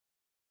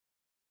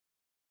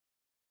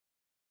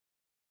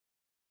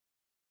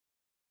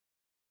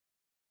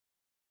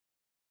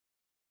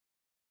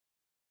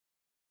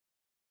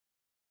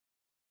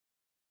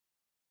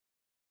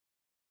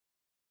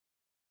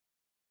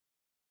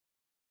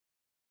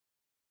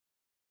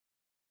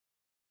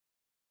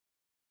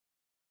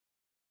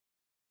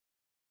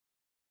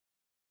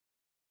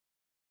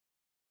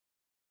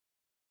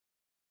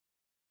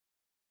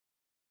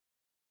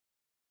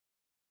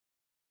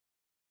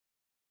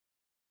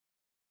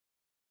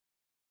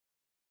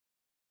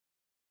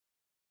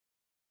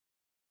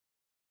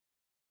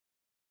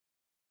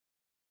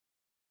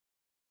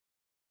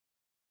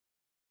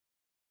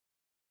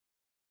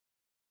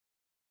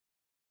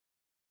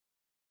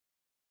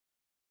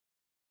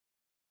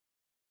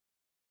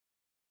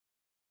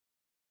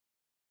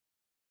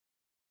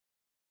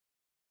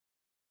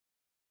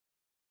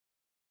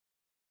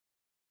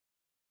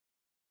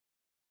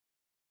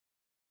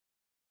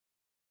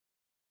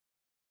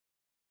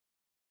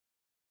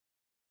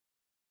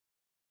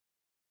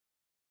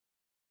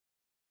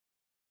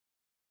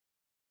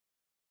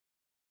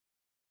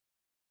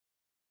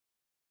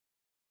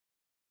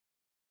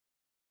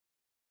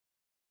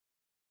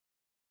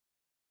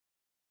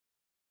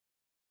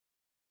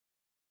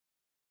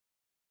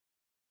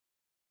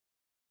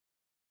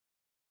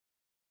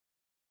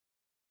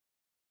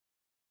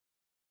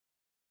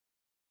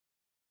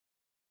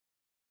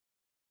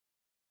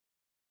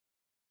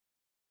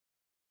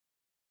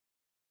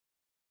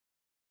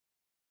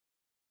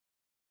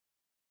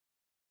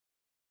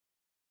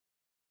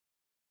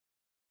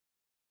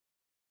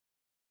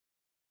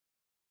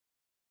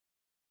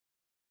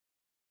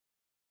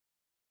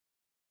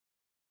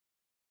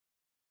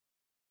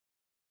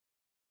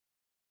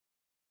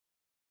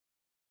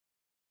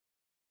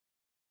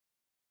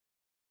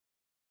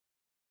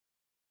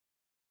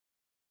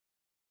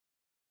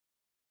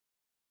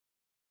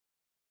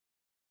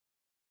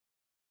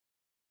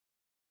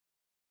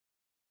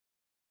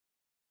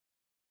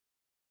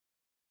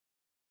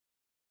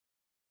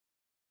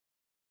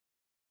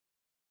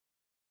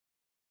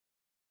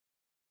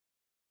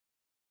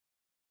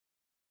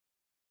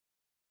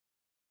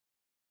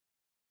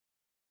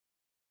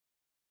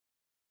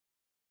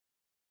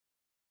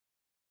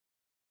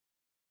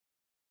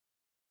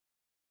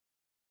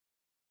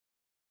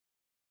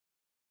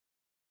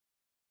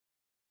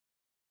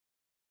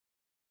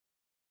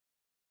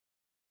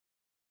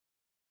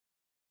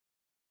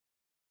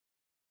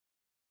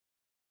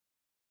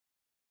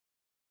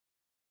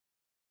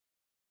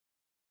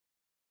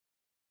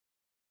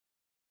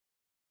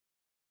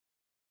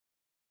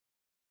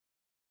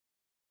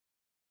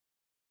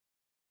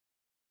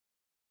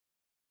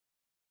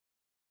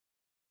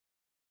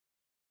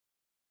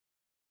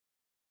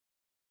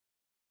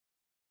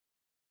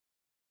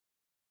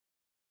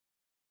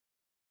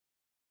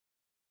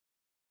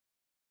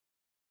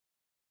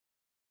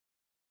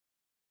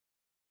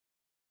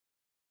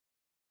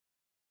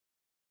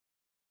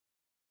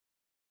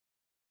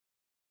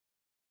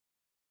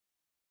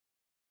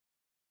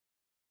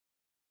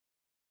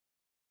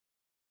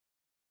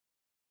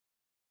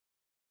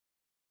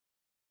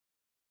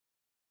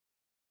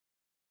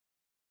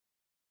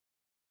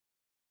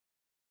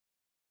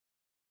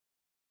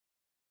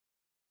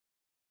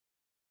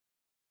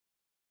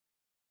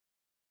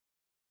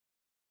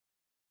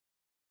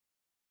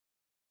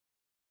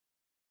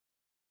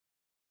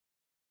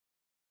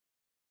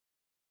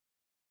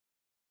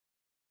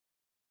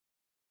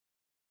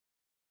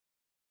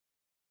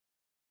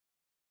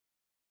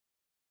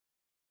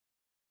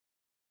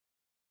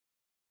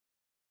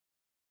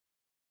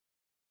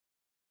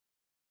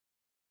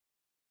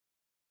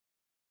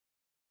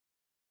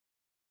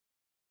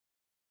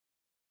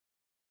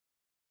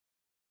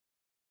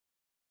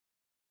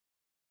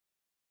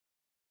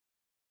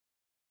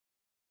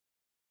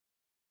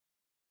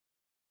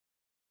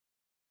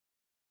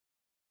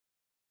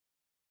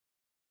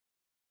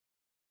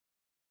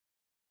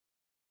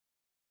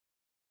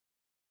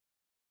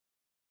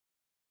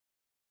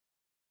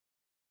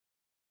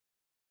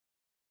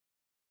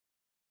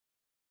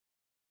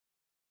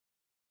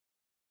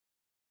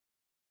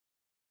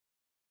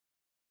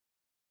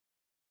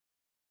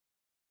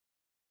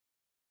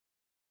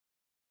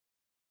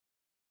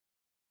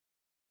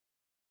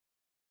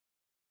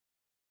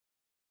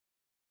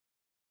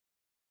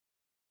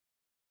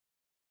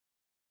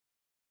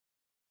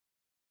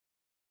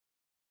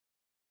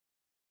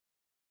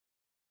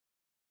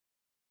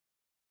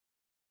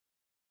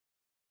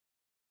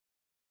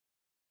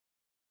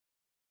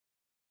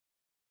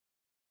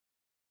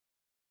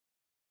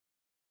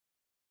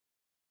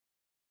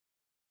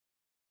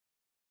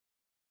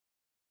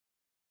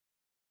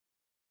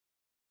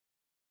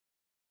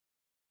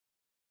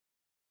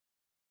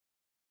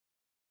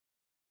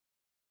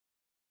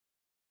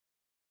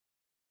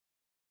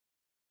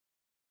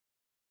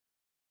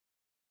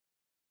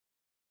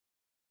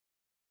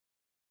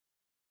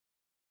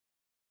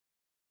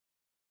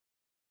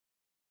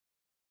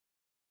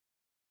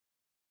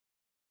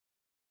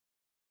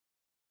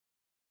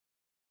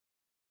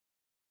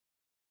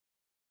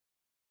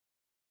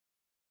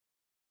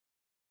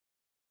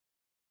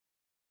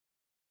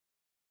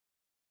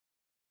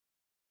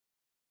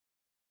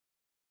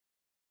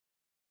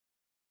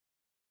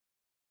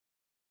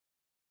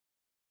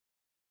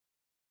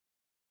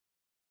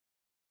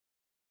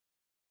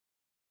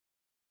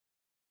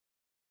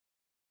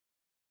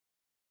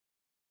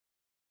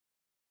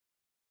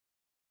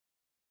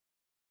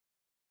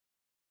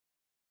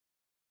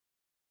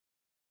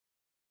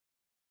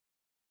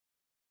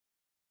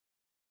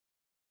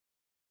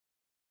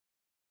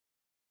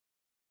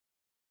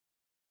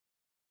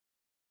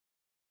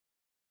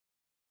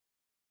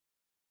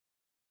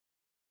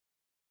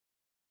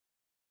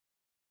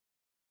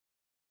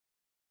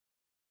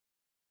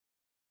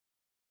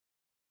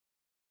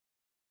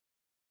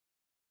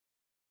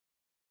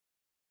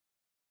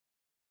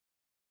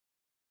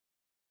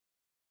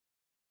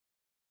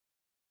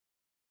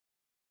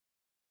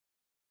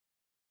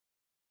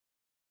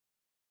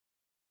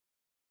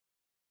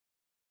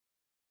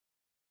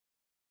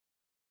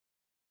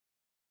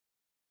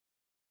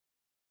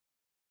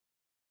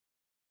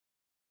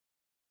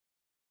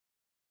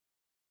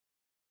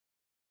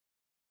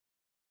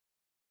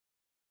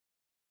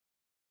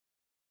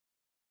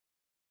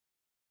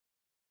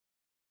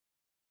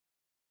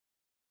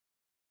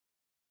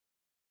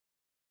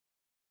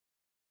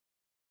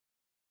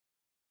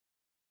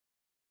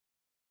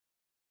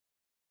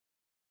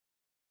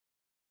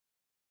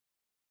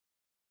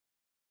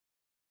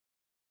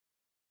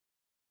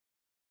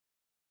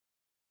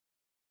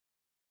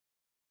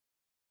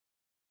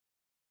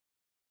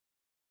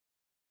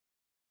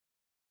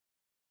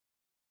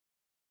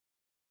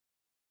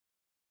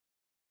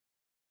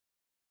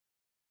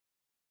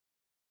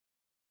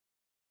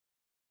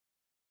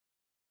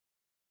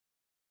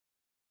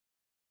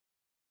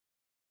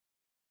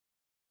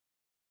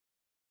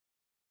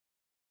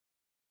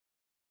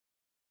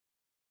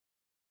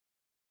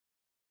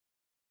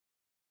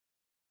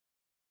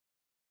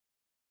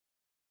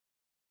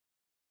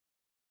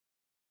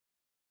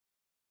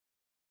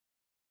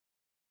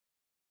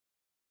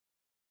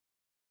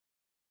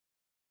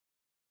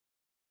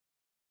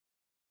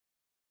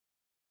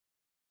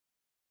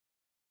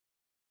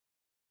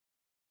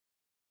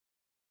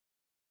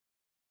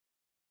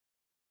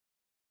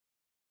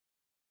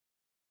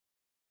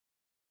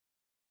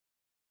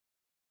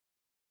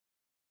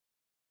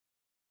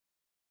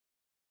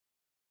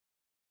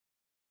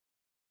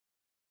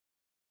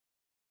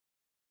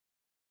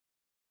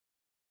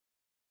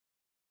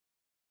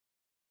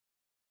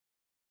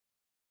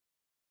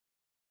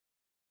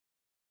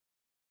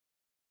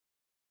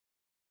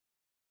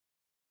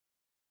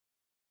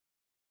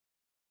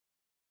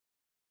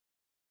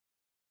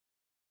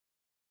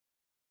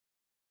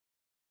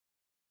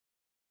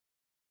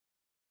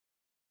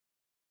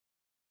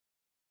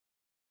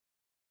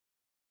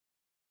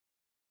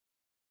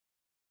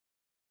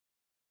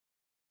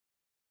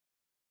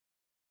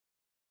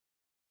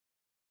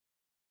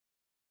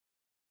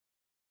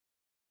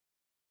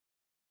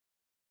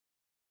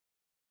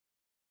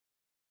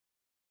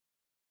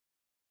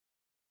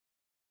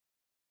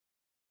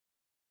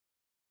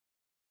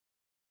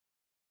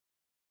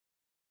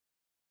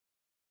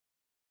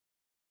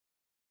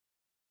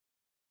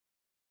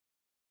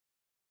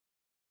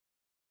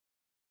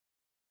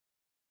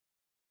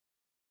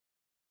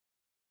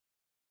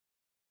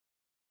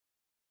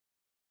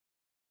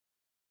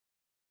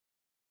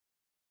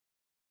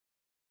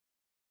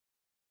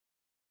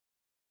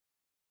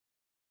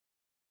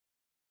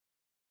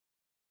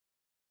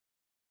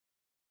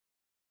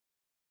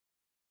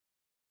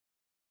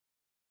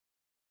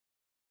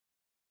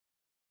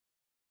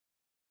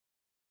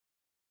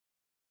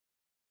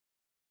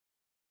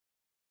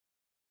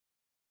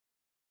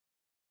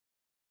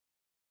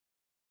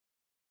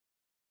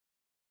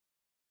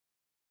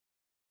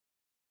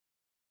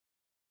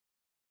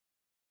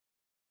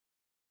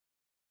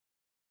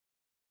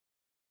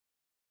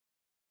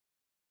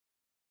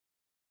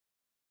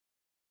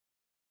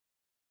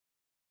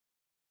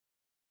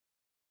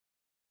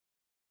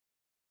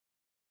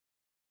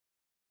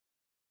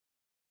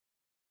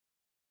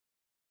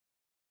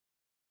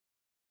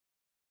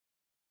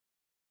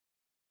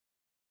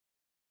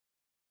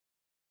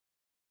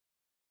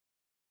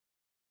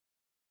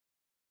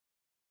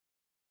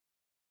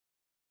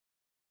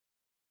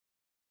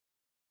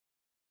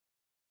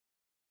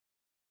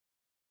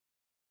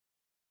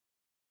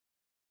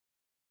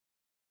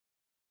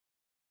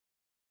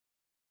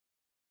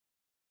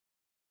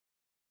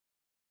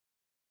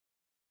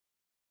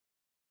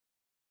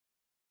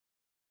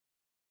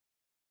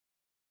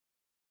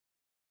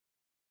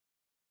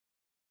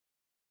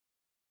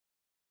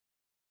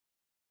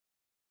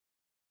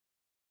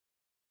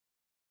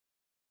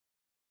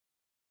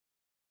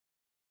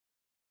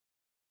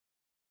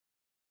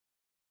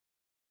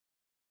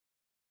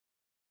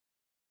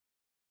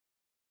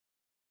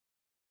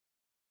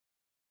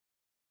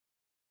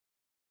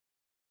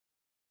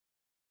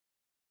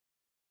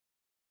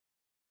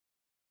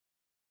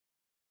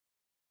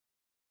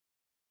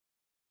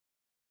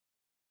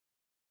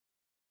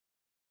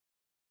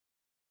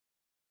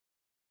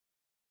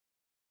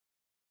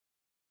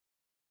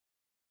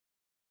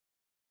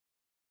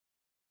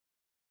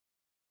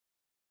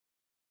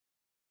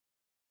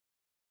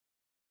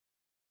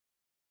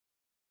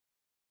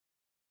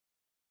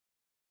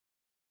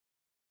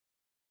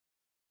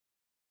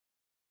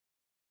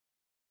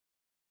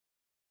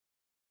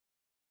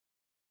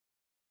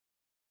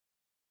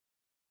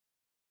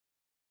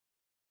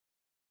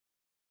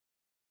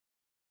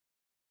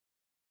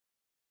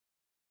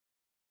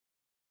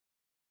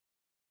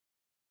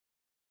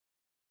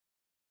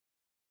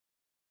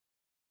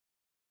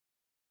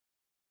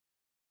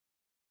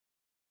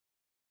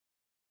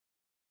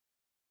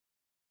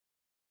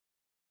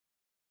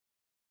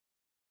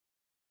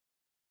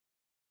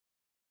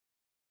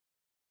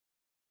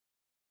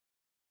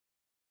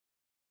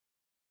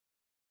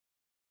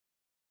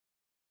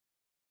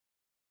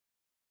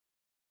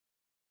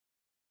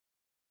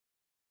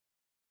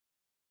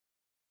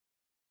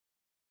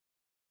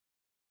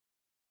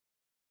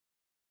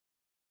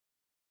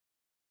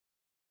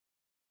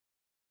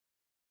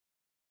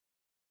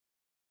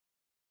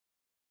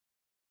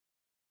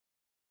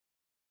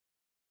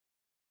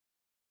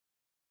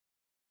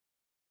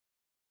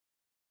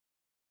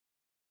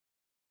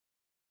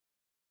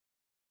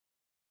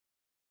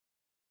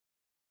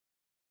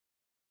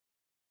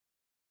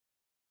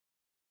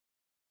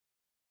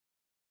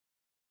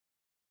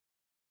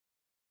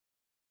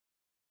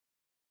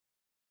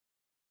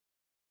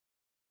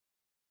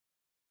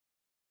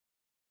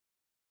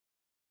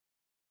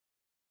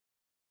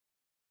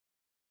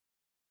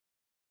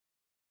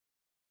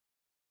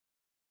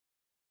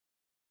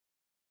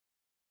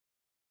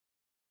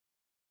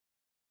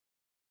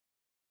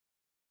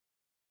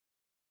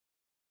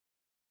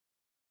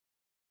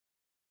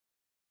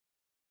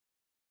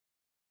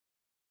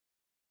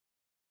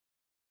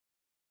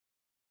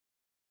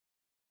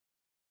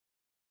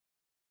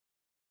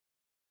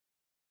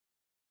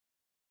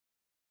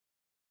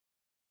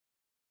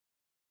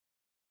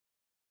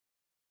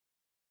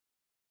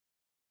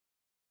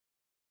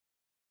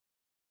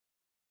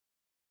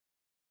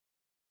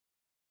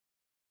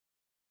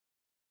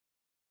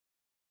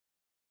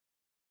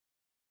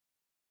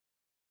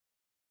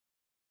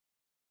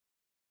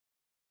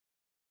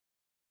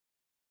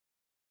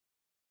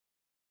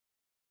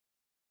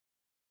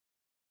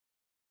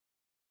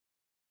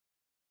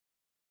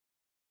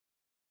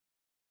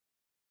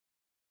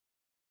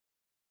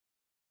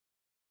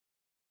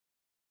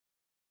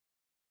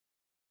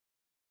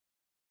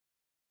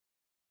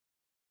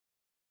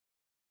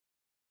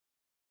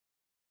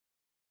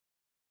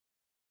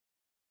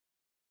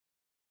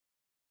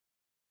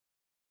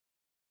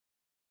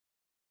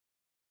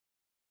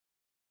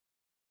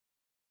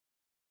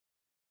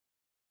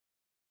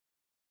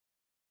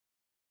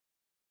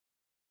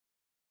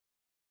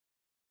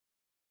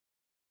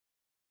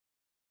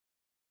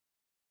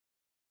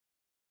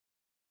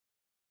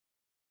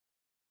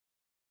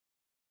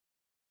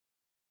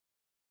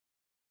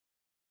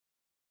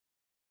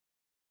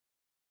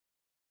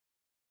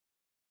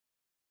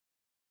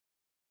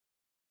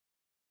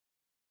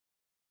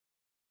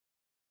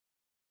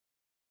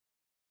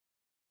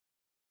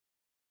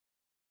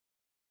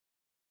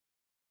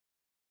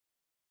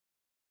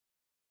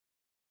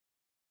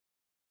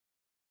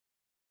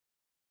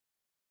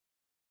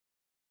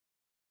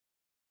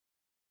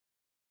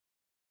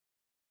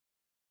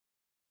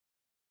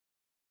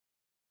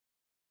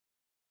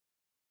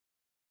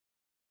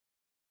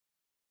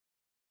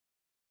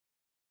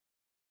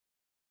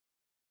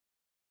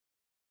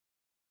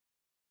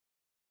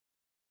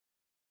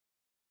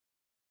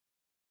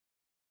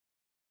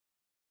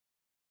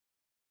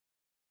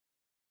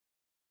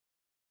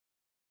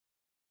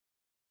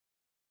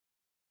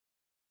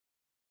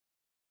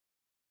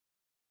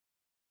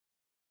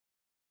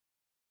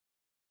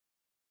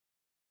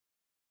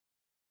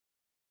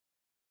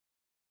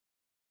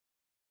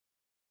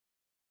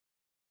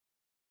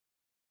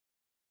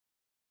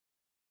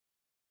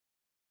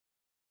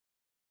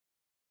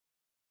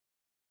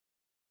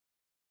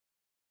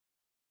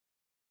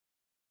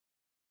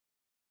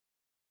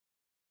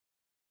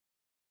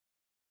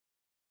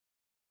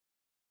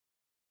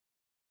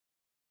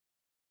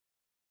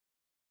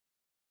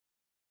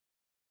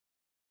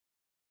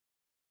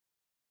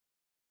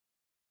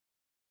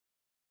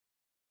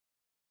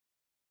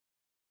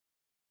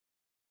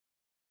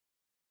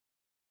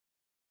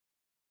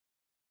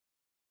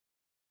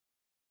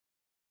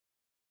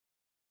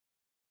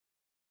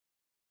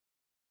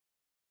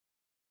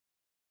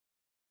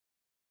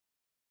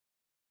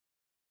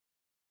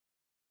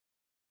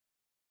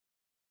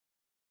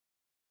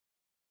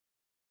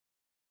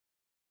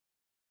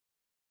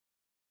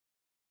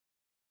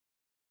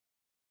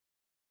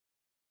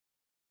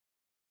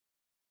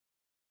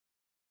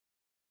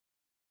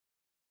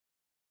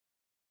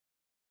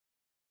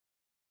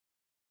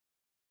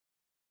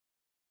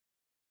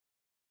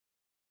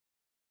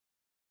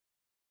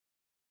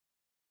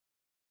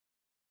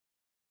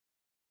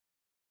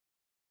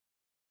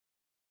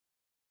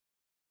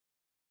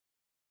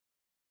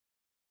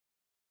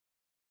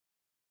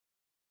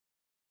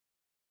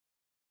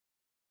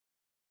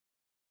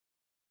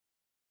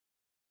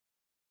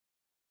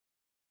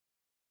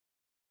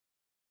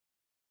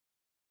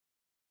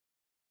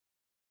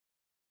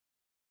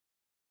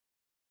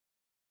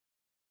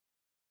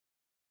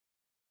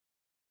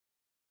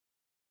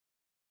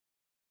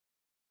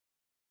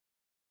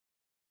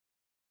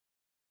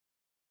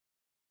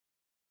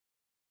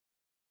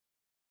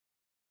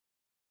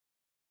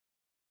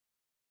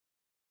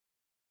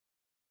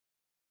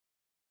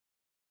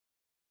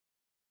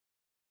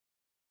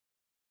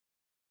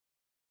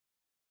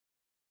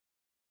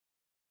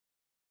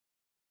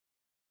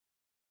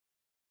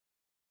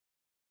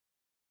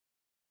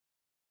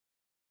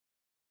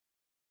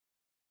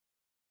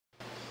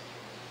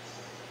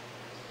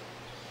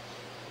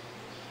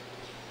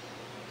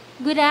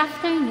Good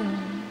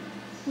afternoon.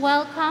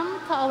 Welcome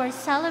to our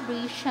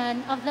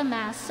celebration of the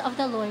Mass of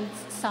the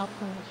Lord's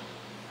Supper.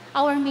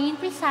 Our main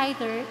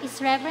presider is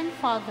Reverend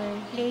Father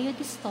Leo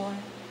Distor,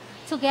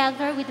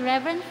 together with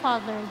Reverend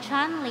Father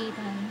John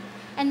Layden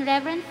and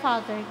Reverend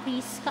Father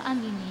Chris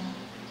Caaminio.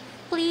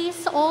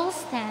 Please all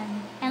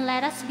stand and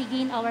let us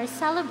begin our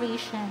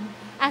celebration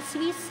as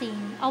we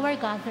sing our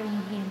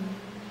gathering hymn.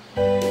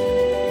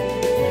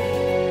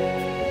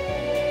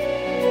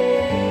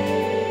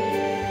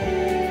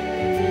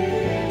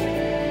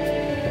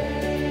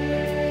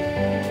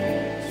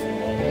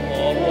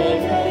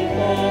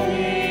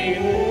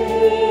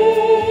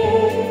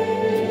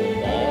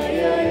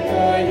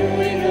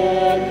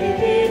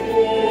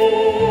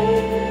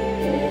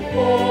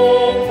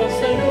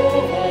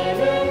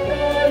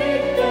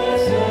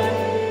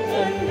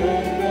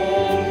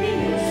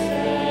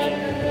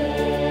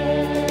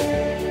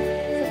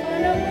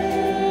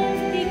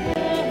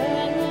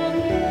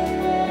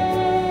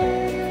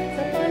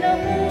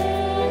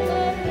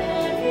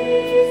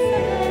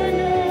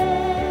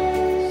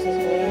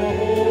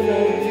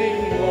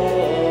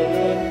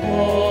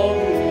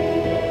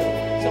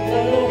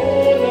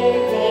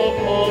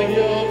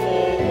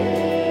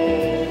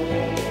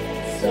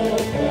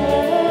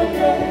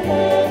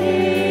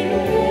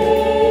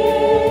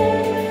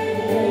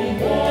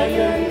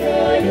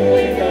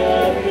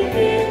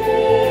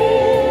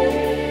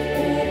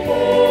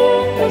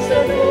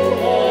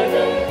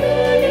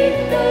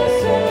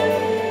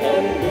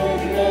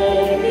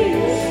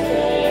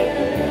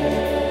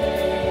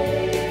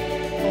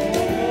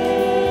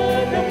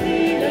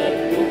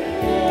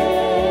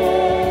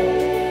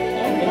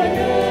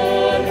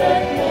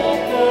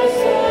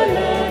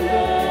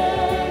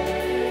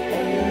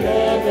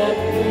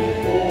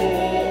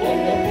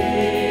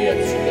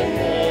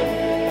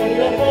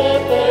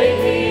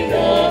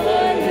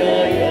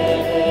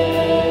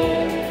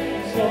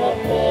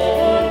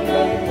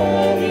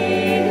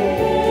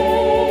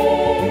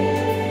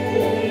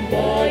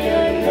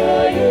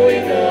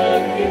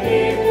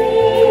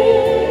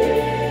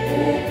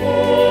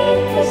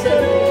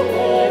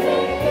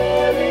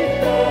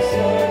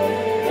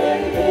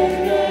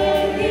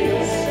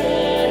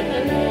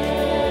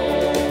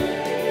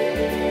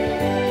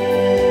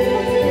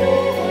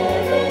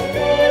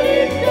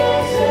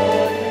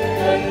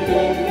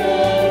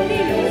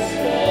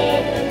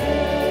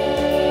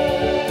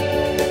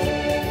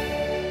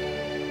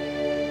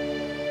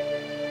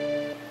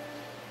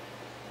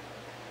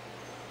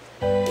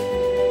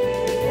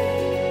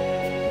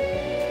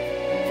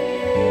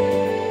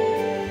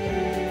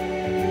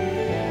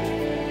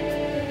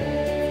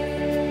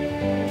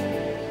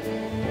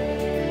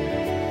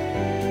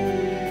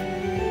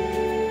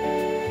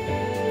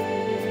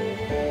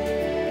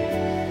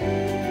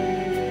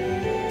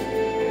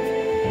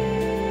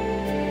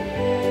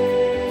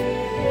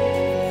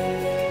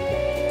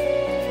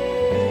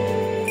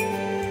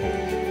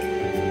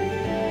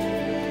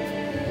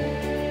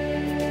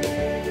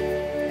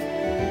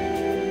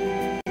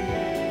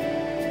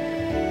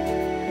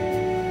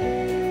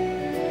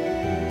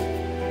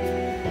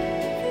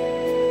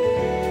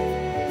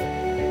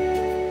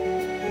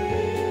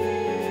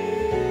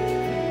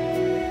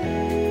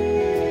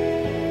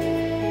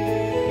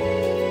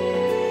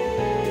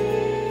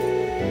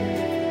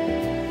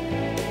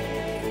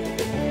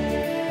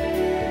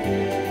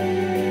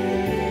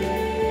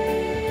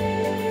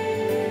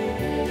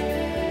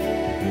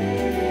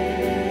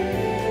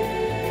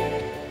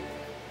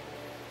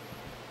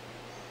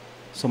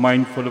 So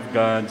mindful of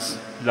God's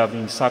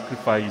loving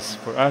sacrifice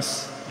for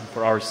us and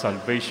for our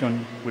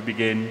salvation, we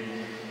begin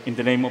in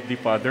the name of the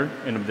Father,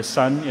 and of the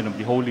Son, and of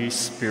the Holy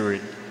Spirit.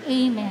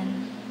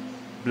 Amen.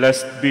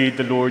 Blessed be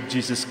the Lord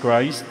Jesus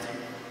Christ.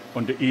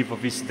 On the eve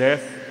of his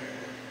death,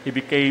 he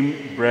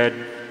became bread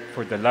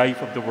for the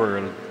life of the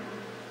world.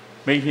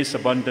 May his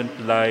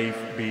abundant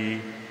life be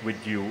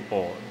with you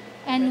all.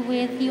 And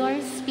with your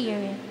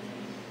spirit.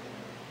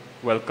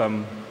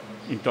 Welcome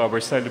into our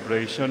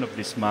celebration of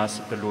this Mass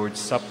of the Lord's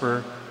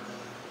Supper.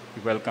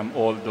 We welcome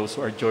all those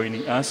who are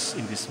joining us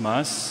in this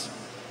Mass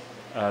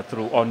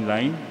through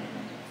online.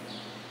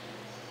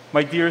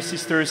 My dear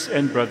sisters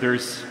and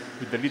brothers,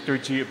 with the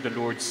liturgy of the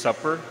Lord's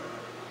Supper,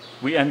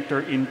 we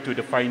enter into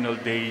the final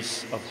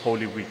days of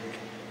Holy Week.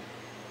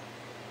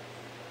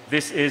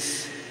 This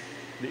is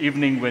the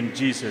evening when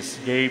Jesus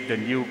gave the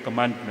new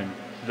commandment,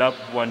 love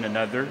one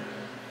another,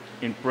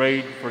 and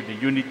prayed for the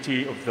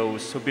unity of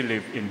those who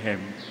believe in him.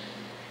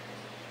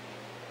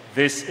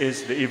 This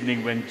is the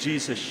evening when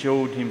Jesus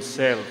showed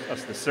himself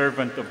as the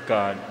servant of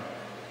God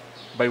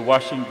by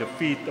washing the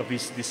feet of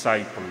his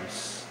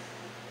disciples.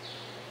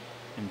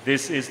 And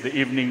this is the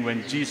evening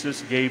when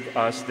Jesus gave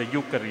us the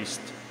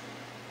Eucharist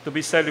to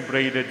be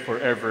celebrated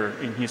forever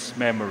in his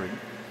memory.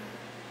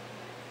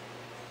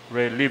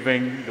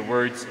 Reliving the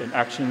words and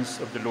actions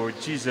of the Lord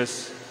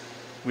Jesus,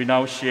 we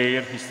now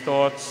share his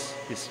thoughts,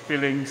 his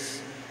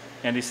feelings,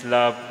 and his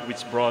love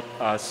which brought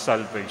us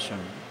salvation.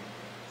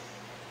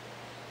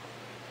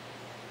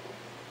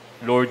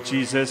 Lord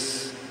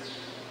Jesus,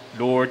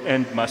 Lord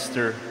and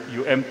Master,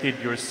 you emptied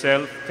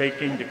yourself,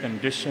 taking the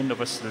condition of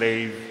a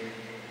slave.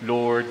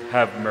 Lord,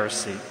 have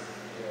mercy.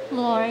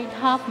 Lord,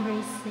 have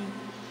mercy.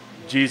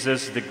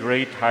 Jesus, the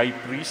great high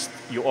priest,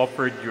 you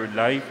offered your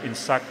life in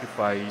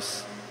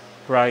sacrifice.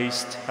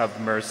 Christ,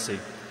 have mercy.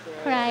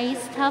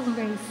 Christ, have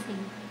mercy.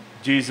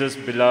 Jesus,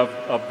 beloved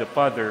of the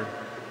Father,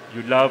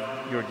 you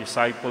loved your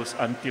disciples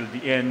until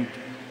the end.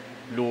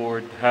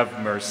 Lord,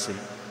 have mercy.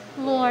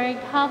 Lord,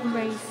 have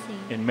mercy.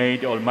 And may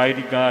the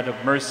Almighty God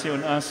have mercy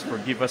on us,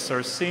 forgive us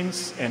our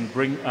sins, and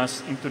bring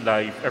us into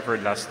life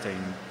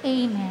everlasting.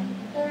 Amen.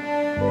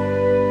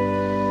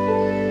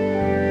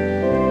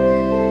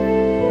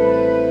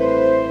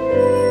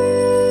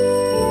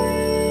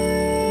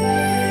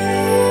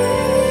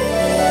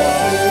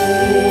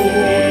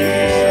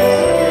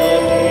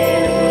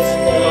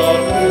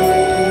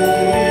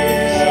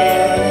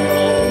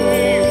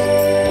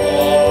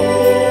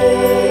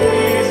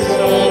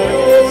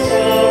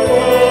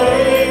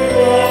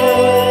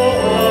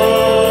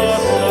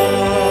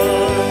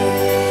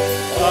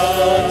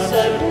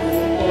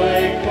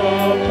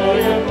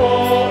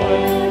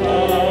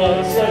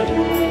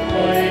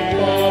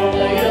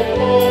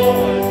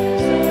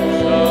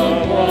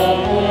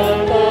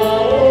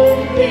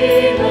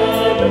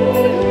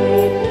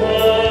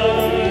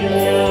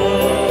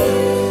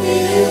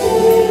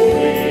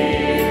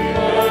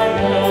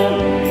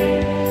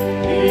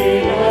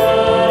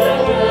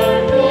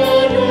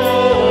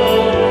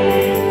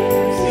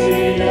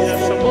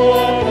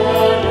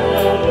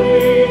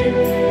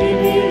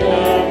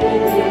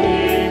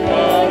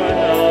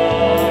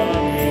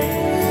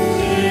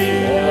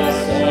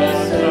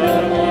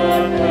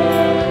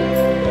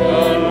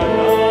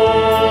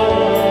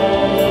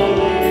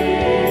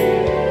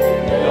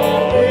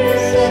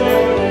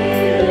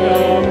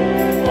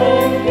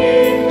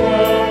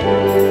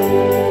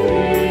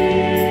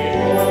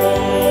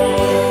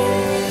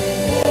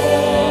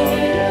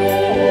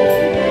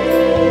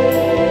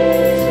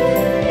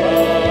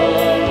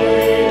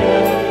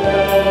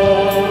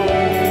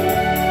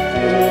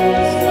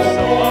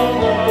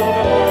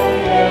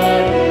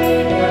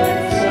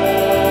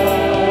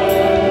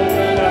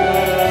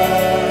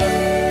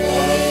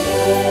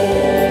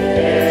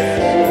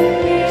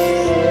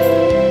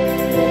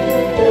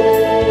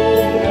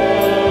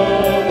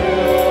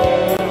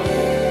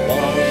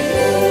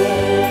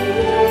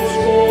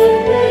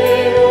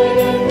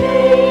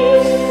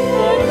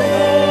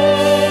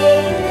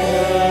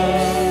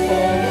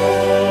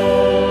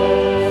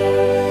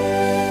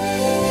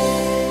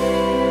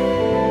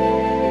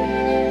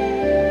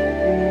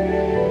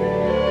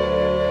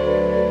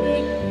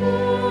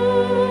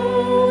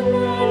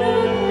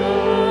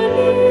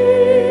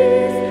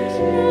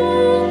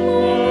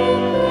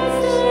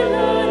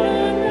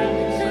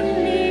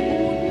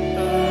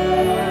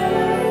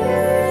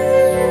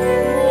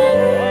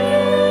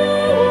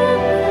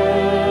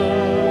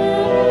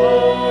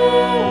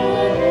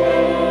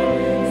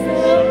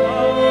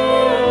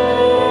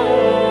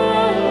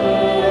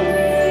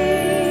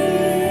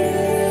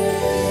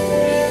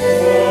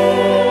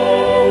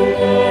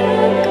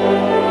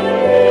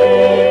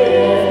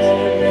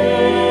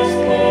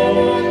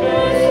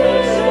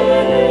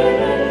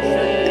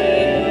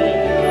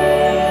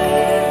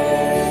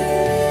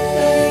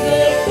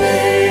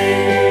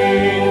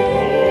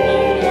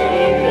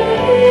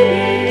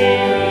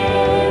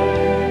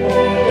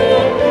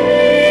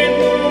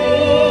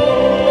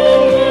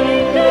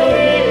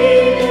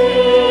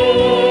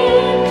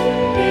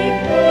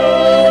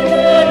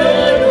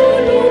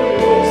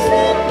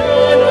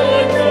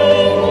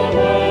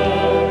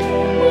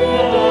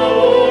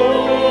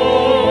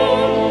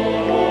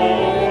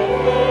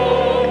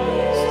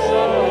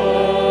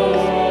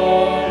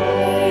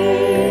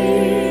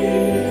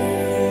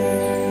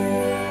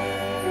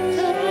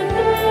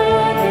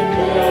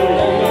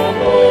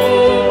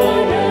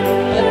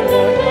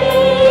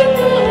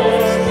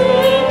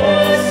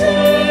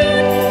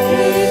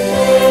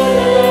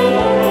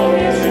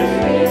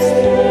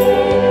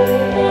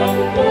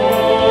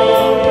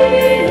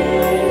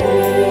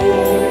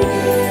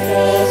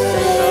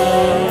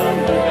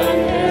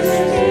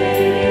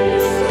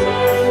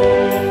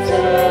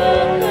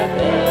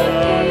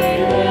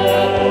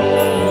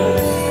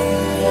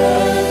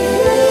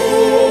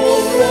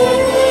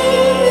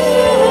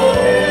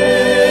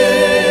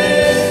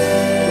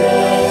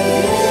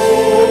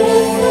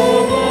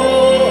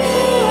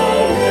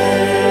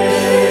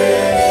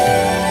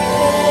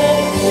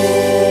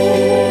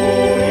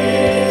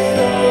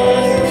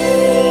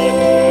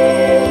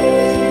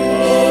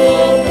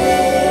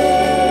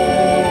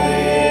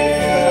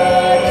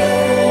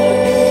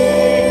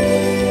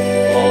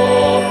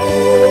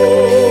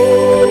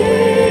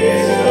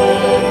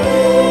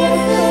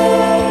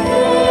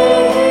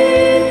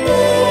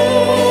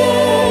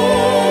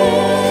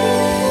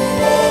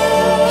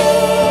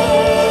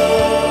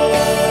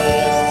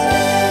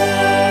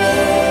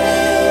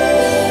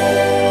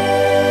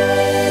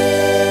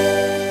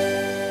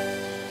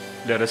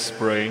 Let us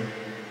pray.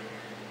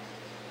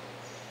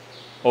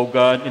 O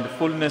God, in the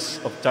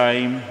fullness of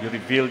time, you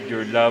revealed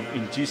your love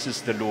in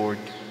Jesus the Lord.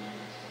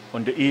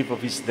 On the eve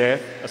of his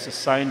death, as a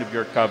sign of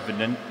your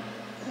covenant,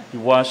 he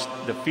washed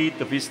the feet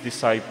of his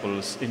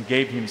disciples and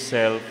gave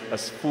himself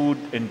as food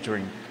and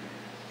drink.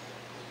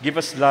 Give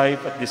us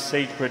life at this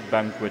sacred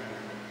banquet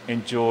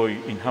and joy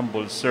in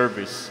humble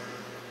service,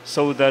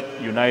 so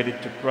that,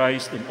 united to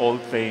Christ in all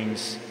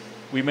things,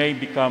 we may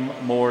become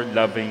more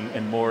loving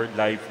and more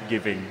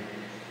life-giving.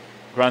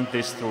 Grant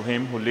this through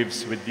him who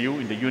lives with you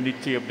in the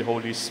unity of the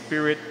Holy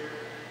Spirit,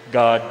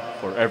 God,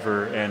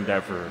 forever and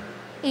ever.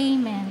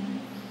 Amen.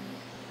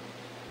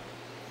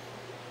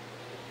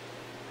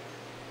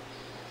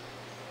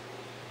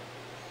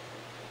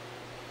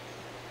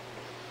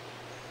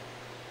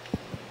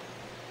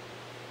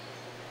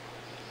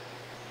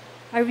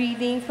 A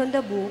reading from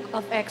the book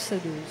of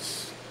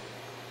Exodus.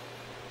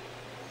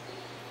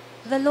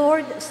 The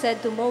Lord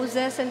said to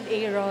Moses and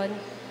Aaron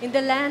in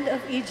the land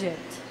of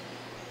Egypt,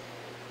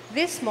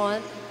 "This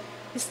month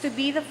is to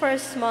be the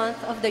first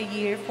month of the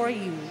year for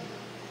you.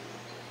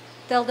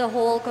 Tell the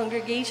whole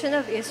congregation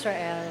of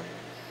Israel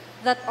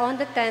that on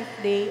the 10th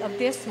day of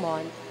this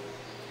month,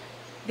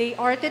 they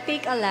are to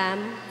take a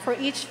lamb for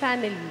each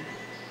family,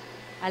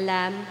 a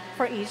lamb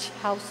for each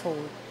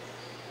household.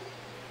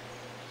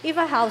 If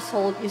a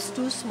household is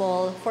too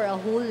small for a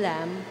whole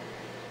lamb,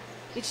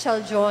 it shall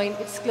join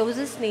its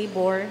closest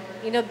neighbor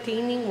in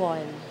obtaining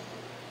one.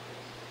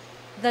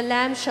 The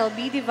lamb shall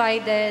be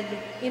divided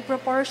in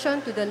proportion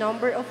to the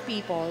number of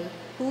people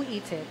who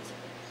eat it.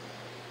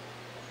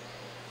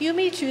 You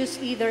may choose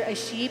either a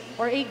sheep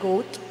or a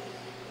goat,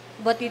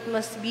 but it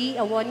must be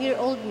a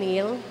 1-year-old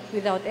male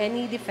without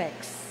any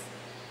defects.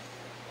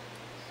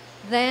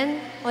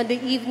 Then, on the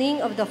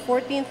evening of the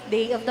 14th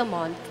day of the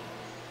month,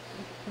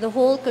 the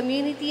whole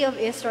community of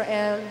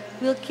Israel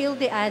will kill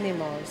the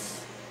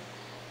animals.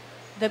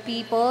 The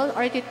people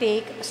are to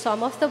take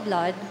some of the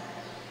blood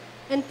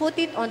and put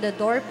it on the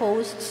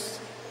doorposts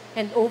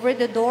and over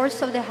the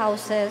doors of the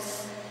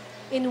houses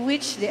in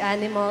which the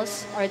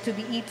animals are to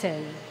be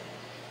eaten.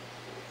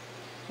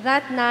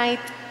 That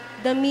night,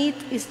 the meat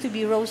is to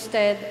be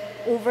roasted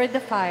over the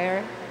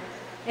fire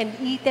and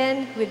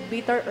eaten with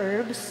bitter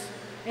herbs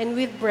and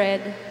with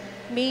bread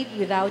made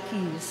without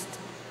yeast.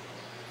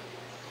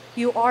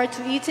 You are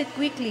to eat it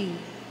quickly,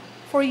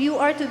 for you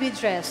are to be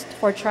dressed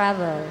for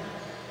travel,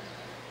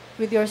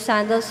 with your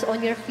sandals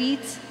on your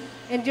feet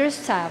and your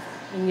staff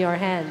in your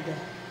hand.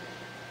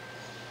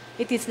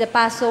 It is the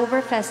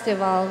Passover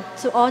festival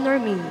to honor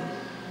me,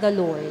 the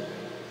Lord.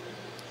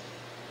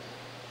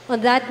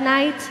 On that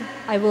night,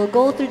 I will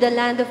go through the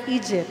land of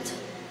Egypt,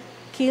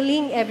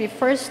 killing every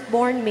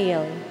firstborn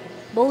male,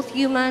 both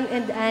human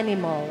and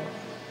animal.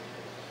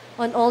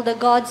 On all the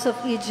gods of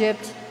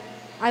Egypt,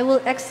 I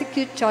will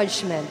execute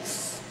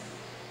judgments.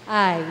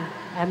 I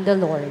am the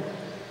Lord.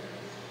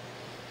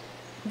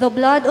 The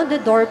blood on the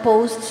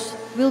doorposts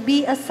will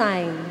be a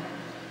sign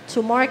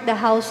to mark the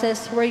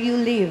houses where you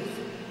live.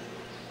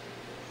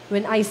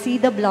 When I see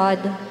the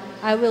blood,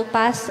 I will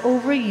pass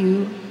over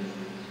you,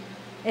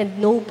 and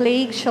no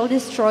plague shall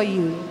destroy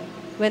you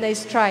when I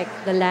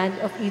strike the land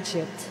of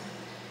Egypt.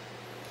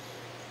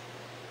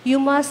 You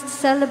must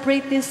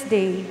celebrate this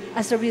day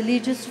as a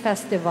religious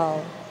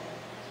festival,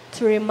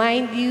 to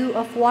remind you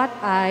of what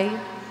I,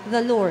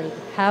 the Lord,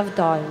 have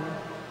done.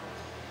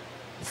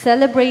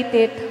 Celebrate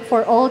it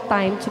for all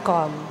time to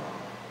come.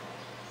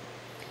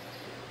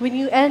 When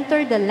you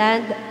enter the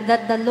land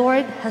that the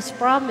Lord has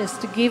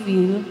promised to give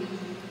you,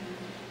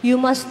 you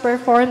must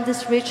perform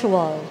this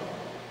ritual.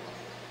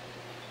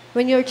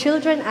 When your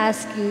children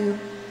ask you,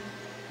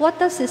 "What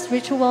does this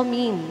ritual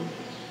mean?"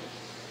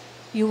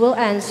 you will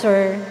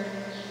answer,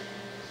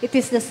 "It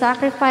is the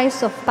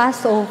sacrifice of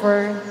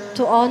Passover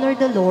to honor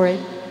the Lord,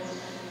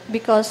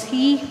 because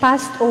he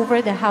passed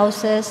over the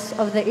houses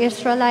of the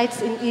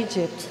Israelites in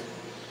Egypt.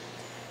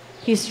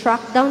 He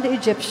struck down the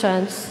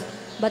Egyptians,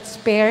 but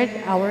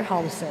spared our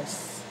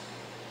houses."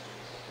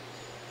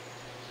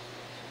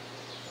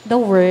 The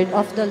word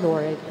of the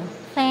Lord.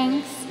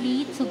 Thanks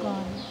be to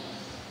God.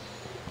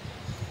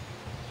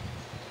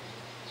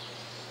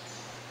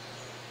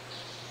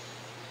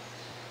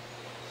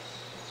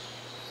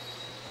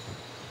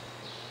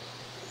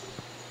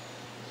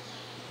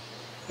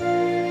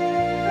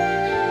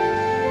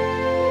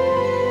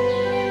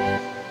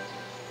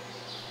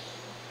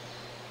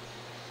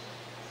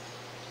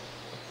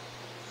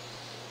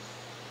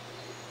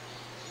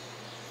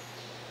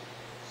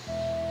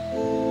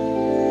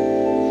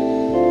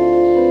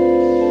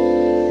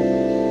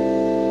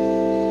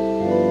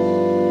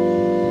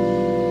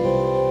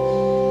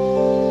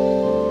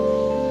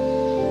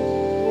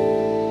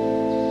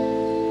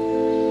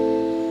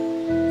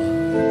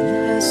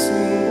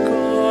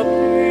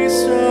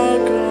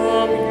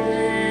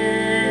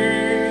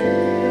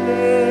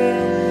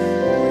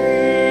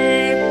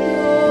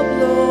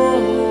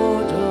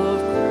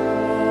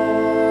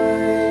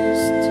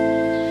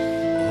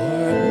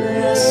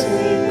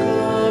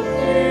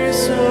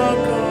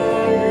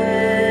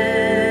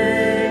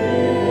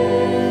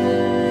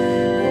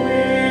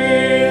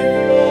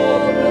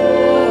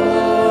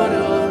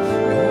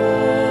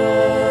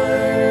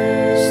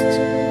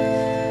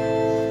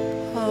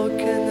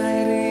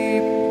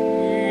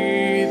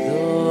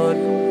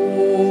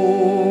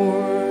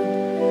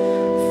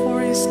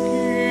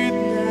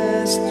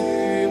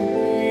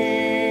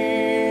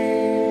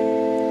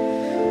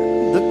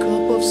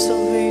 of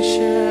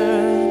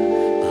salvation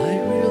I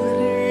will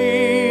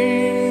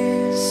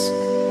raise.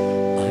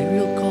 I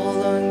will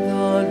call on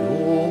the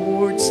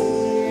Lord's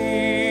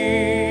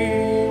name.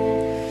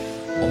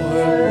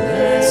 Our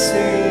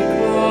blessing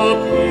cup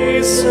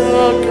is a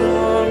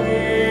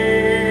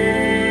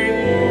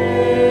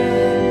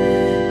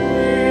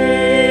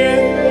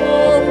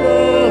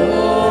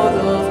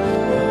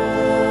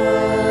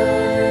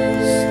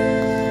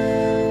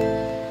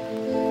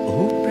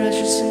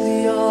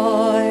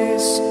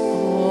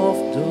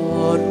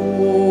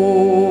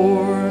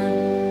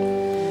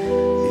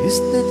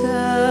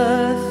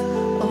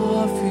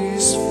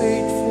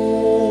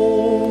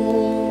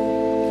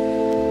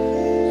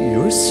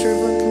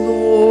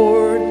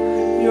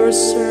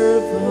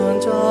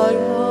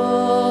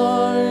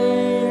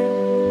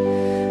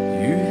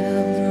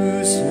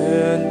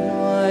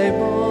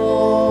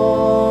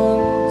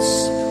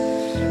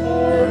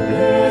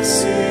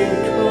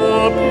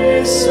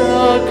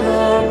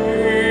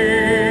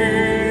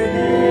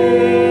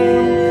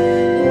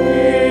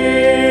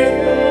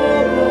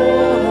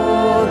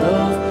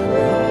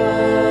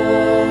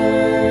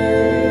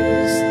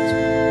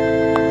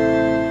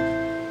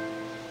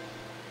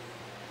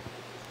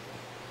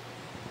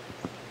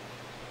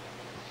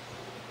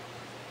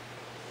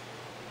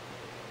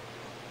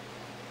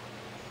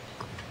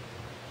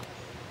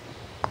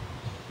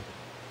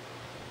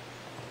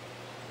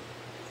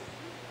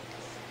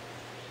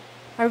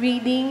A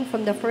reading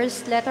from the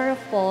first letter of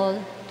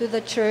Paul to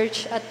the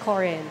church at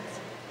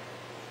Corinth.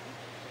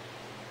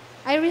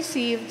 I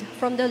received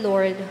from the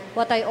Lord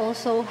what I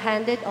also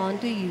handed on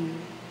to you,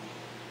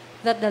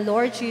 that the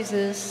Lord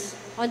Jesus,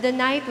 on the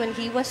night when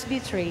he was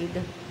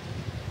betrayed,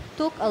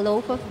 took a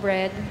loaf of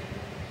bread,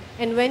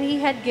 and when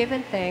he had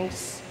given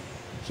thanks,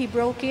 he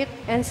broke it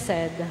and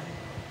said,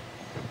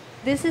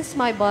 "This is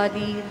my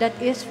body that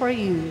is for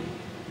you.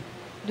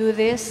 Do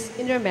this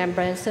in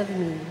remembrance of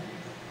me."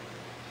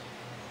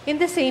 In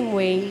the same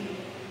way,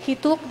 he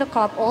took the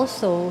cup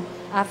also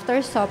after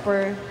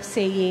supper,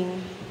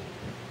 saying,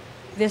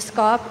 "This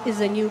cup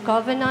is a new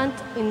covenant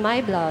in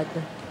my blood.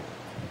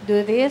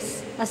 Do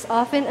this as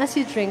often as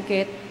you drink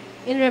it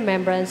in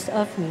remembrance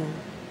of me.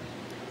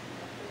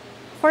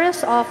 For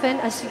as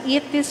often as you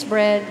eat this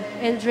bread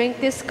and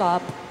drink this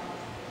cup,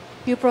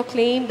 you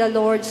proclaim the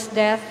Lord's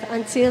death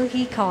until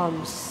he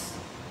comes.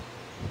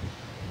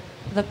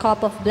 The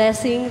cup of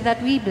blessing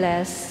that we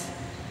bless,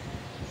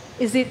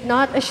 is it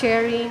not a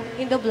sharing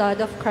in the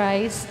blood of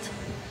Christ?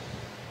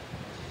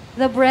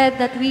 The bread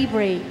that we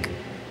break,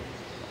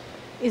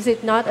 is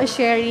it not a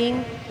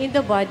sharing in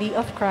the body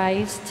of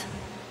Christ?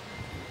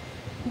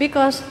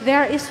 Because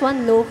there is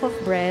one loaf of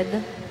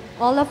bread,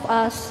 all of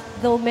us,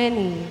 though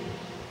many,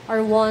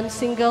 are one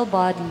single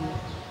body,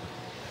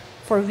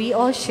 for we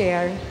all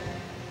share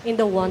in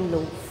the one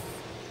loaf."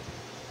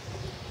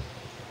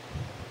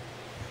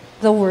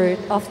 The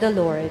word of the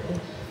Lord.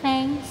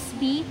 Thanks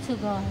be to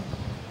God.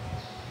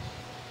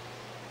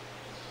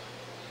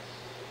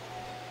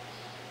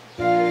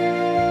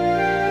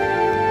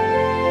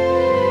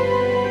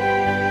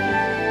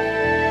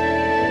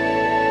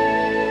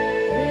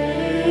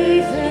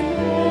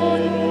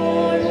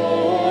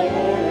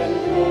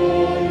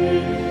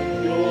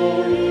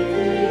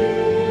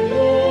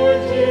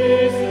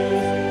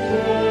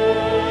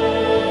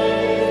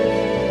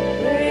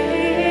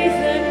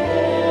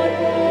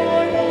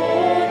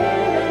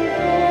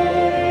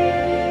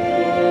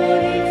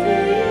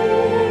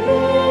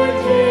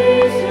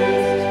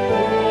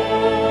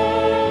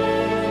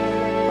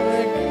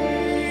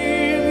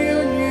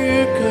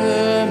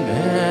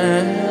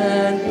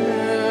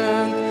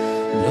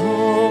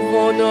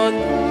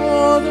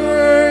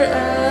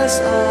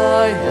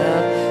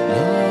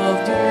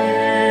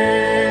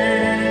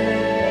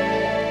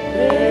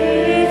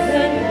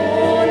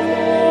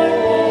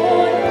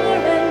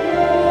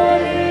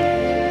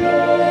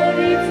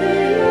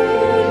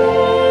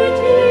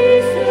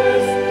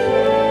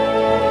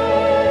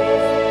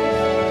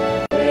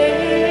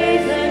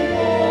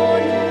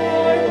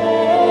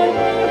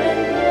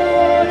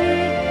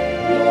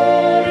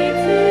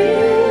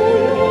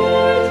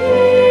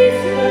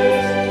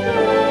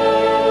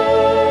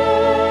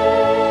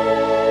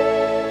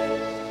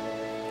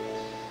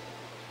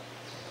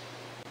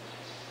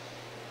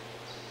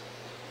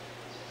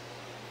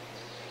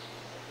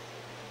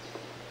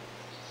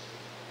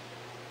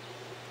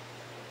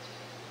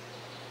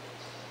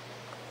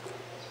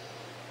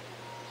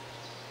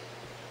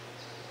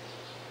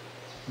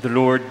 The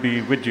Lord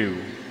be with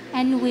you.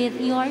 And with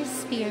your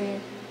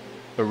spirit.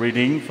 A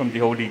reading from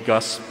the Holy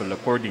Gospel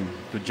according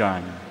to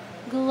John.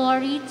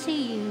 Glory to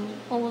you,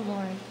 O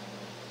Lord.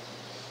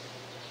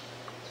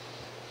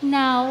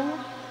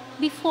 Now,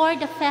 before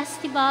the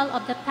festival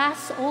of the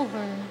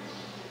Passover,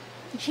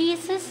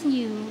 Jesus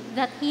knew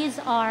that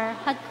his hour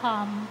had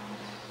come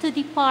to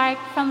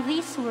depart from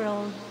this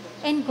world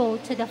and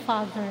go to the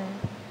Father.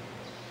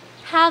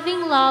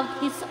 Having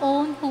loved his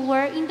own who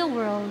were in the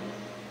world,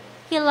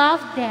 he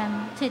loved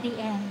them to the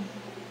end.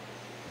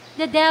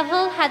 The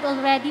devil had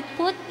already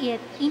put it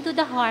into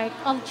the heart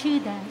of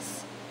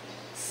Judas,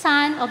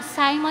 son of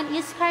Simon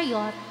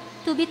Iscariot,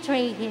 to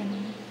betray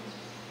him.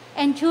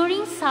 And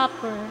during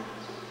supper,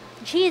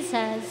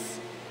 Jesus,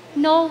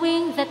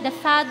 knowing that the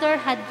Father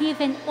had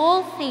given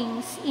all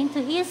things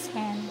into his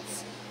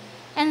hands,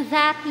 and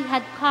that he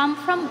had come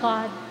from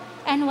God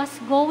and was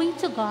going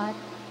to God,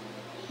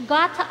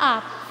 got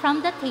up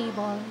from the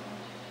table,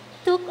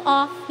 took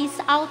off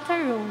his outer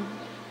robe,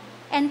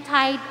 and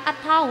tied a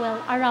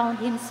towel around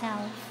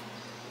himself.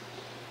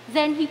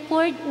 Then he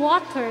poured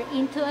water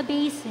into a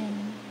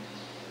basin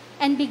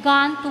and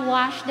began to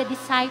wash the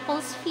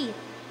disciples' feet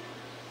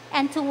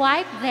and to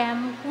wipe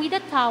them with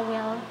a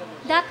towel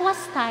that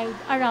was tied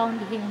around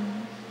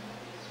him.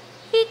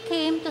 He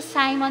came to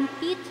Simon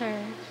Peter,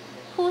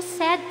 who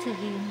said to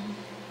him,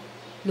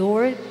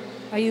 Lord,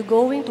 are you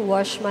going to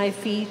wash my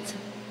feet?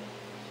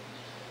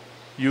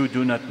 You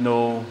do not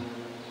know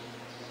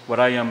what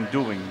I am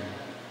doing,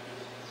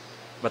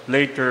 but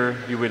later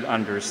you will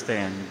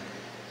understand.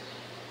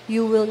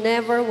 You will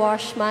never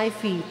wash my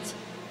feet.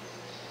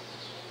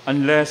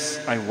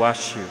 Unless I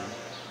wash you,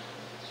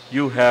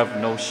 you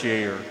have no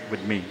share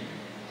with me.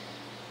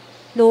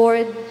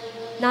 Lord,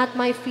 not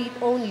my feet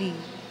only,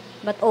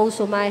 but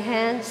also my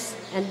hands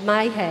and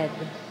my head.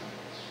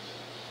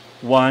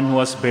 One who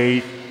has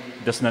bathed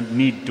does not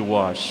need to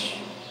wash,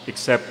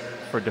 except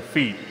for the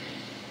feet,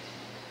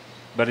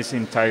 but is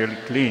entirely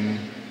clean,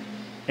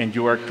 and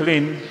you are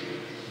clean,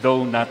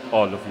 though not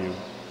all of you.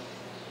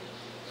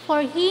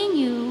 for he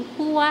knew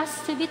who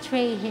was to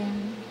betray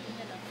him.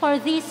 For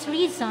this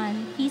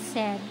reason, he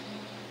said,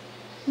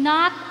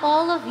 "Not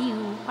all of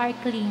you are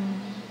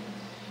clean."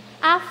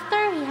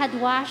 After he had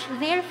washed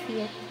their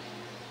feet,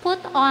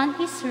 put on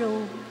his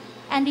robe,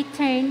 and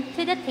returned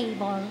to the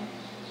table,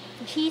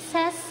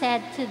 Jesus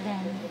said to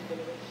them,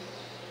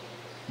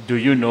 Do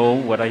you know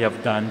what I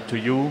have done to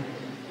you?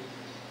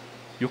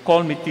 You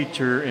call me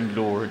teacher and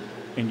Lord,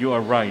 and you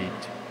are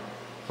right,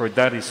 for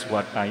that is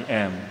what I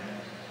am.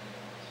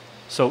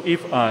 So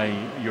if I,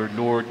 your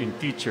Lord and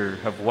teacher,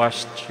 have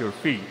washed your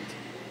feet,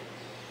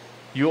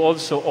 you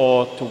also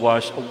ought to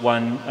wash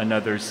one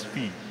another's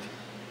feet.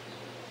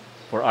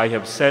 For I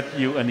have set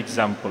you an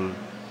example,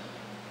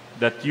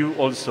 that you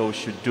also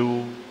should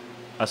do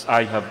as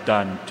I have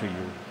done to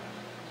you.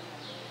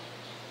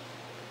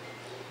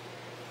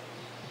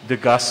 The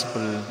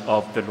Gospel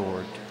of the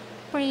Lord.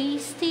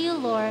 Praise to you,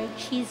 Lord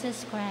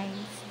Jesus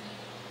Christ.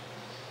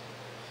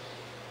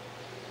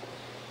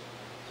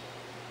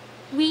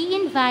 We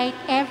invite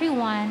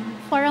everyone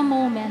for a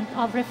moment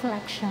of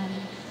reflection.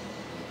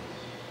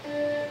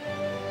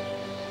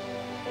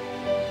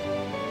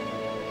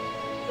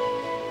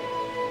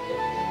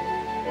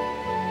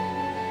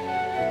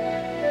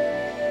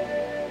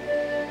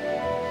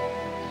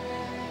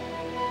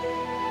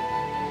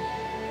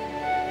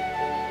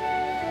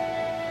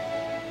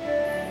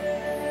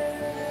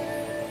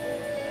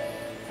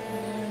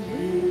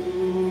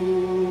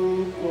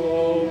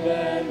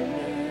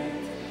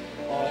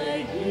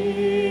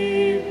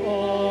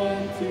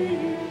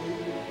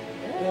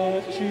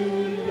 That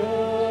you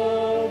love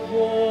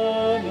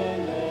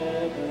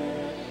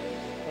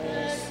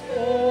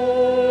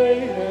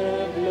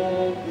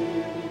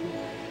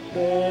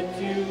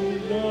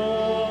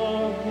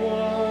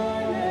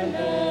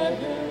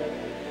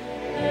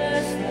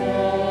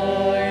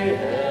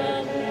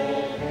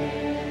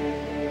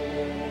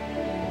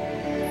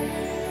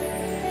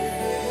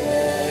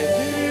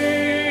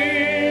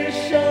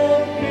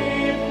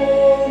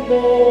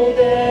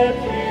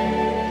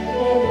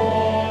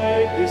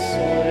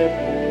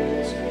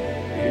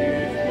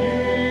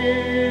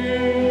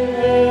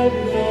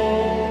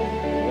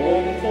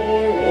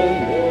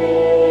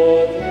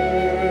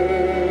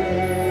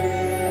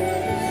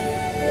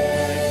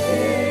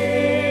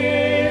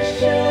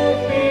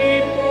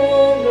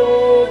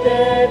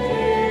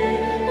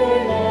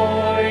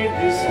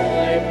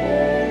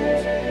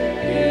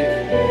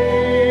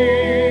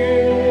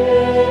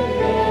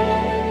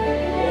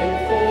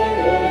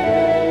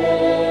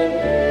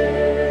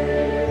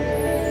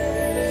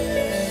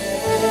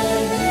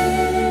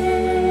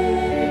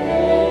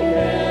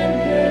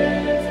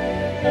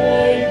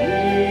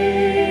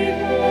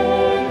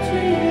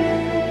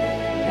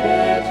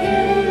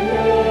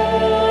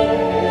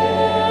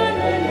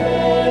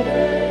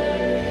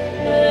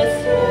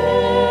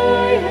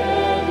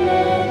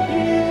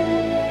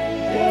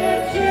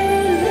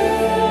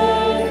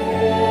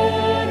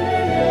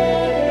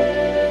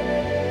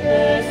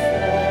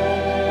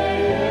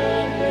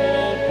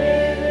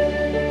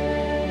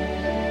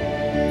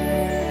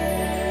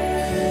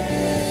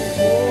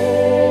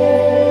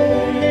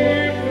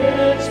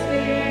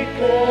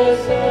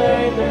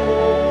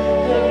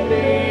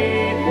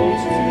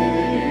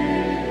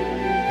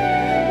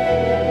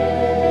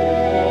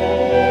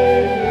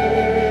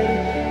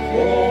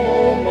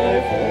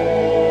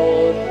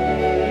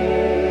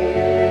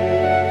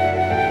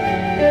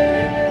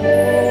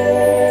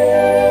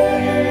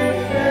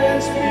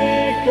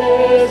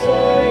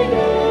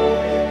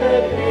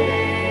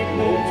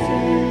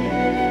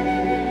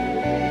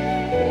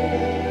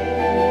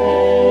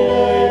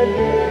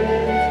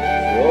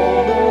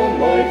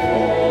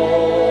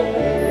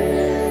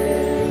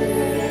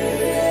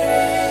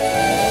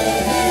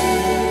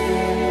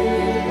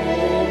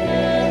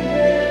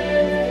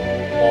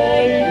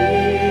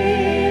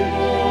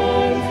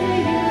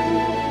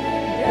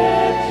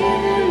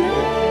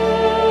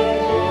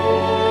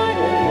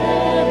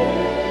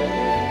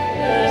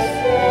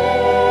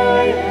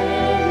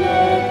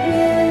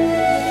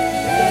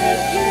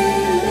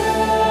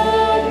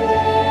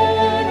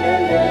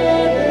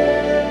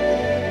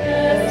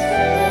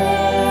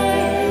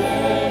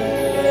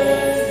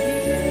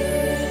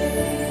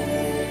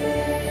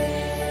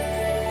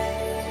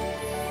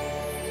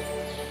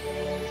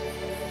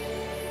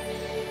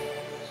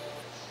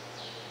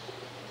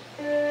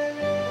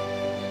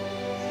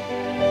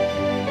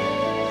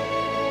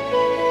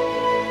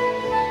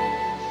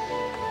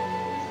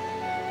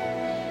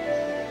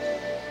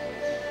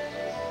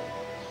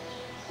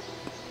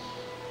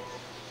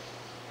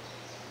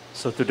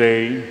So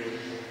today,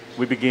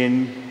 we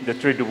begin the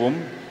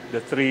Triduum,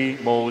 the three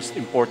most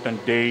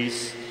important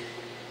days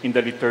in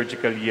the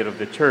liturgical year of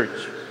the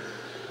Church.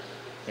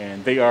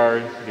 And they are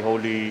the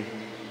Holy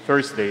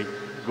Thursday,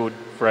 Good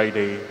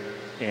Friday,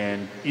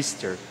 and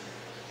Easter.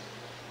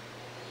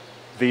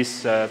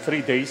 These 3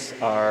 days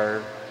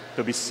are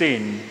to be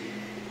seen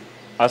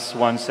as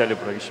one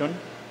celebration,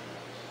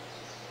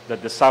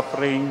 that the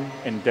suffering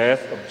and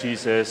death of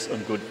Jesus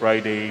on Good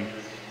Friday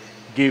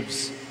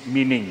gives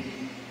meaning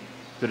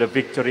to the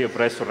victory of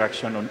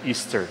resurrection on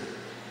Easter.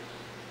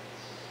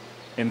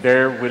 And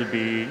there will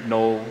be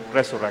no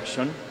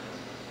resurrection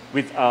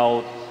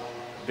without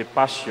the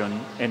passion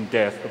and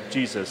death of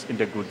Jesus in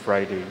the Good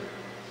Friday.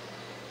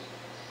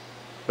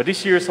 But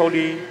this year's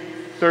Holy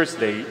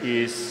Thursday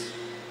is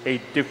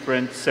a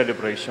different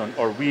celebration,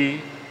 or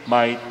we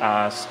might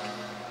ask,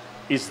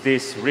 is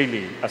this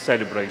really a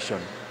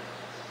celebration?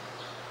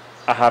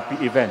 A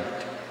happy event?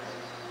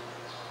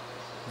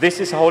 This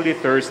is Holy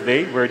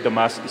Thursday where the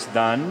Mass is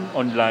done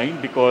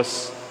online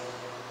because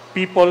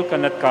people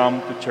cannot come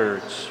to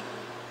church.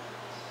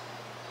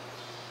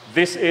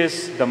 This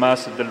is the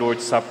Mass of the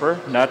Lord's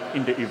Supper, not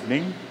in the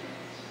evening,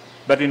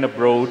 but in a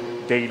broad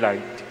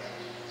daylight.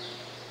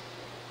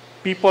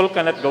 People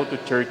cannot go to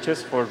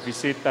churches for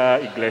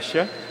visita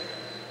iglesia,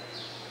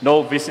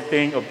 no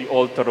visiting of the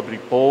altar of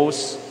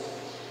repose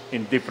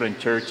in different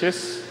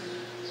churches.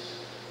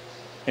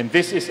 And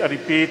this is a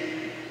repeat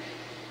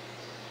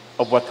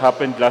of what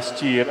happened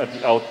last year at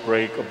the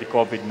outbreak of the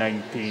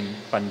COVID-19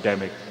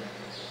 pandemic.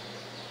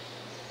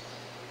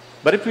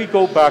 But if we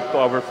go back to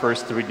our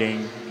first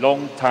reading,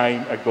 long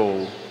time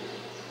ago,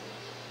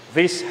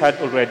 this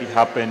had already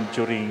happened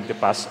during the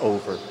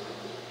Passover.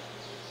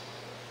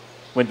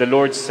 When the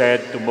Lord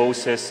said to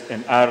Moses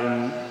and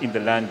Aaron in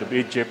the land of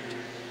Egypt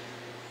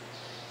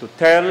to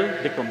tell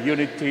the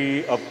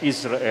community of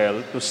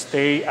Israel to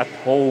stay at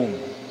home,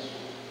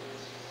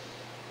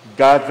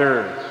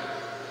 gather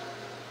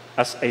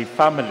as a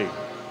family,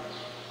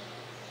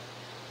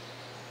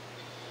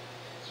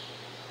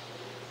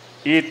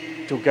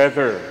 eat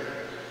together,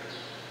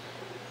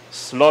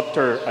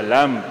 slaughter a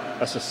lamb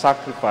as a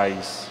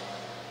sacrifice,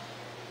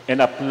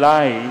 and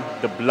apply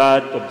the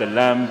blood of the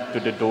lamb to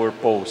the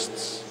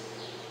doorposts.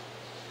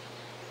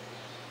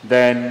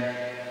 Then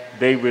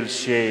they will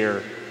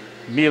share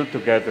meal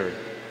together,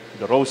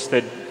 the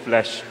roasted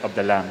flesh of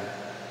the lamb.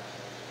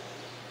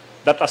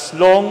 That as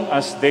long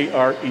as they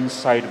are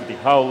inside of the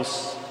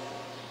house,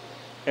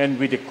 and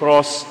with the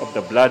cross of the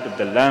blood of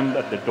the Lamb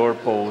at the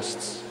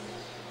doorposts,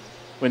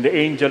 when the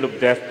angel of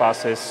death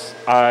passes,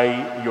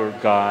 I, your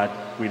God,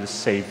 will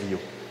save you.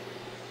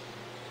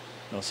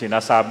 No,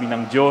 sinasabi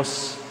ng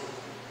Diyos,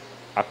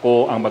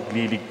 ako ang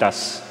magliligtas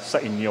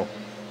sa inyo.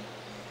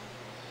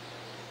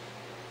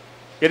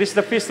 It is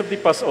the feast of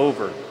the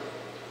Passover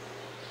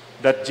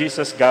that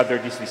Jesus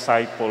gathered his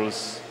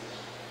disciples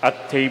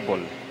at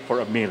table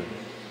for a meal.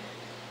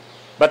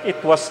 But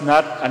it was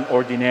not an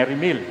ordinary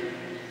meal.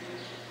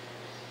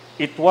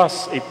 It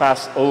was a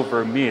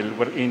Passover meal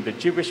wherein the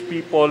Jewish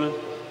people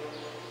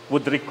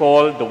would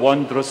recall the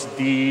wondrous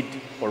deed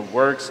or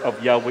works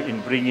of Yahweh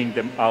in bringing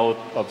them out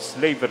of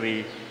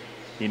slavery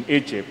in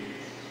Egypt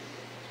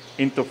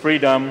into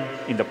freedom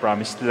in the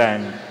Promised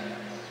Land.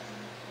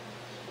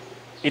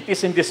 It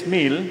is in this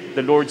meal,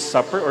 the Lord's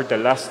Supper or the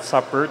Last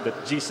Supper,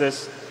 that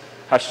Jesus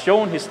has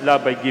shown his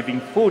love by giving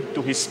food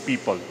to his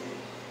people.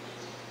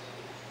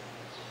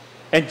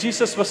 And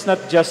Jesus was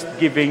not just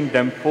giving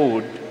them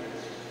food.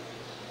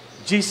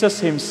 Jesus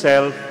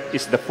himself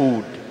is the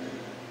food.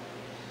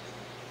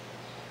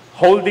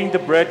 Holding the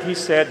bread, he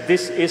said,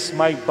 "This is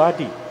my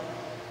body.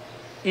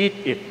 Eat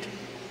it."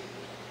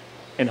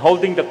 And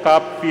holding the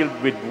cup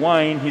filled with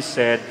wine, he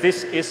said,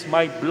 "This is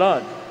my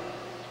blood.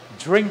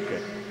 Drink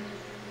it."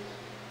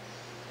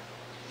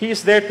 He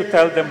is there to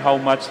tell them how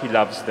much he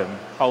loves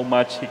them, how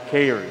much he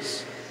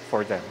cares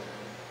for them.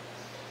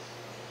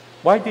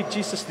 Why did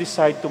Jesus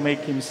decide to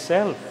make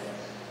himself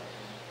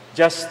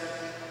just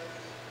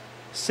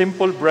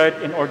simple bread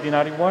and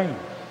ordinary wine?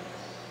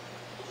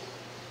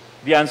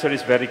 The answer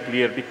is very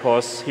clear: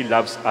 because he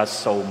loves us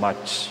so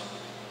much.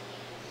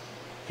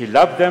 He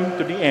loved them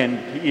to the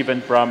end. He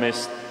even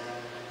promised,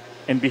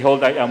 "And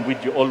behold, I am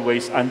with you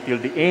always until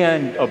the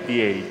end of the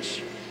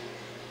age."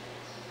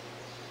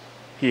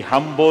 He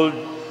humbled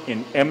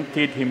and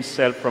emptied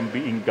himself from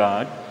being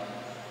God.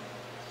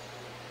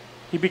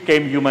 He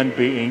became human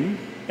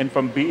being, and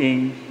from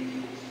being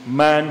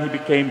man, he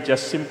became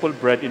just simple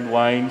bread and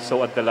wine.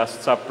 So at the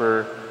Last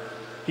Supper,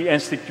 he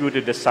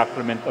instituted the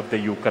sacrament of the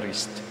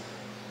Eucharist.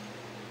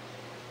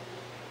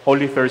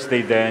 Holy Thursday,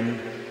 then,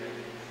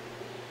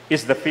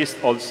 is the feast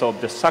also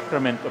of the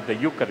sacrament of the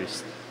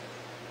Eucharist.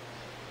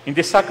 In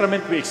this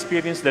sacrament, we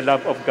experience the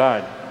love of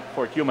God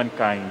for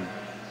humankind.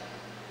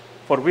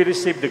 For we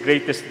receive the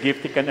greatest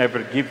gift he can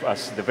ever give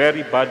us, the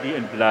very body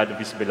and blood of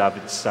his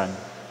beloved Son.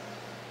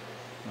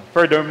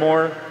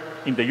 Furthermore,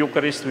 in the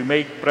Eucharist, we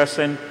make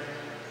present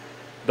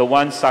the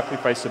one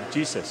sacrifice of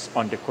Jesus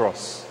on the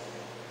cross.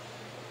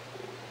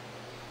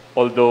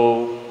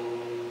 Although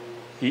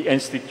he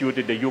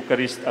instituted the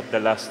Eucharist at the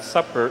Last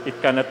Supper,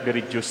 it cannot be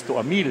reduced to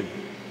a meal.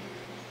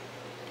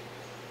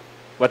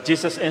 What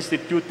Jesus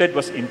instituted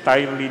was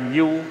entirely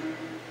new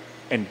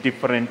and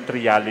different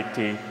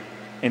reality,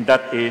 and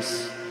that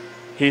is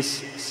his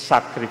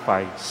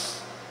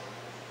sacrifice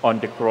on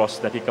the cross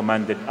that he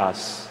commanded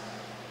us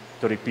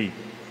to repeat.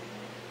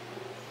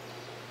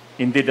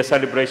 Indeed, the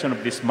celebration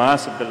of this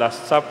Mass of the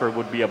Last Supper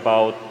would be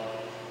about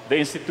the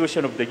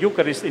institution of the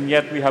Eucharist, and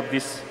yet we have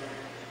this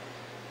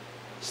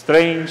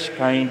strange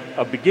kind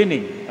of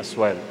beginning as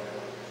well.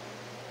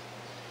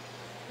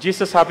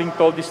 Jesus, having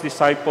told his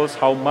disciples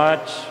how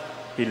much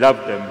he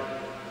loved them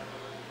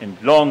and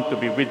longed to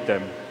be with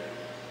them,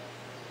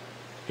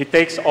 he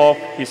takes off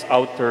his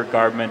outer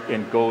garment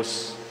and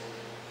goes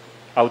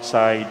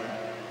outside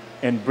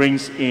and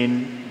brings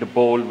in the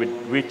bowl with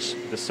which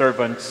the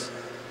servants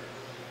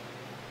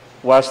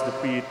wash the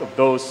feet of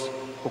those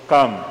who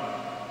come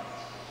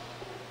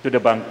to the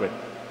banquet.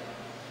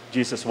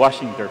 Jesus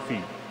washing their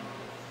feet.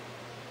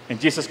 And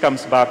Jesus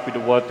comes back with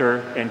the water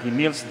and he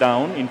kneels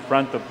down in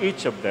front of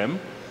each of them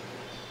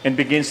and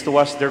begins to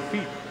wash their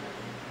feet.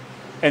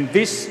 And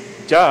this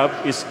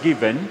job is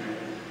given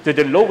to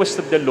the lowest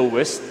of the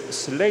lowest,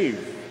 slave.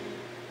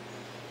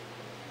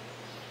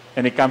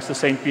 And it comes to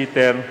St.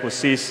 Peter, who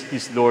sees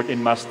his Lord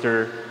and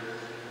Master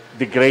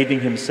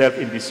degrading himself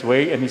in this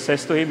way, and he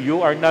says to him,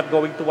 "You are not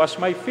going to wash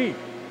my feet."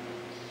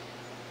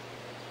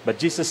 But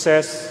Jesus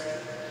says,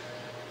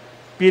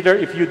 "Peter,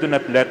 if you do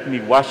not let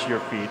me wash your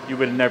feet, you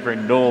will never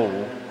know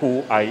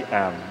who I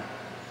am.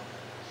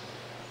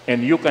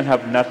 And you can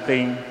have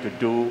nothing to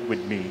do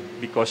with me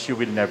because you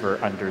will never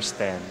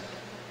understand."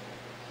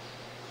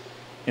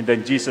 And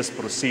then Jesus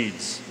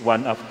proceeds,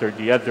 one after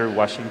the other,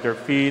 washing their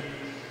feet,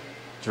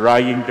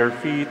 drying their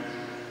feet.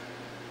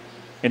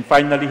 And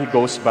finally, he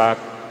goes back,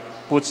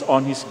 puts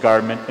on his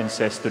garment, and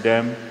says to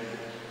them,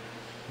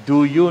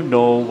 "Do you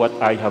know what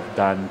I have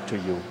done to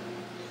you?"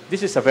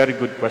 This is a very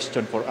good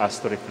question for us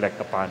to reflect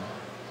upon.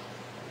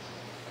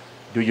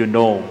 Do you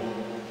know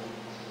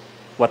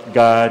what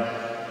God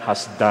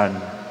has done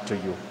to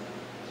you?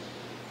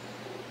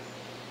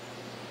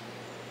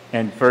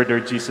 And further,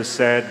 Jesus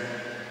said,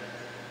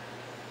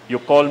 "You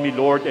call me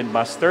Lord and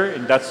Master,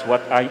 and that's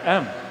what I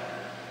am.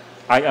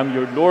 I am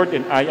your Lord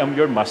and I am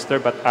your Master,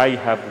 but I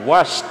have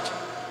washed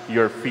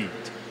your feet.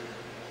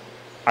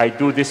 I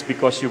do this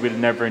because you will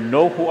never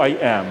know who I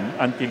am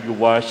until you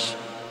wash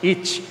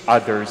each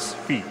other's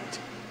feet."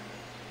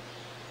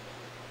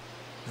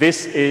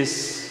 This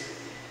is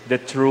the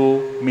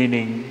true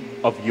meaning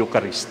of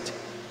Eucharist.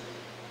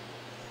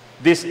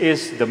 This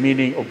is the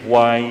meaning of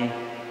why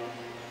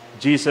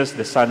Jesus,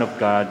 the Son of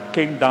God,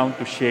 came down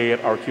to share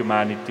our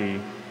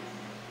humanity,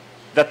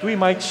 that we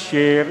might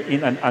share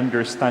in an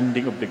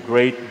understanding of the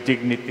great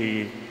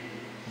dignity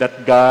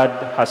that God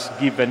has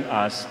given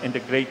us and the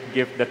great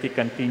gift that He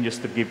continues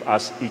to give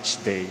us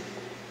each day.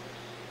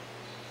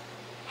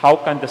 How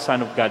can the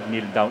Son of God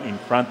kneel down in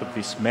front of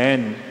these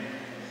men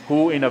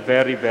who in a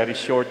very, very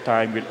short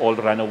time will all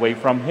run away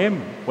from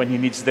Him when He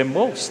needs them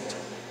most?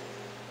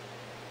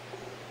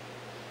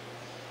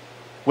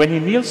 When He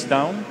kneels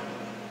down,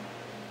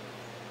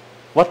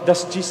 what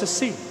does Jesus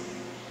see?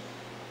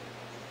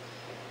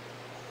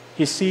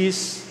 He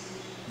sees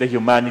the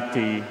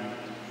humanity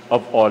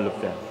of all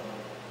of them.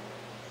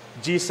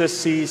 Jesus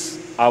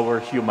sees our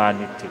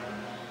humanity.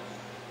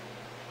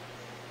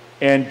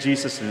 And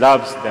Jesus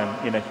loves them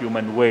in a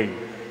human way.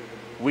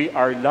 We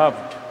are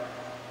loved.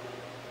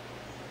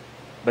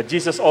 But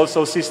Jesus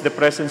also sees the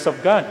presence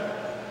of God.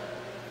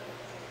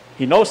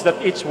 He knows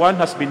that each one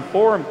has been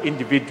formed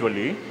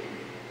individually,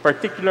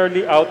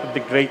 particularly out of the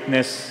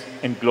greatness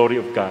and glory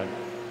of God.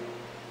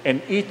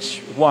 And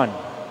each one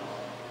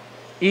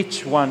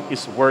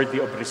is worthy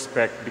of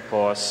respect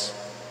because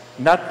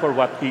not for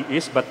what he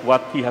is, but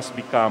what he has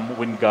become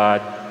when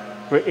God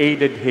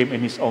created him in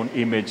His own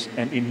image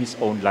and in His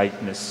own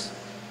likeness.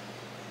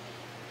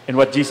 And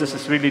what Jesus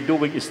is really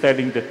doing is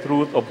telling the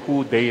truth of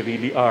who they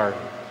really are.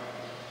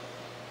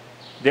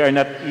 They are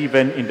not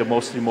even in the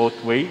most remote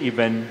way,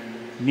 even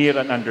near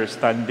an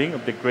understanding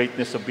of the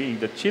greatness of being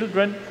the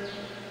children,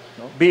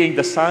 being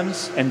the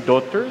sons and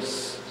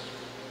daughters,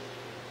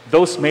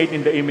 those made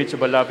in the image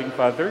of a loving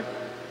Father.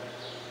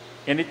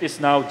 And it is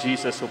now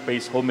Jesus who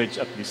pays homage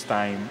at this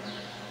time.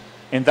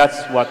 And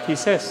that's what He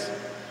says.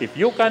 If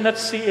you cannot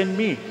see in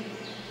me,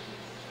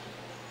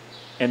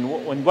 and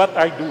what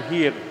I do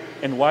here,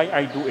 and why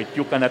I do it,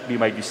 you cannot be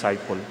my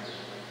disciple.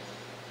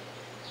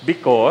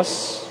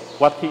 Because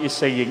what He is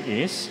saying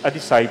is, a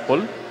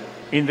disciple,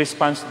 in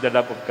response to the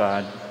love of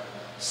God,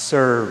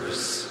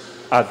 serves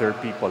other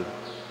people.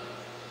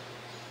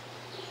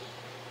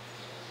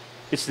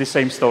 It's the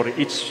same story.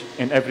 Each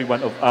and every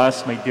one of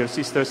us, my dear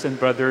sisters and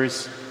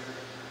brothers,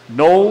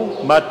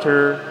 no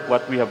matter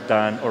what we have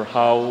done or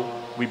how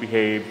we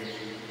behave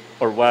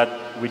or what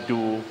we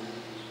do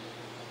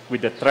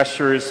with the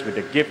treasures, with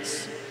the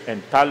gifts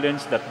and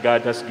talents that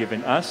God has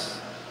given us,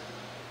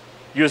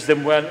 use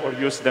them well or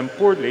use them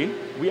poorly,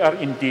 we are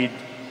indeed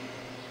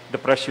the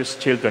precious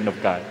children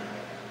of God.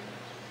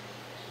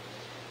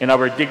 in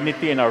our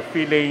dignity, in our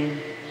feeling,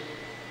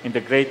 in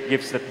the great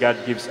gifts that God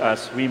gives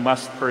us, we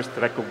must first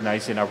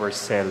recognize in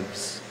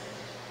ourselves.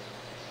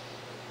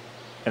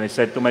 And I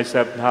said to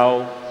myself,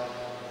 how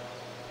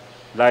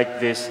like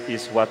this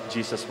is what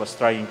Jesus was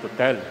trying to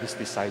tell his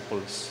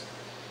disciples.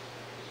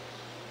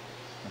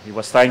 He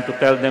was trying to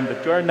tell them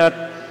that you are not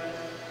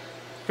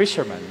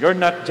fishermen, you're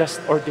not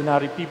just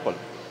ordinary people.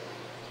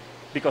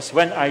 Because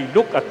when I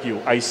look at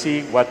you, I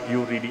see what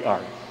you really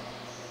are.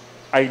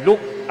 I look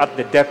at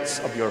the depths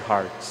of your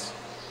hearts.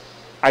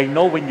 I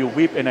know when you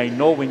weep and I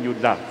know when you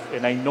laugh,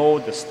 and I know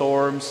the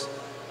storms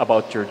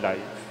about your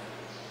life.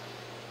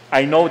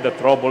 I know the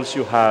troubles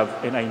you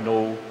have, and I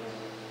know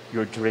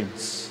your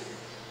dreams,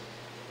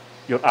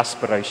 your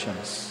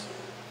aspirations.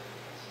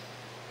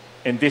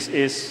 And this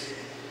is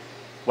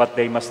what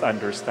they must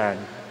understand.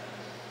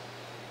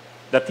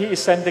 That He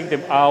is sending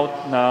them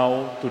out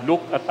now to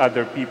look at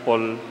other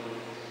people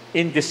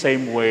in the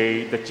same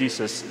way that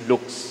Jesus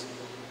looks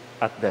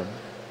at them.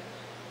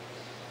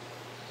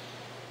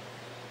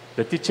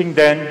 The teaching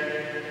then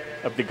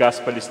of the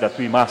gospel is that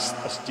we must,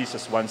 as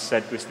Jesus once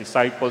said to His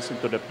disciples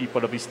and to the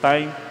people of His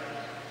time,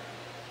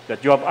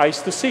 that you have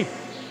eyes to see,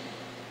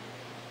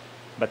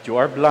 but you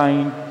are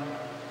blind.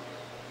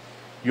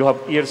 You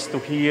have ears to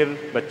hear,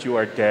 but you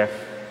are deaf.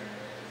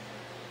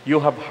 You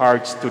have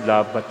hearts to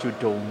love, but you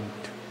don't.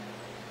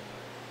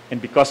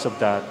 And because of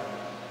that,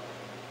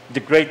 the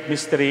great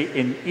mystery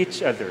in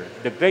each other,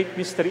 the great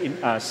mystery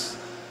in us,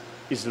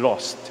 is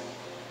lost.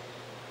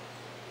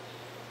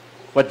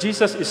 What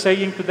Jesus is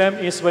saying to them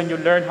is, when you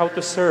learn how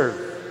to serve,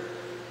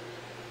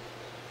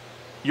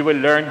 you will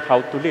learn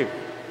how to live.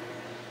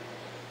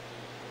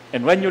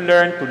 And when you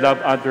learn to love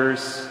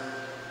others,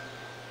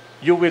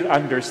 you will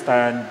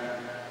understand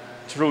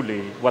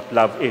truly what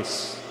love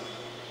is.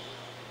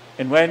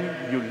 And when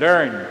you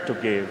learn to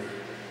give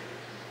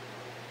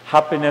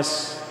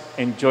happiness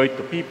and joy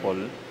to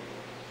people,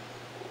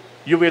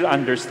 you will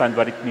understand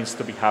what it means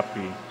to be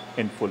happy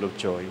and full of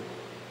joy.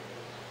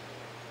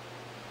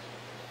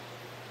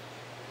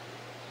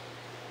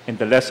 And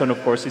the lesson,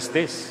 of course, is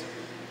this.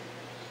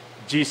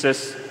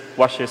 Jesus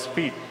washes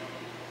feet.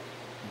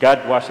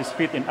 God washes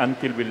feet, and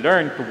until we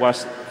learn to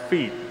wash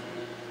feet,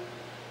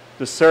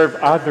 to serve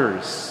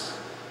others,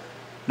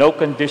 no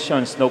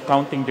conditions, no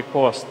counting the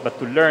cost, but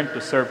to learn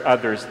to serve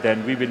others,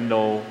 then we will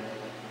know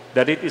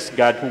that it is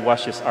God who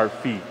washes our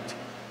feet.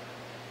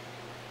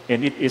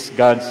 And it is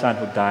God's Son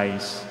who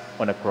dies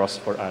on a cross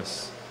for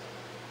us.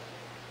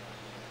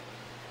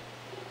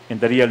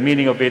 And the real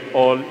meaning of it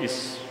all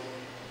is,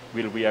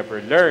 will we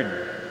ever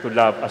learn to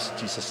love as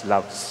Jesus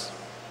loves?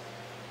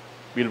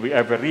 Will we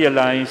ever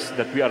realize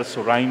that we are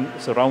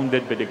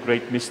surrounded by the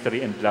great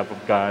mystery and love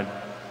of God,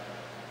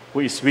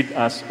 who is with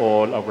us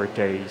all our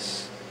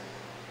days?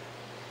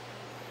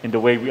 And the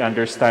way we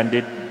understand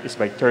it is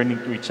by turning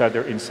to each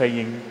other and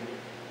saying,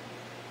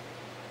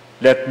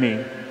 let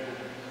me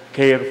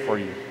care for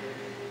you.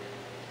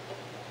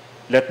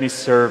 Let me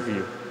serve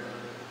you.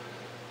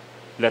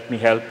 Let me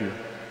help you.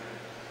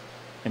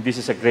 And this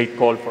is a great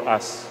call for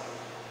us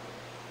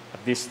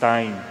at this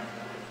time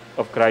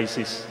of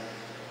crisis,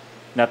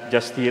 not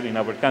just here in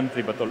our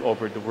country, but all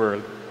over the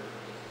world.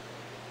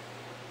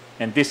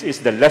 And this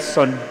is the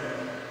lesson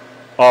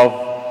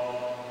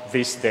of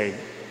this day.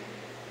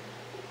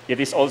 It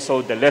is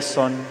also the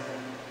lesson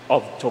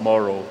of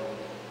tomorrow.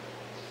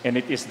 And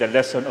it is the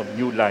lesson of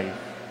new life.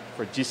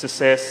 For Jesus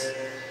says,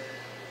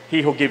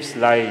 he who gives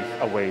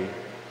life away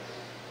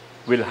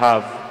will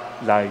have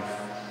life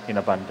in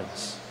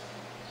abundance.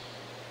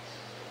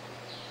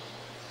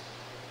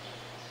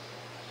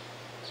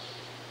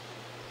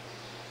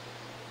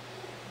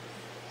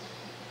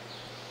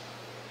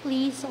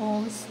 Please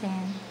all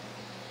stand.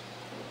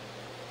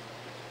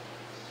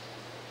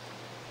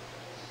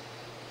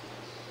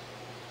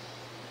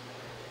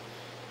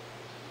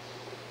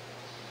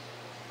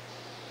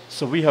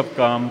 So we have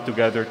come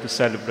together to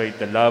celebrate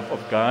the love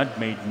of God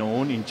made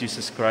known in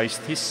Jesus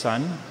Christ, His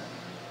Son.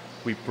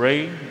 We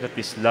pray that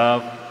this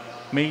love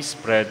may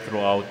spread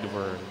throughout the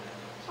world.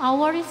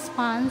 Our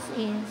response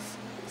is,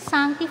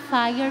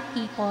 sanctify your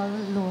people,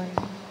 Lord.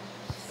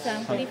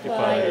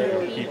 Sanctify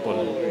your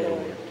people,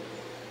 Lord.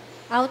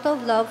 Out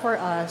of love for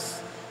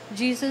us,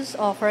 Jesus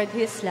offered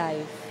His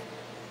life.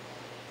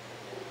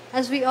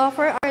 As we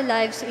offer our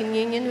lives in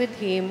union with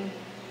Him,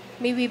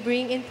 may we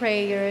bring in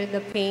prayer the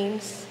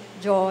pains,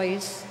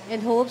 joys,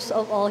 and hopes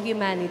of all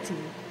humanity.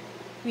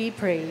 We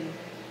pray.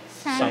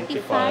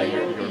 Sanctify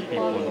your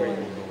people,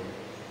 Lord.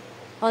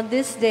 On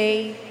this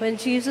day, when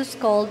Jesus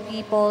called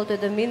people to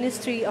the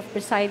ministry of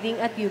presiding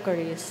at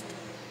Eucharist,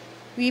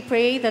 we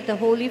pray that the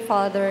Holy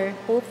Father,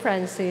 Pope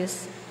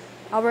Francis,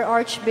 our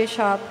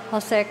Archbishop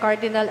Jose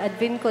Cardinal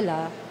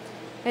Advincula,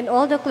 and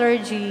all the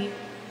clergy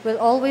will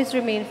always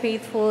remain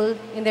faithful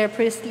in their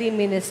priestly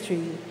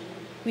ministry.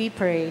 We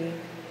pray.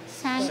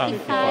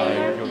 Sanctify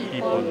your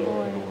people,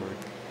 Lord.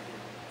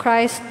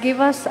 Christ,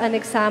 give us an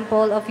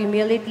example of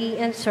humility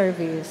and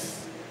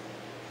service.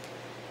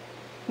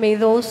 May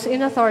those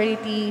in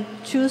authority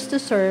choose to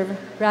serve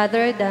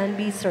rather than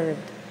be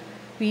served.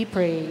 We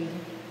pray.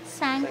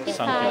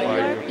 Sanctify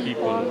your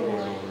people,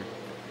 Lord.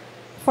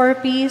 For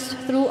peace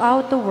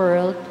throughout the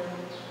world,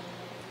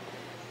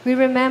 we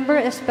remember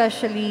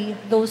especially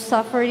those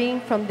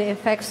suffering from the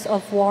effects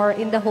of war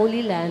in the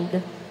Holy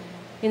Land,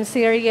 in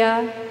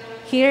Syria,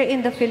 here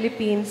in the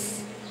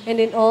Philippines, and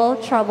in all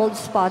troubled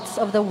spots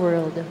of the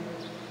world.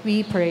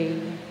 We pray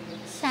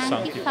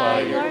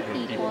Sanctify your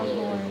people,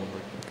 Lord.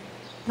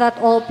 that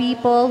all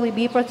people will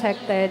be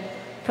protected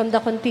from the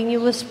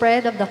continuous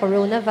spread of the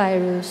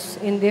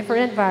coronavirus in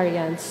different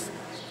variants,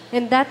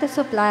 and that the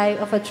supply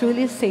of a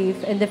truly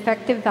safe and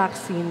effective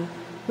vaccine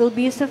will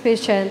be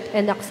sufficient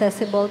and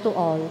accessible to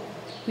all.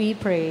 We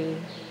pray.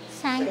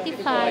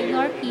 Sanctify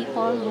your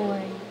people,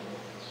 Lord.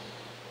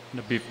 In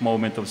a brief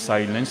moment of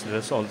silence, let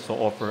us also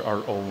offer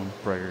our own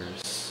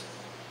prayers.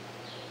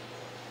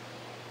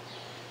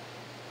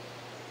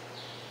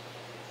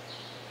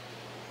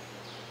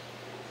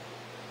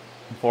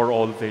 For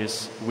all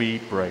this, we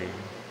pray.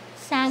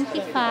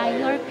 Sanctify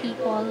your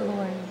people,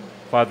 Lord.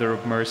 Father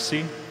of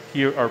mercy,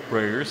 hear our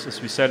prayers as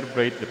we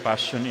celebrate the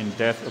passion and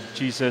death of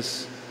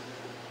Jesus.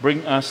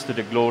 Bring us to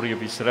the glory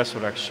of his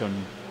resurrection.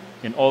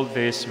 In all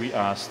this we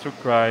ask through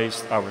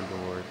Christ our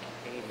Lord.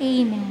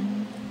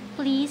 Amen.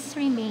 Please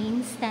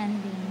remain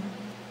standing.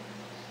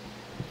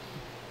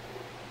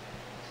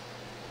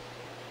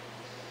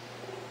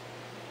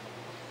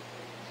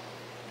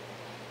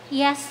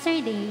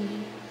 Yesterday,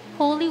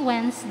 Holy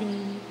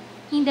Wednesday,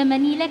 in the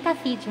Manila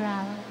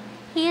Cathedral,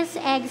 His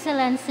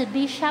Excellency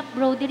Bishop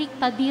Broderick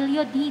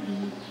Pabilio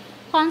Didi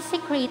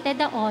consecrated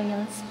the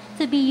oils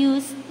to be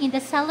used in the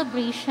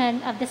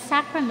celebration of the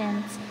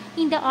sacraments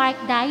in the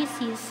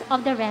Archdiocese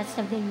of the rest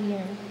of the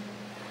year.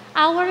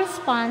 Our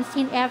response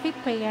in every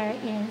prayer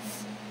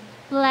is,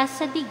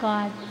 Blessed be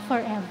God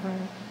forever.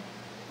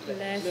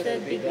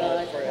 Blessed be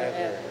God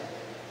forever.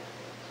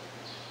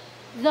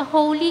 The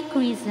Holy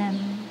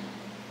Chrism.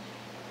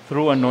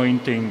 Through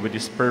anointing with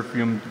this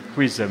perfumed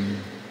chrism,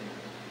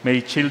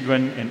 may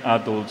children and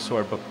adults who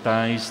are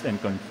baptized and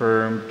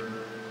confirmed,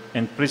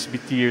 and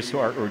presbyters who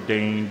are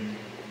ordained,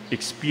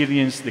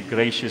 experience the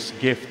gracious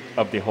gift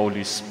of the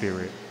Holy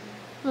Spirit.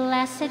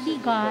 Blessed be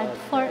God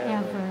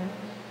forever.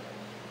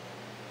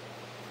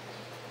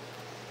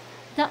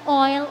 The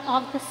oil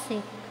of the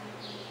sick.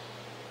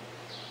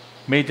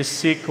 May the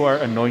sick who are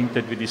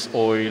anointed with this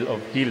oil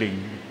of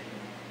healing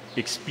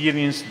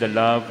experience the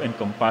love and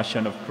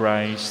compassion of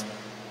Christ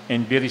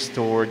and be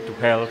restored to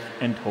health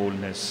and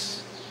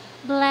wholeness.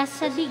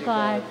 Blessed be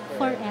God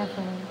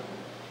forever.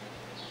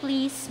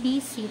 Please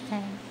be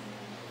seated.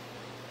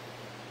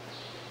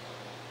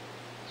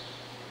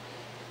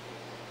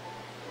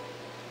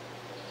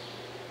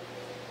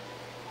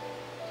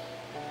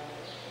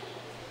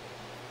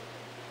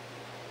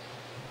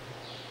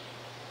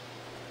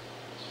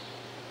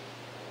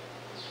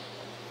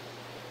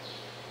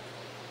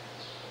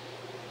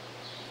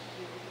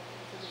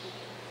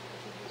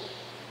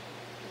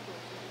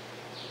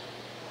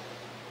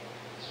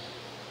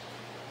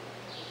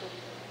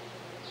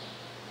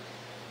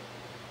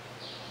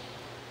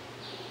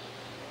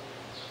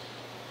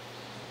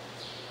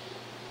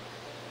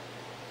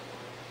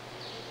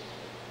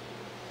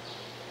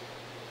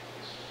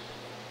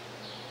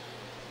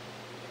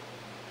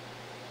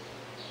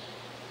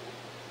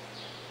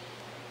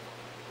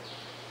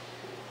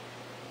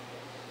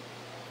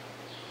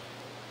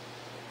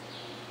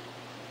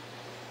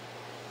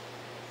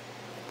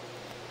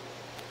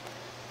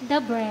 The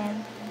bread.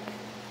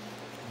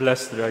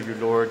 Blessed are you,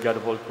 Lord, God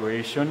of all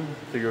creation.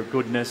 To your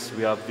goodness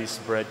we have this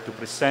bread to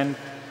present,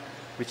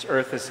 which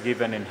earth has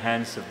given and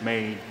hands have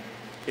made.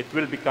 It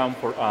will become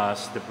for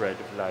us the bread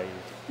of life.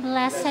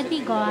 Blessed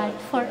be God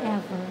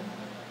forever.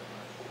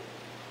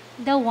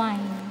 The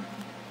wine.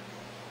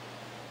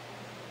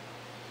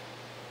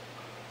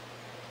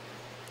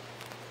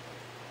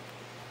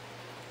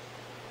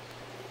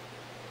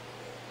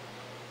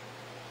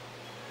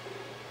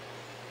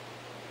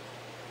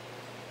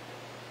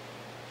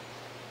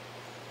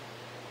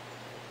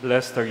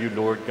 Blessed are you,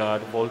 Lord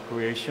God of all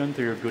creation.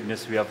 To your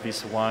goodness we have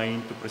this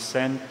wine to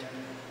present,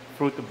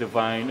 fruit of the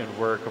vine and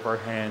work of our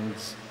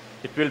hands.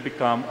 It will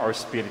become our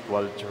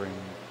spiritual drink.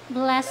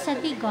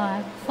 Blessed be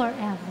God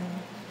forever.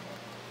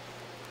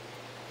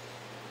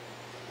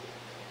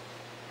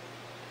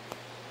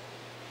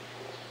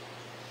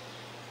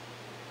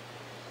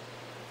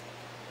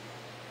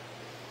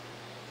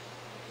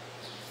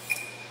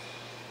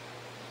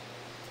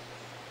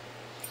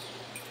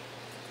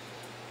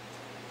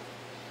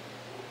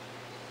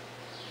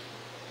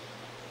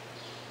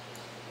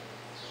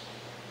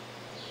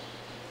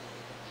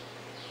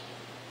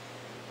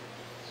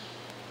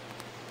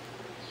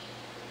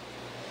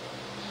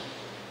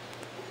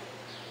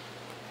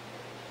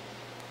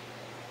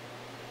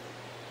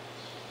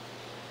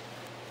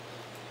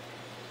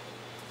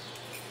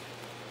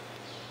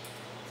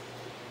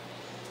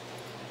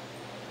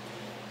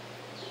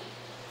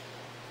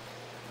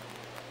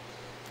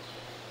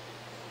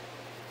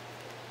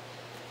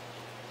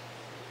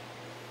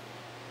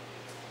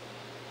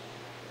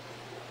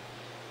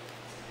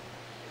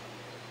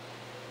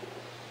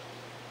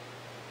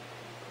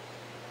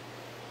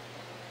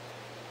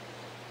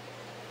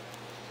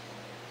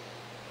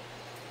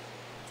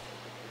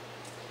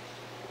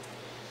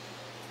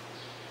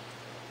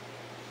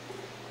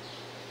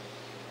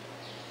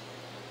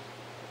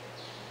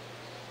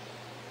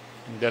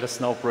 And let us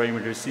now pray,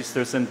 with our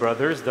sisters and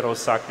brothers, that our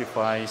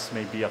sacrifice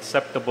may be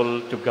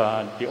acceptable to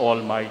God, the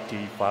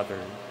Almighty Father.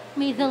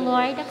 May the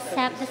Lord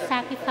accept the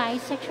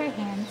sacrifice at your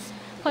hands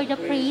for the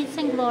praise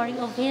and glory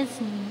of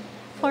his name,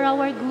 for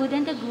our good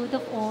and the good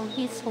of all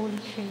his holy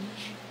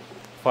church.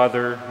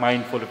 Father,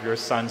 mindful of your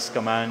Son's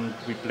command,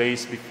 we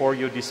place before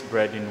you this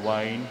bread and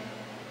wine,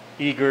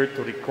 eager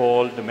to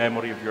recall the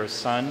memory of your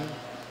Son.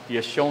 He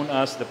has shown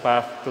us the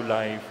path to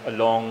life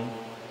along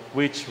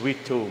which we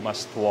too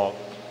must walk.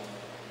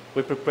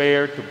 We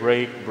prepare to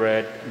break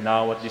bread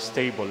now at this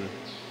table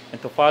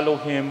and to follow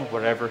him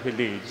wherever he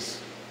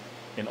leads.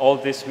 In all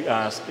this we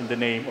ask in the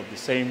name of the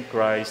same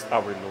Christ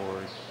our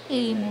Lord.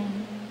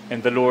 Amen.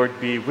 And the Lord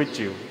be with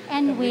you.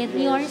 And with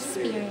your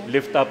spirit.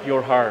 Lift up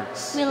your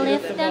hearts. We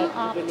lift them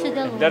up to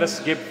the And Lord. let us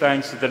give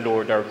thanks to the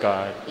Lord our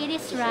God. It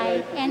is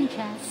right and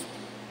just.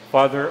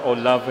 Father, O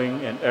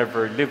loving and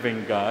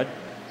ever-living God,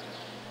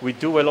 we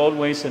do well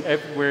always and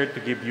everywhere to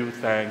give you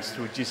thanks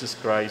through Jesus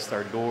Christ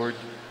our Lord.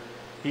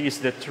 He is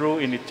the true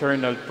and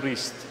eternal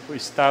priest who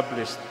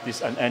established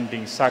this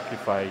unending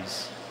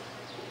sacrifice.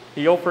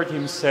 He offered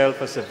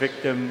himself as a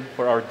victim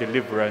for our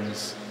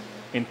deliverance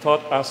and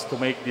taught us to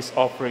make this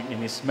offering in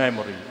his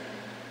memory.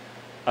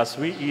 As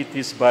we eat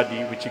his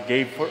body which he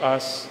gave for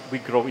us, we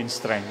grow in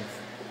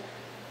strength.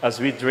 As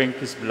we drink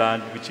his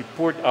blood which he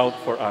poured out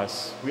for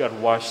us, we are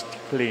washed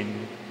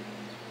clean.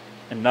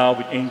 And now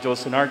with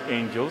angels and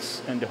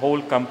archangels and the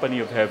whole company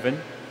of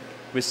heaven,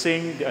 we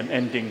sing the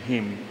unending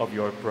hymn of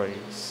your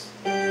praise.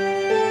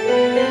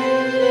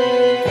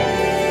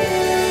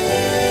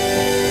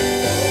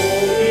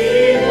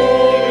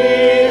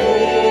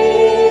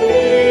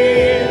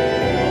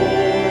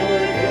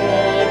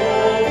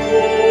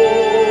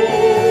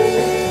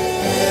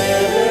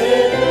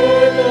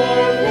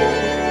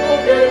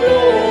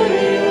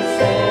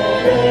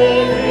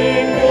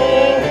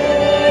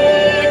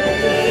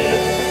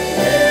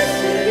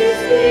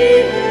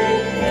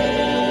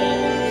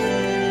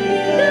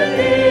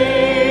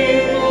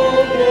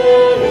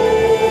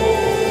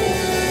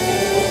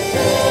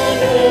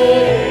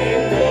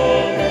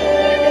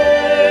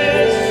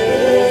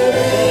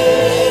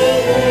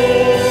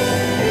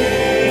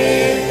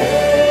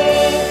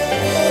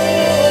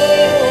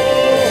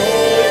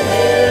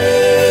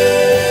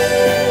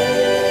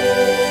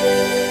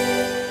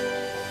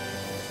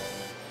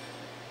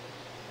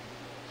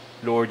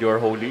 Lord, you are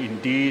holy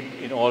indeed.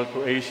 In all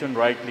creation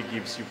rightly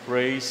gives you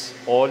praise.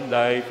 All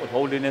life, all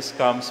holiness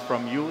comes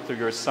from you through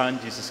your Son,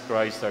 Jesus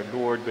Christ our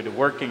Lord, by the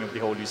working of the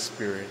Holy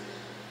Spirit.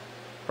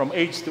 From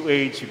age to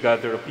age you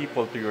gather a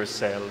people to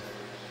yourself,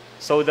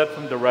 so that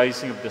from the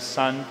rising of the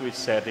sun to its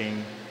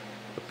setting,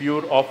 a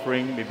pure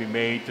offering may be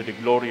made to the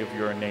glory of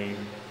your name.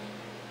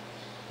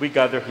 We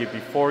gather here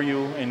before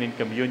you, and in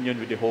communion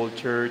with the whole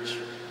church,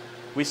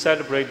 we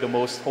celebrate the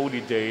most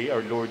holy day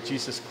our Lord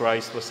Jesus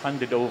Christ was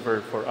handed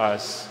over for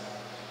us.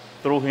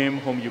 Through him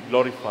whom you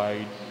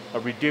glorified, our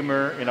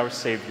Redeemer and our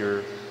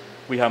Savior,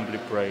 we humbly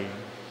pray.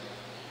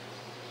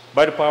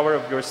 By the power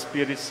of your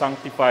Spirit,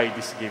 sanctify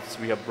these gifts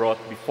we have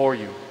brought before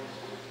you,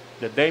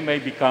 that they may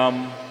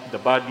become the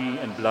body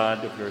and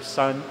blood of your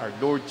Son, our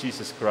Lord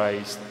Jesus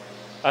Christ,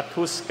 at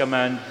whose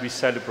command we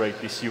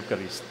celebrate this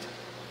Eucharist.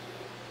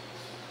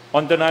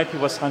 On the night he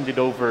was handed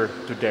over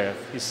to death,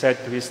 he said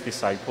to his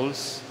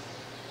disciples,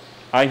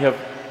 I have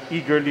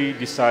eagerly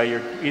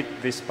desired to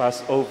eat this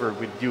Passover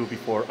with you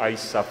before I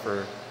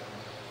suffer.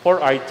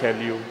 For I tell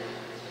you,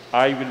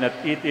 I will not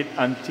eat it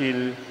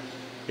until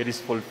it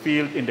is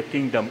fulfilled in the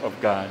kingdom of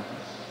God.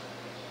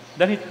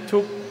 Then he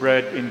took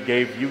bread and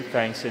gave you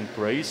thanks and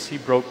praise. He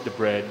broke the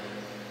bread,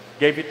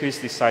 gave it to his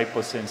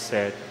disciples and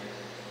said,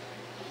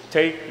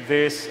 Take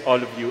this,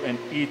 all of you, and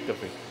eat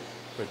of it,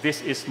 for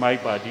this is my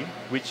body,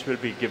 which will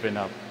be given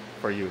up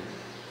for you.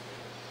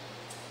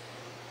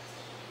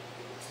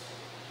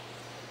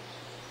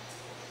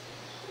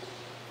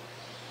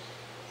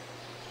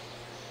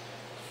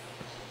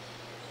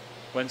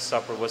 When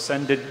supper was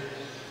ended,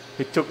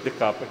 he took the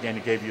cup, again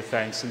he gave you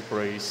thanks and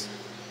praise,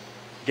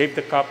 gave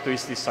the cup to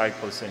his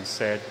disciples and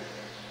said,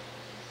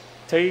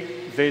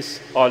 Take this,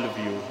 all of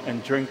you,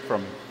 and drink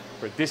from it,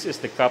 for this is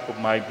the cup of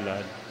my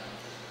blood,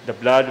 the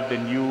blood of the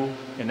new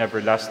and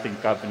everlasting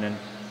covenant.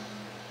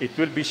 It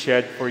will be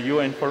shed for you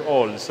and for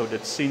all, so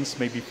that sins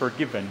may be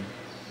forgiven.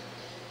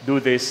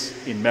 Do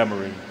this in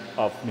memory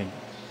of me.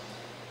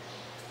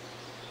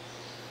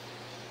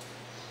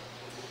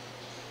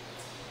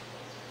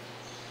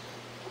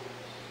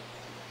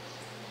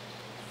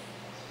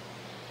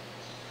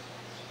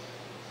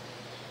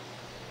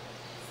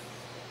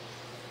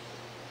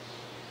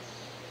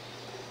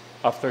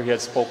 After he had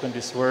spoken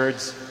these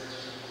words,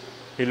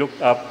 he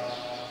looked up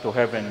to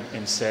heaven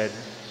and said,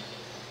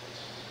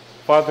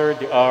 Father,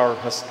 the hour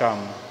has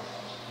come.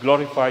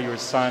 Glorify your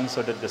Son,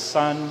 so that the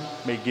Son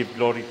may give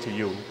glory to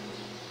you.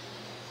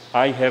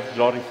 I have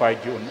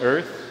glorified you on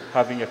earth,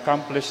 having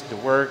accomplished the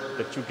work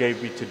that you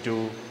gave me to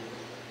do.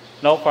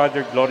 Now,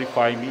 Father,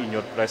 glorify me in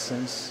your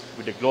presence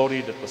with the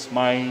glory that was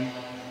mine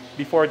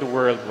before the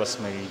world was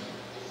made.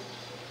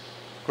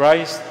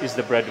 Christ is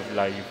the bread of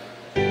life.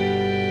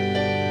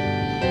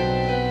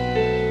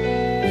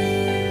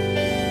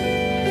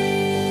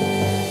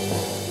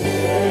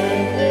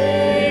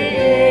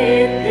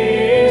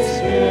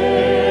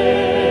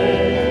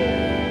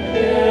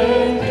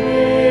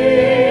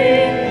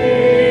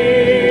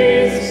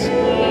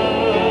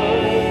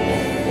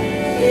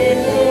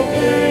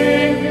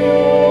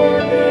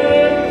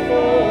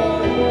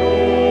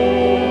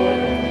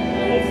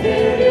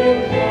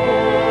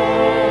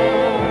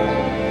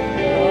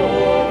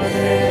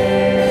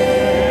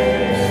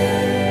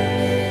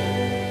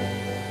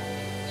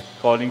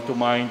 Calling to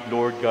mind,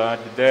 Lord God,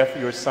 the death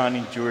your Son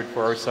endured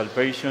for our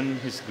salvation,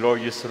 his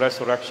glorious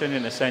resurrection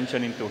and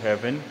ascension into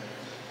heaven,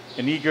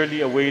 and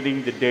eagerly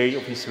awaiting the day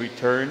of his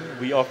return,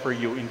 we offer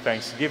you in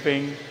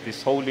thanksgiving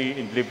this holy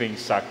and living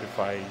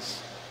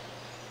sacrifice.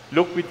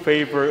 Look with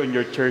favor on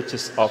your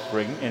church's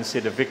offering and see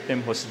the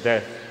victim whose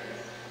death,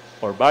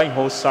 or by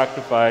whose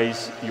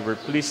sacrifice you were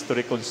pleased to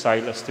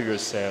reconcile us to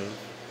yourself.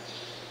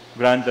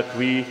 Grant that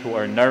we who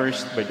are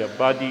nourished by the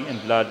body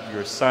and blood of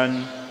your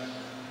Son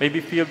may be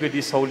filled with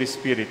his Holy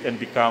Spirit and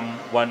become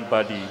one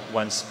body,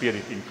 one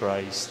spirit in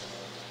Christ.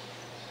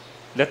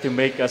 Let him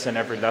make us an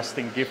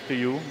everlasting gift to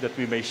you, that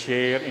we may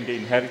share in the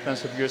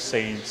inheritance of your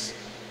saints,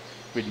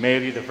 with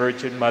Mary, the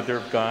Virgin Mother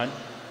of God,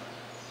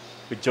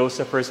 with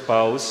Joseph, her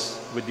spouse,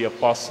 with the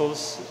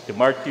apostles, the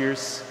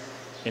martyrs,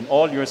 and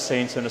all your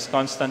saints, on whose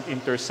constant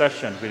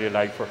intercession we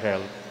rely for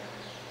help.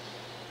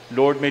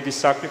 Lord, may this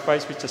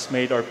sacrifice which has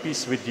made our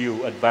peace with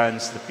you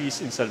advance the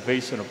peace and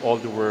salvation of all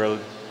the world.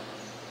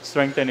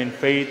 Strengthen in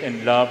faith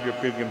and love your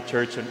pilgrim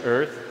church on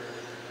earth,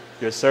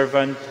 your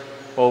servant,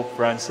 Pope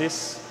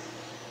Francis,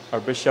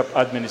 our Bishop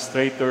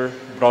Administrator,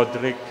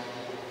 Broderick,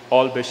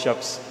 all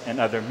bishops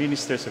and other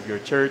ministers of your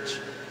church,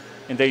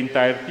 and the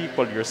entire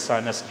people your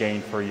Son has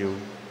gained for you.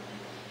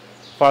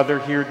 Father,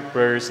 hear the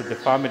prayers of the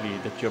family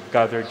that you have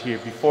gathered here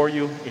before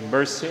you in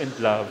mercy and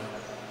love.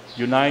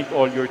 Unite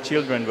all your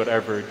children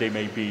wherever they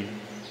may be.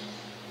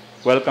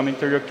 Welcome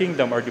into your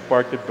kingdom our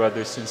departed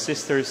brothers and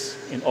sisters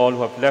and all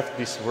who have left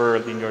this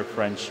world in your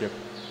friendship.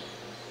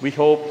 We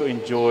hope to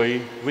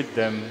enjoy with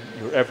them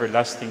your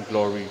everlasting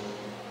glory.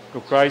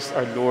 Through Christ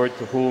our Lord,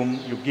 to whom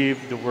you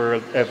give the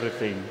world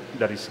everything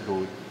that is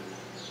good.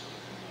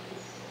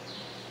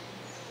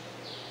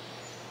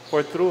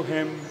 For through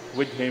him,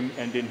 with him,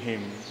 and in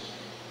him,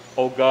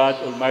 O God,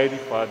 Almighty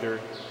Father,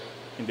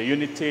 in the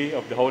unity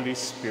of the Holy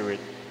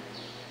Spirit,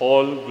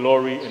 all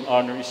glory and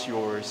honor is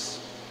yours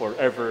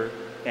forever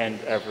and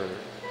ever.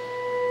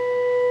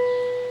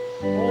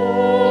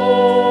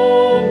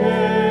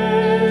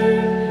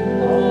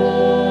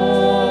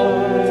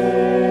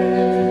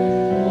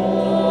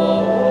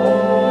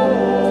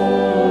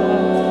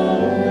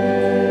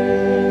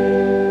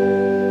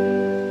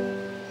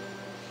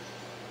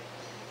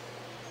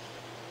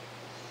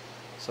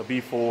 So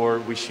before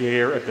we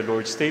share at the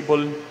Lord's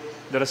table,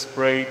 let us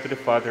pray to the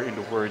Father in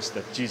the words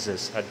that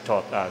Jesus had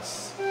taught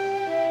us.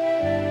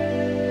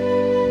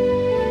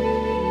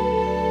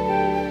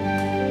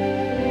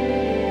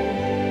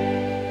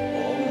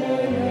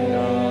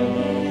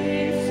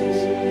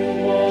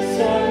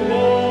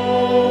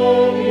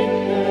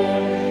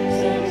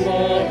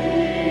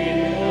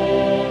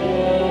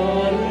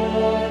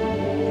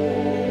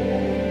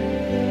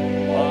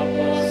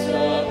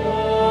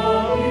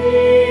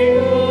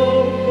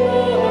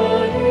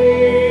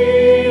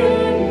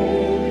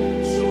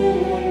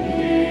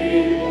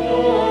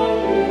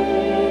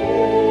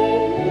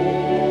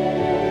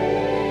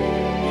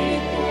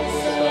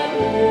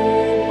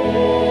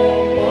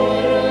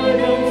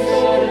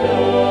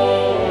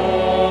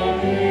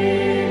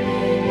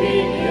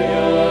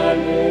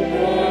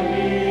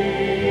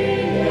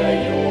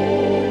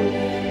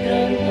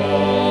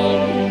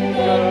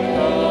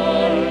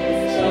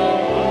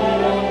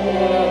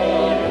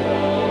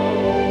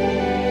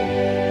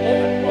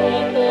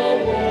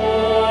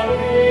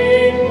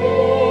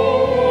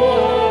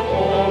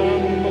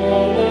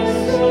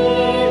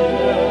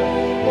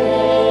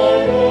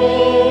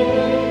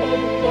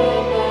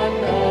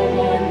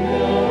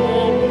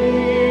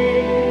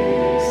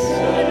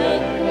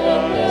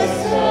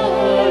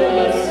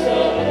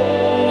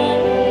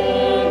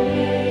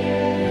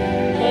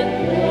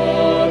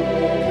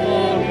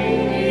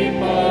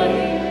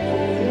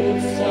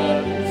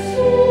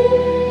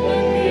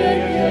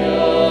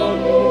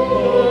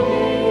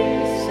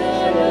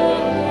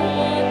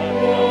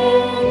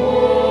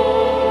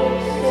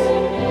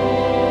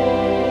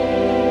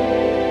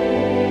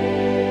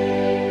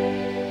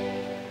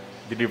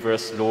 Deliver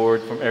us,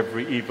 Lord, from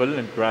every evil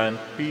and grant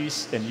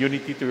peace and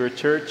unity to your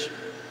church.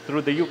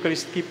 Through the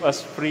Eucharist, keep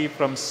us free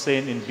from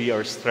sin and be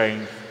our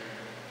strength,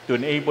 to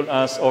enable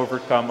us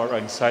overcome our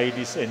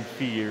anxieties and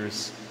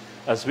fears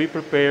as we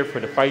prepare for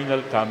the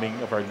final coming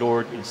of our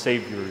Lord and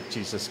Savior,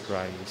 Jesus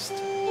Christ.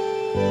 For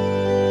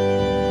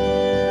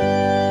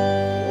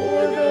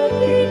the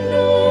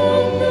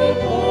kingdom, the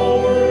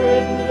power,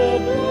 and the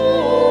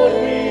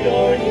glory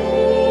are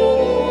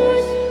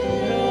yours,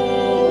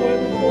 now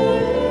and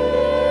forever.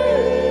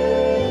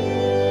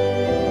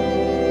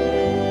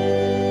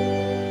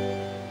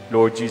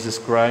 Lord Jesus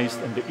Christ,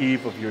 on the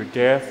eve of your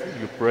death,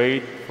 you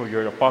prayed for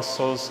your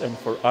apostles and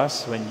for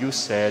us when you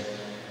said,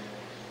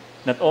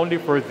 "Not only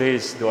for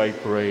this do I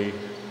pray,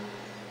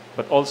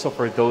 but also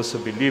for those who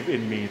believe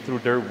in me through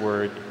their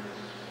word.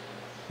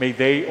 May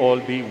they all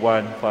be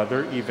one,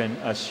 Father, even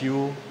as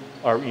you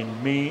are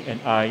in me and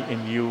I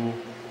in you.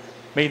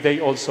 May they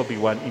also be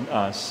one in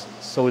us,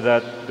 so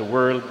that the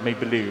world may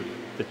believe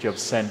that you have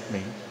sent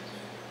me.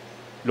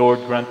 Lord,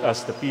 grant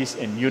us the peace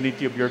and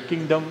unity of your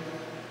kingdom,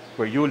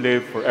 where you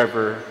live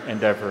forever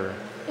and ever.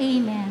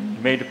 Amen.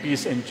 May the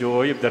peace and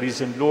joy of the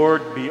risen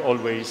Lord be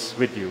always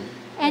with you.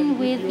 And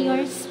with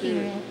your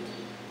spirit.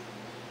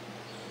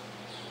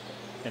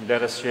 And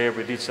let us share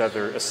with each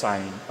other a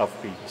sign of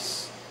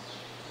peace.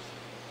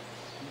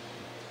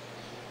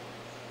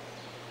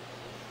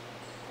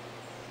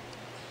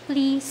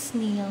 Please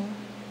kneel.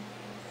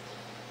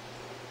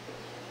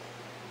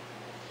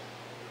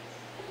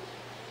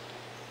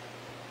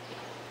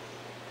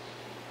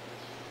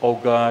 O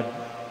God,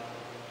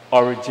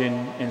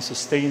 origin and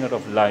sustainer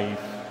of life,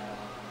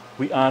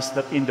 we ask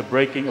that in the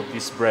breaking of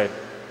this bread,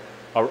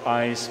 our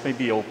eyes may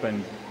be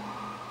opened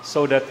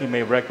so that we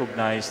may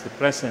recognize the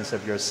presence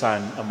of your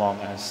Son among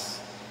us.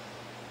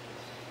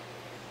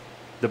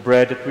 The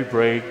bread that we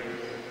break,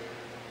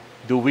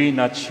 do we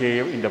not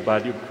share in the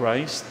body of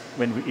Christ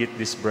when we eat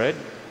this bread?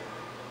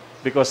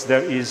 Because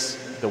there is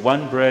the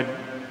one bread,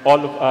 all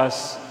of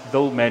us,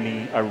 though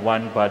many, are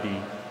one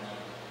body,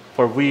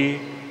 for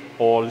we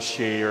all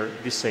share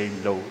the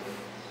same loaf.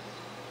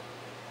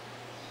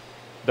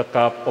 The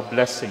cup of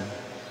blessing,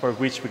 for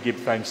which we give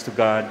thanks to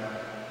God,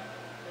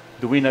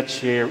 do we not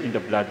share in the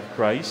blood of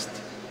Christ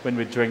when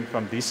we drink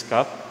from this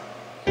cup?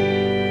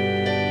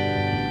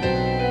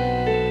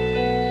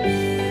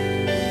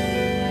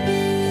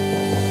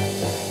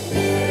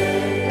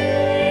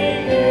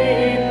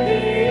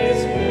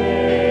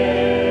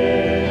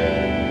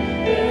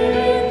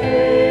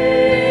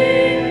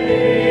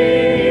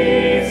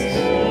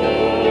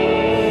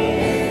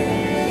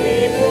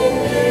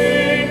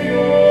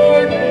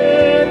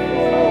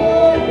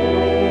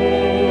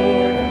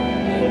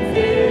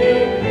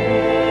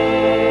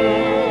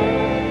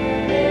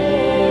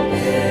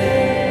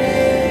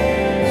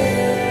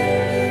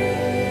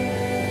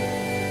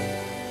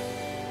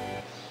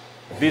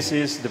 This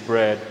is the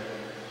bread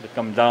that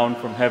come down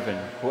from heaven.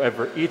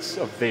 Whoever eats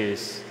of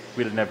this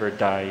will never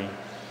die.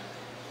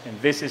 And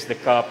this is the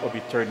cup of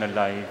eternal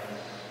life.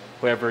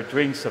 Whoever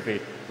drinks of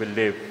it will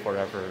live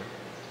forever.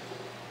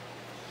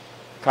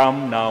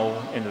 Come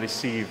now and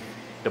receive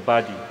the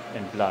body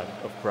and blood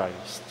of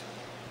Christ.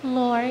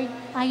 Lord,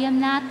 I am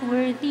not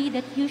worthy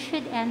that you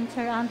should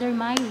enter under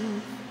my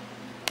roof,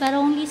 but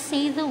only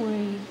say the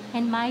word,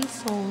 and my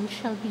soul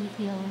shall be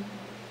healed.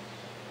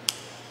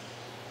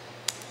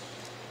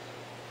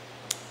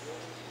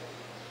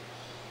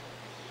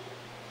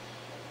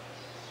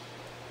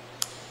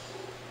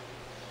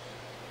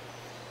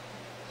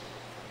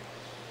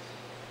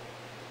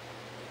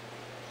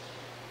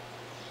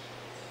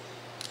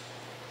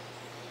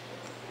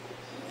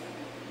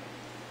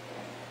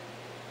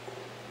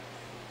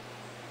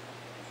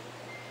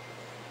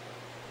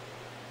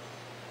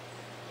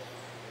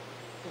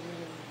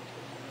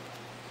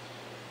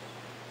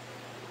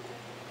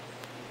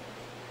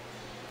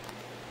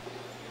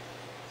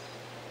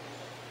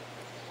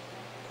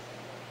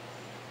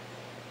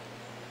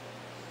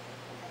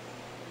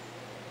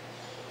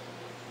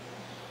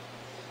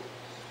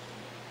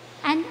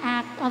 An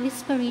act of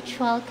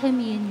spiritual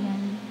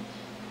communion.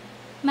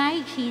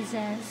 My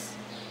Jesus,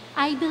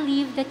 I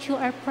believe that you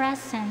are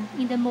present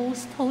in the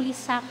most holy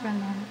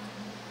sacrament.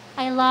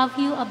 I love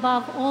you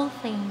above all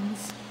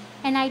things,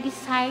 and I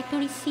desire to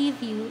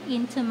receive you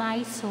into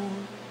my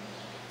soul.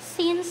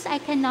 Since I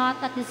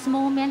cannot at this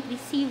moment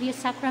receive you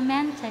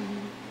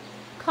sacramentally,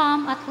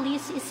 come at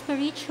least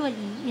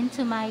spiritually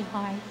into my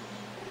heart.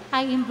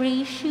 I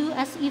embrace you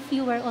as if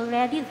you were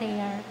already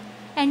there,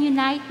 and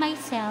unite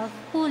myself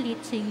wholly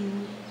to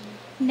you.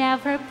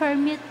 Never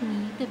permit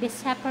me to be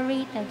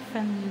separated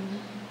from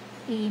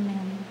you.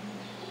 Amen.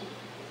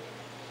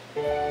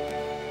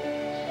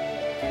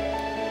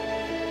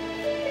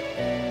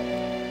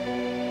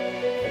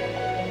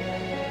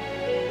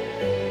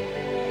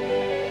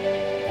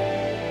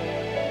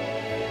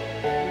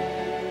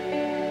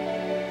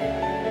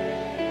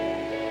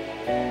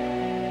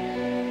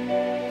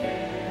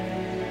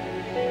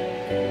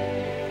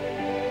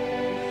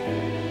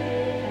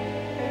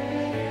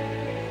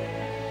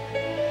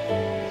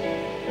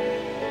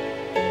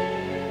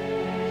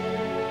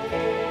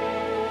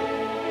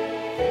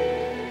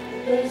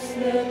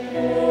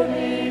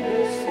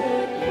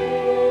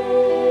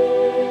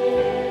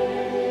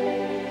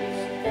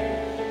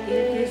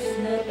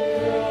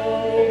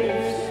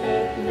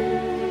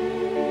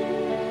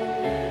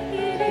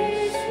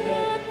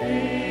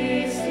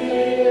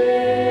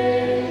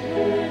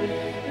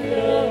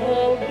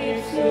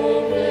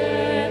 So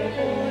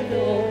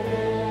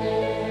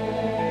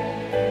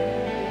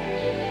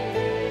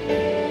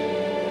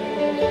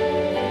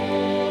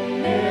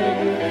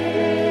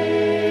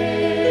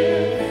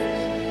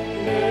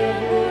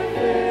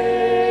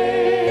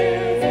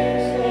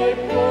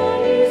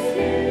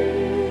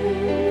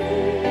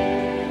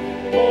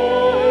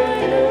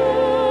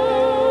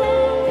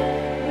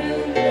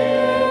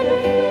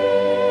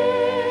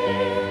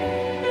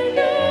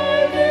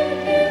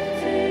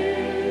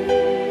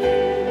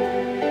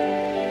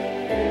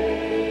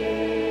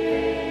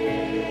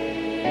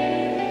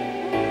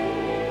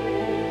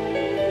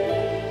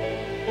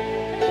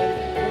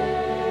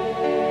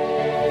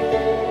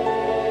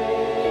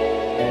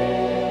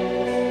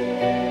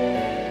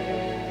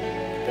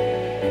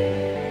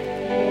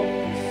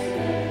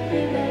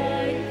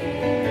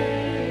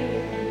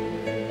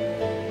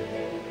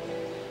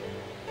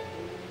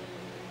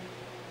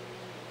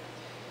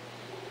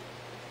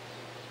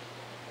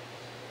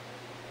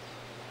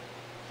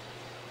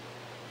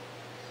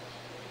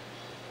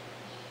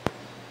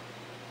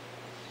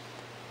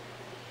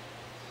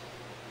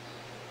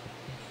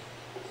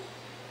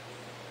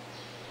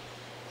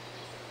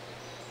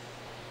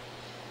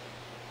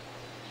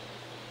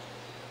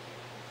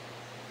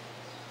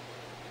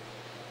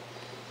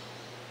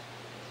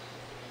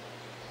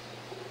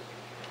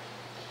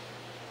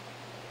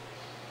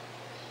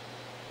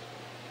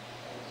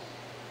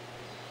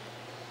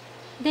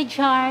the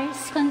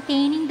jars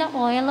containing the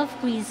oil of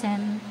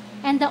chrism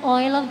and the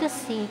oil of the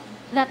sick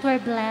that were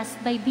blessed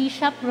by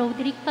Bishop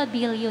Roderick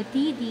Pabilio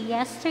D.D.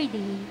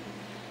 yesterday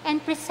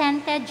and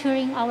presented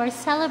during our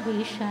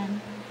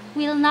celebration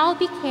will now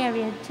be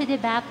carried to the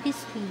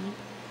baptistry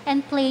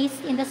and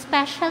placed in the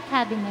special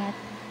cabinet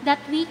that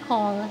we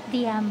call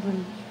the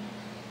ambry.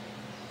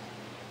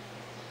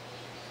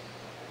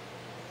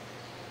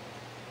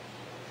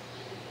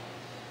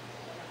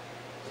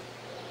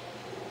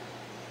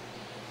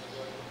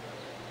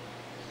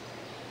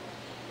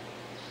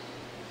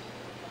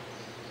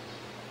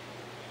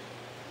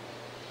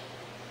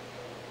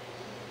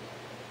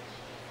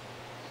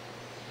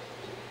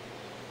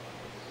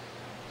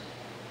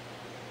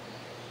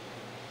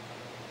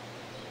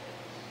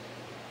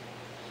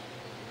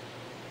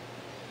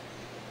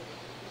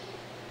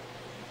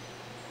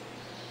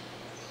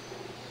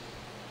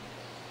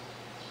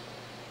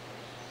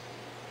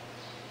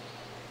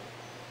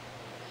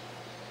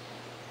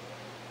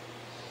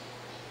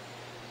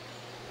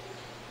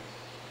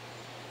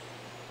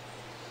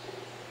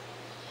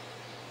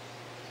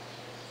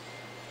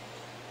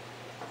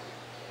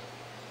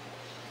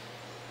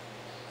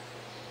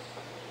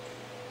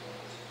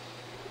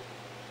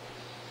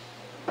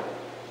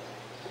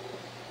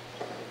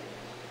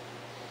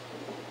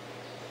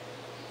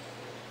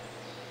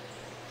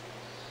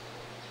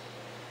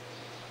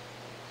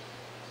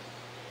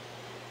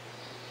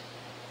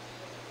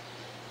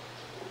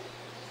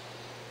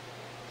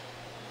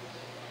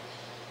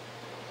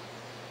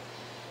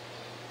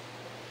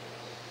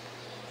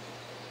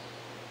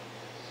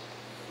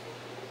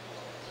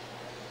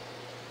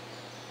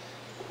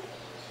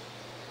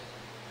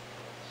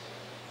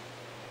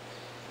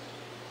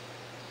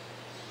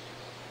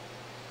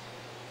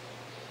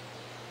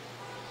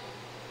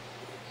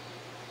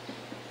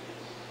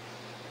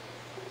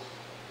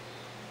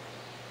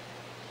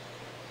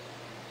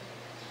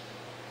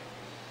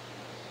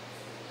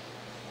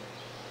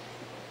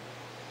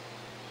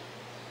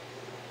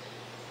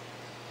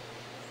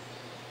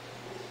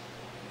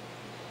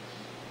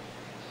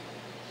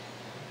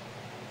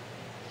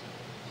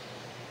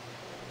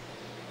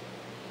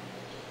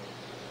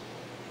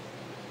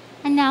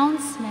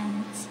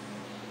 Announcements.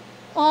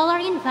 All are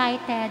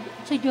invited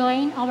to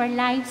join our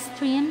live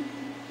stream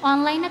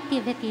online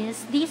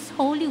activities this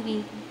Holy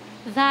Week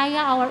via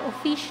our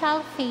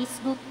official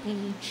Facebook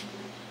page.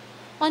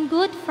 On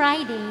Good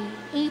Friday,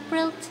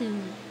 April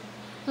 2,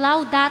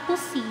 Laudato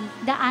Si,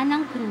 Daan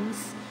ng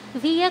Cruz,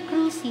 Via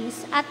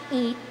Crucis at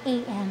 8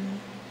 a.m.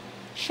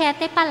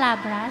 Siete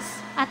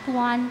Palabras at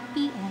 1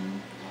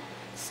 p.m.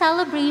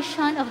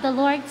 Celebration of the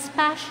Lord's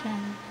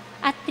Passion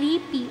at 3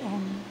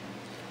 p.m.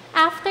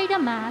 After the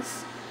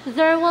Mass,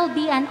 there will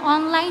be an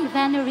online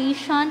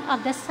veneration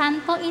of the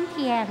Santo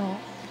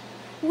Entierro.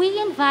 We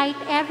invite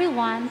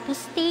everyone to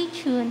stay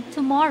tuned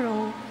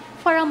tomorrow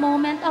for a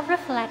moment of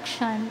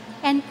reflection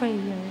and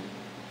prayer.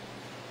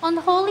 On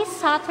Holy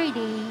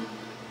Saturday,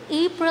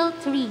 April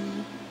 3,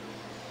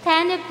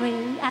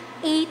 Tenebrae at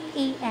 8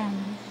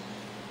 a.m.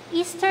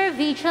 Easter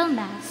Vigil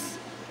Mass,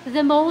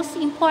 the most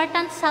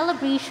important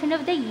celebration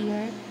of the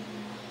year,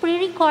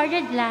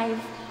 pre-recorded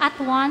live at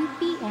 1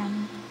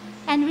 p.m.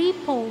 and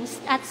repost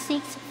at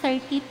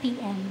 6:30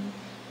 p.m.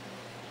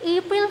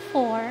 April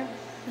 4,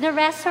 the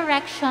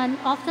Resurrection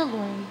of the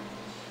Lord.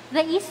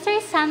 The Easter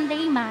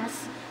Sunday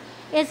Mass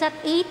is at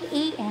 8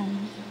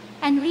 a.m.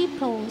 and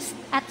repost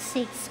at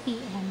 6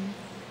 p.m.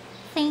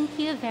 Thank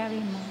you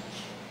very much.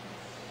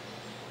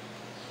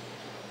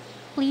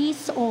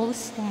 Please all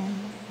stand.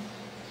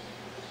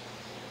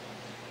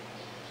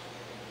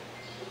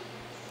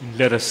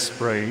 Let us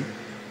pray.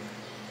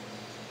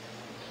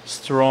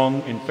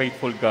 Strong and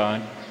faithful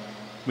God,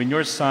 when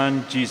your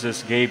Son Jesus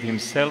gave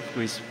himself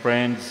to his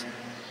friends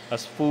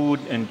as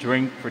food and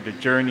drink for the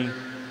journey,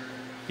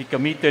 he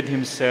committed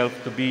himself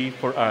to be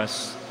for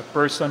us a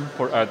person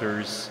for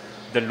others,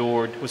 the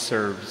Lord who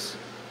serves.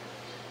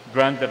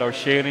 Grant that our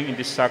sharing in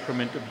this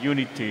sacrament of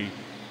unity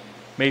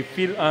may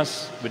fill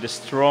us with a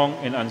strong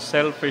and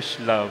unselfish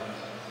love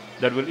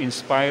that will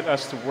inspire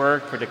us to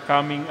work for the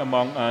coming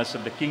among us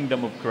of the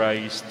kingdom of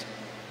Christ,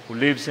 who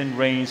lives and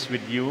reigns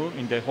with you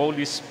in the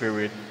Holy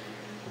Spirit,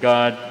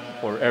 God,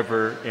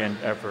 forever and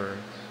ever.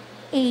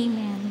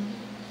 Amen.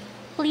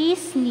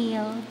 Please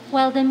kneel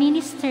while the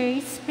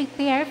ministers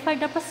prepare for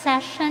the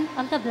procession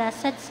of the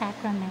Blessed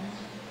Sacrament.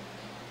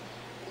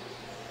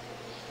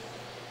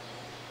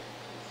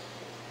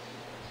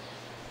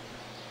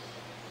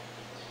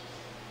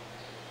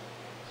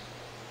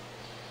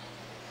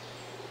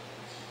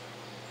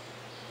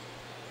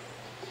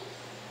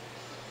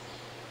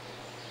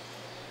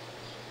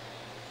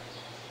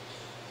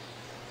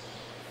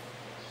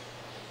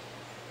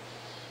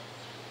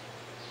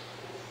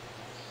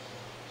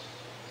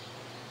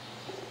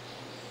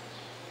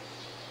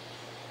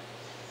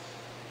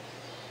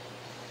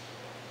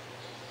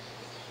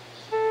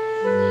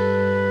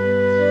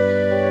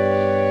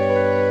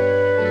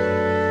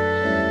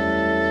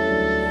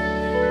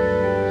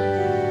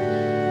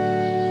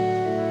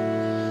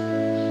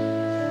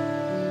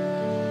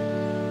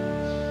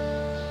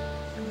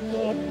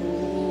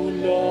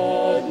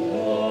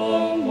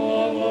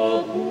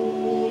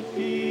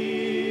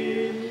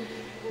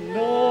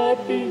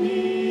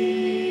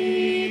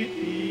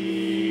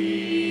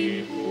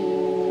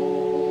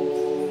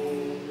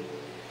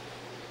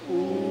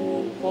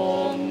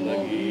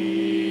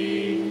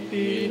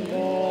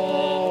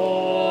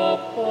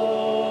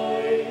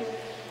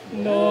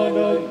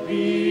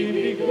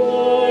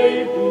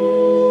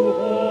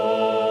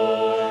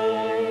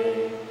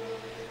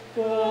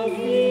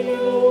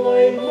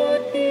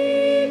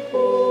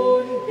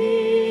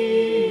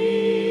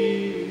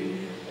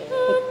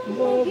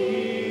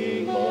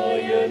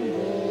 bayan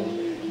mong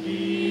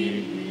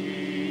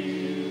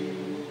giliw.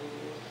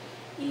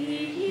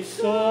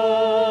 Iisang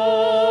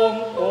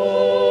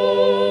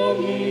Panginoon,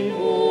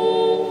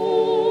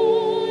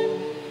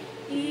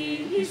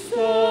 iisang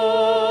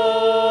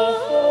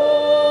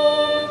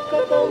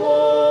katawan,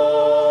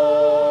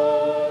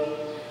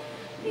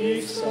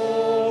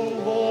 isang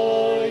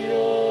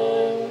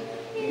bayan,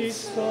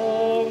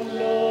 isang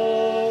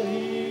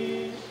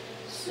lahi,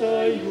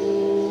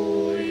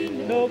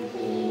 sa'yo'y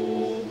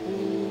nagpupugay.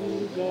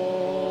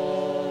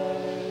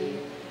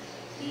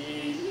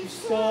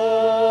 Iisang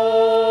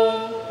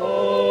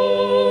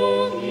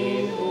Panginoon,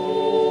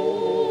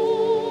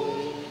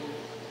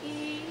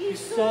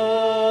 iisang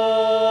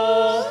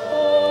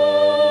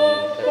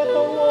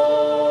katawan,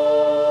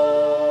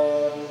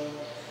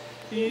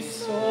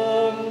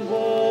 isang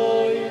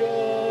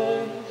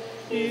bayan,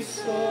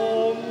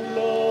 isang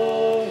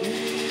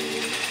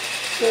lahi,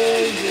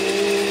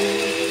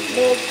 sa'yo'y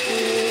nagpupugay.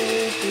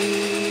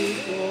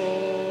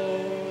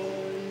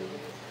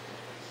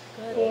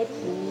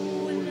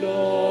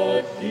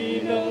 Katulad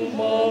din ng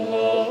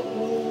mga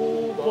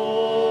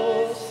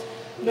ubas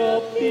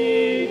na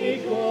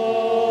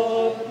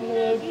pinigat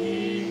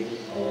naging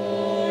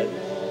alak.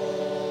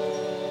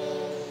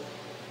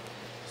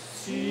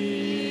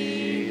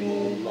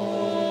 Sino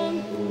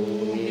man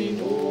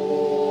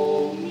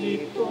uminom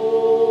nito,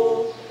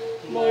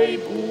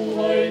 may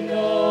buhay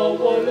na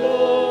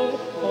walang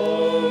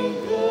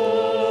hanggan.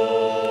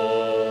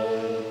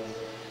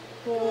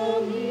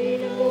 Kami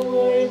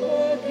nawa'y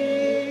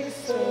maging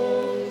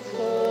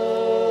sangkap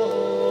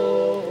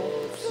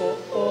sa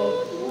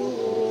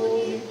pagtuon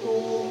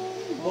nitong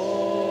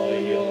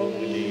bayang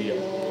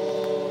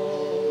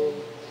liyan.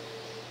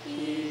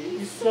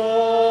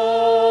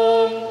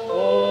 Iisang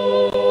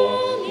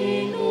Panginoon,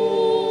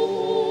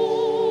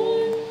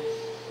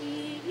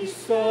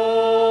 iisang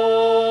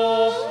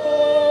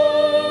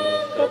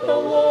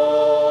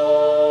katawan,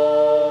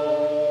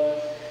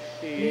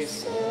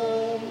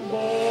 isang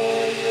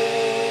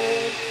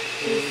bayan,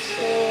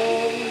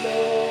 isang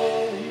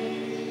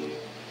lahi,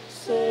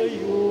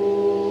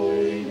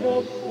 sa'yo'y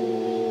nagpupugay.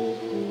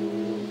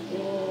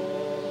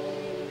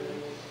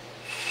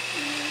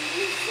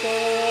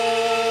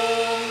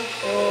 Isang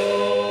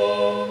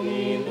Panginoon,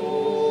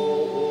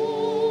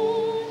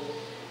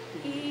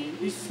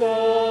 iisang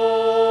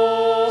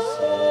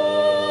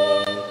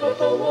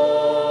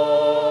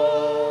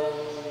katawan,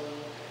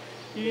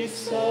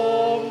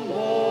 isang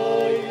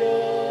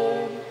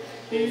bayan,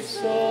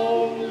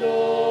 isang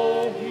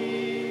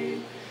lahi,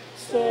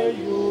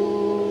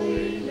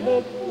 sa'yo'y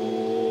nagpupugay.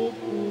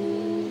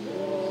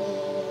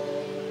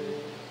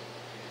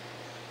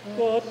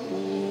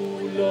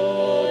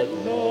 Katulad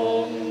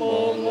ng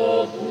mga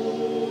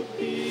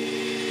buti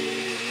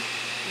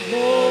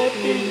na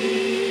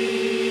tinitipon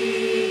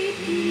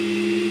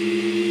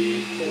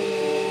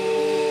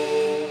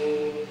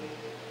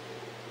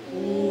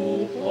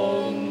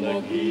upang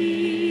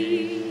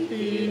maging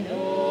tinapay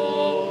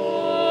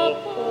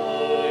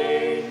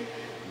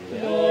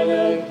na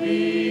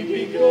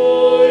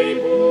nagbibigay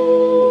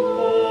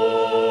buhay.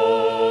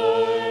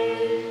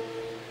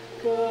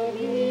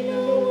 Kami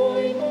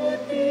nawa'y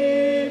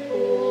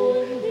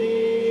matipon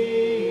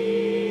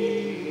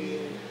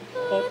din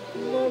at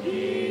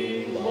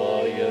maging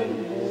bayan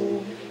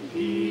mong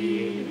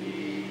giliw.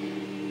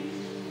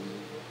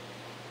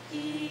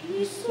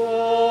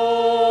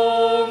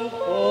 Iisang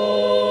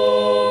Panginoon,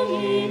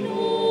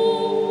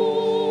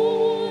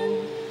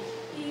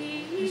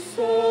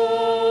 iisang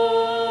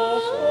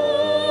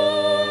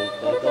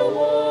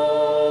katawan,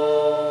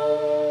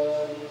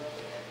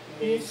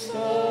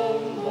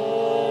 isang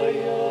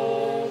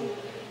bayan,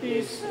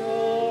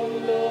 isang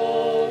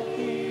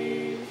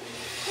lahi,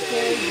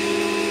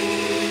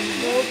 sa'yo'y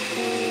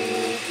nagpupugay.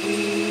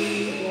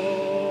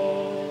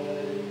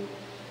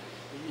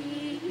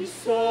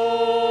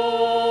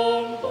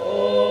 Iisang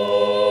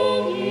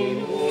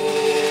Panginoon,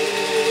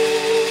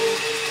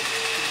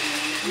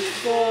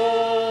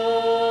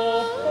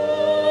 isang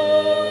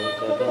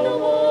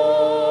katawan,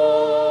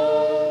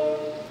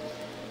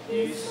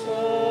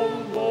 isang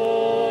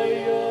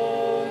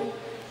bayan,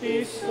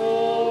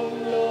 isang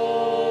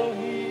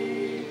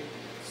lahi,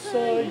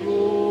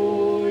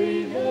 sa'yo'y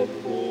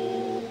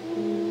nagpupugay.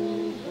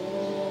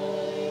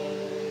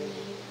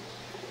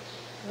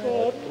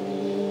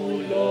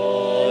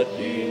 Katulad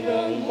din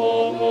ng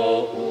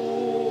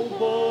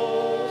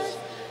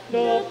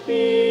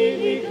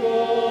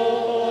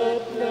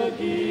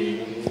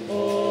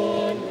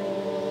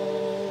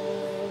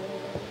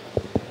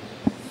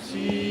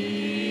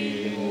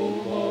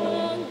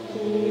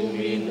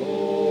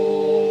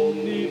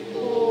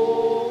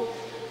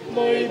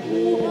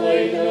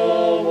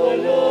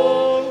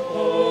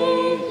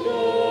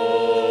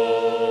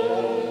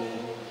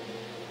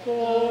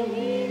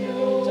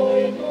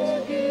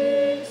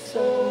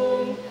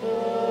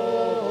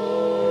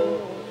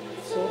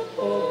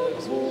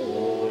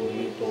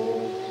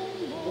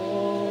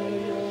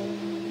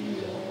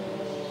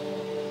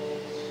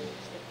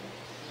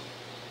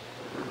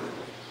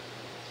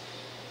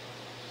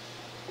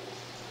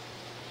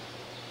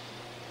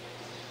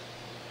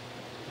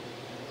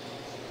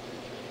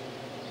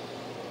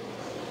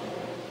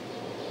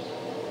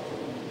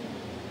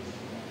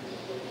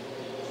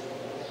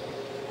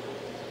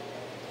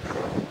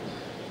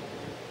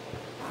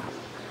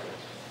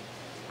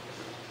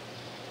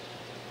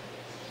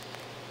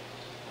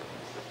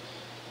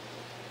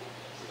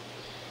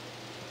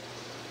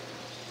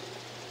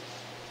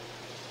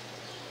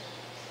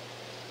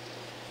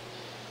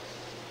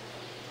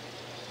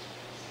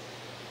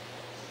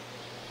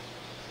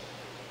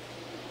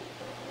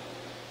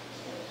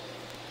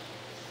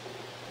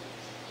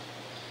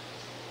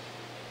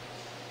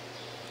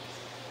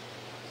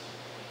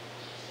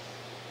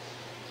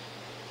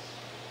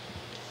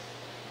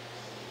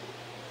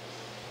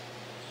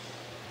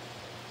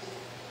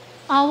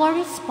Our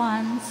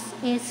response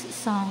is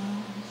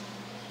song.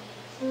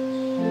 We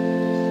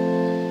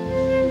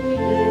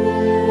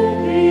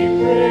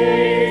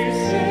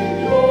praise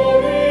and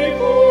glory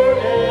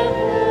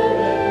forever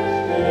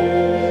and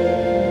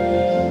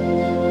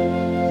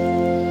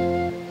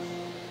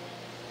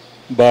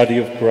ever. Body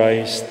of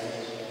Christ,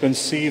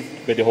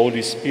 conceived by the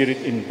Holy Spirit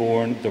and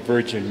born of the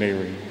Virgin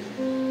Mary.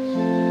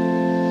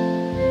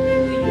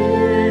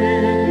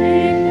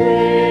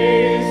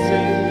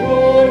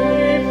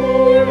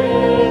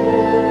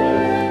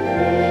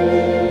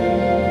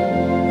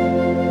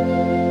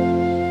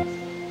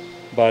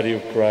 Body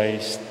of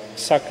Christ,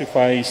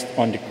 sacrificed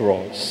on the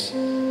cross.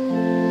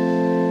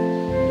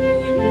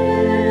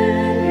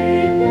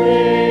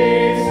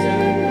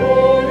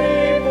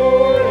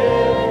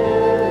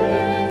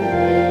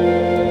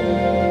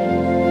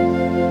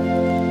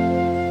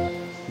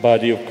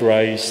 Body of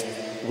Christ,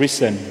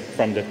 risen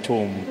from the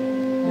tomb.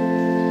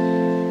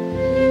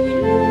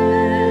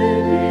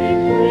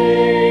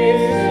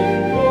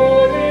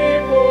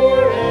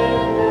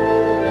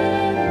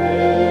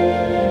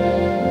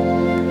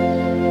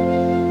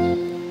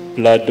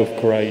 Blood of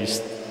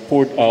Christ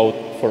poured out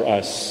for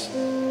us.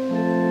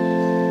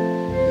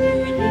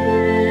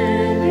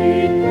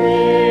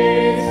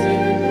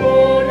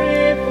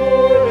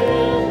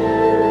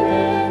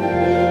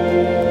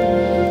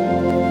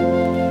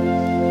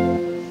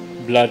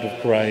 Blood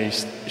of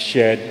Christ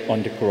shed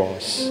on the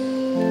cross.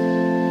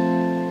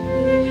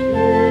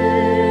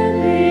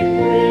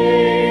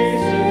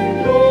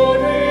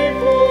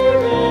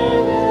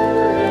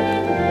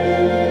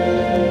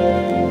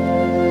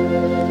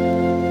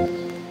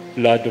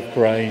 Blood of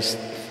Christ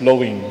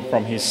flowing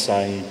from his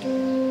side.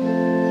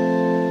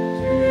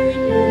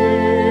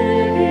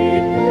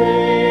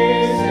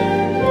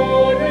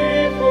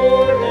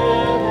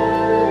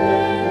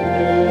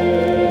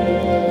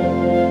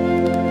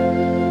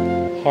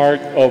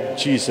 Heart of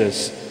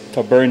Jesus,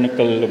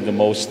 tabernacle of the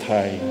Most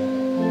High.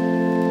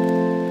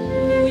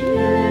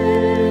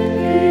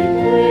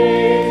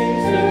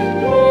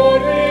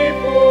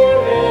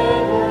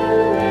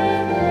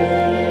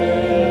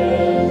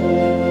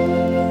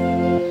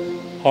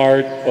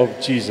 Heart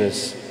of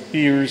Jesus,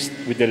 pierced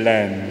with the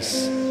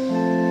lance.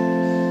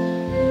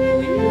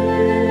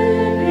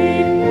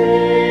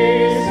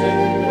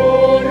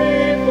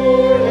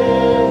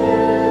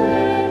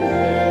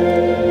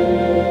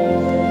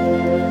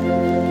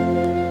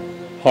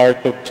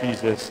 Heart of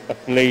Jesus,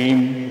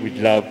 aflame with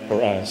love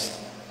for us.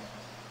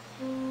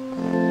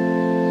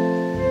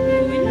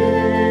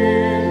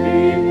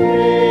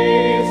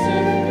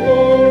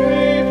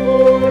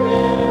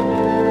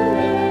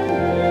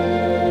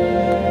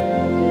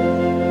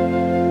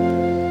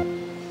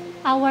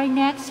 Our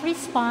next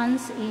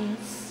response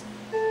is,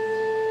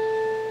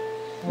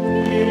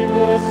 Give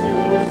us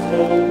your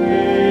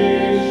salvation.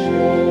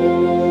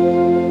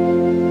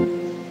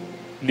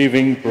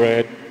 Living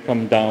bread,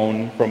 come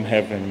down from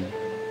heaven.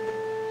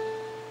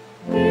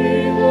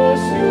 Give us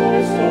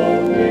your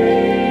salvation.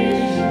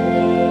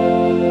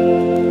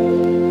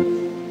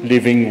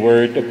 Living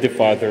word of the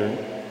Father.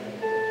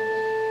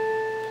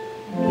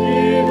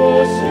 Give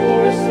us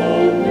your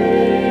salvation.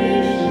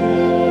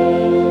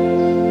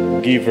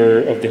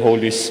 Giver of the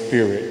Holy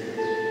Spirit.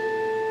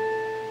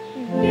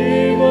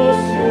 Give us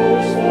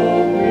your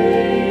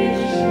salvation.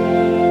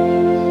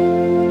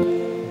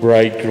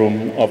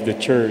 Bridegroom of the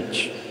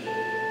Church.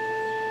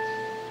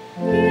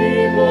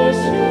 Give us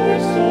your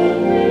salvation.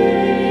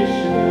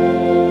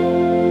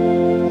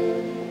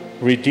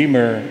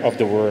 Redeemer of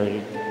the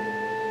world.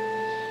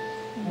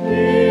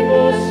 Give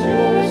us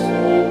your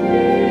salvation.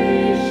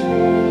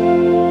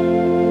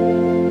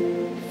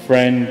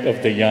 Friend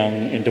of the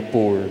young and the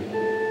poor.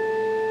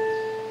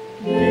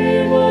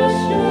 Give us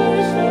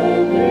your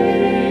salvation.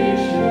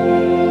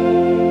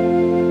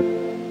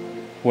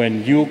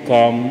 When you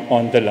come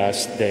on the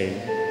last day.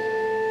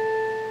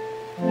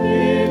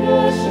 Give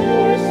us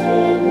your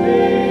salvation.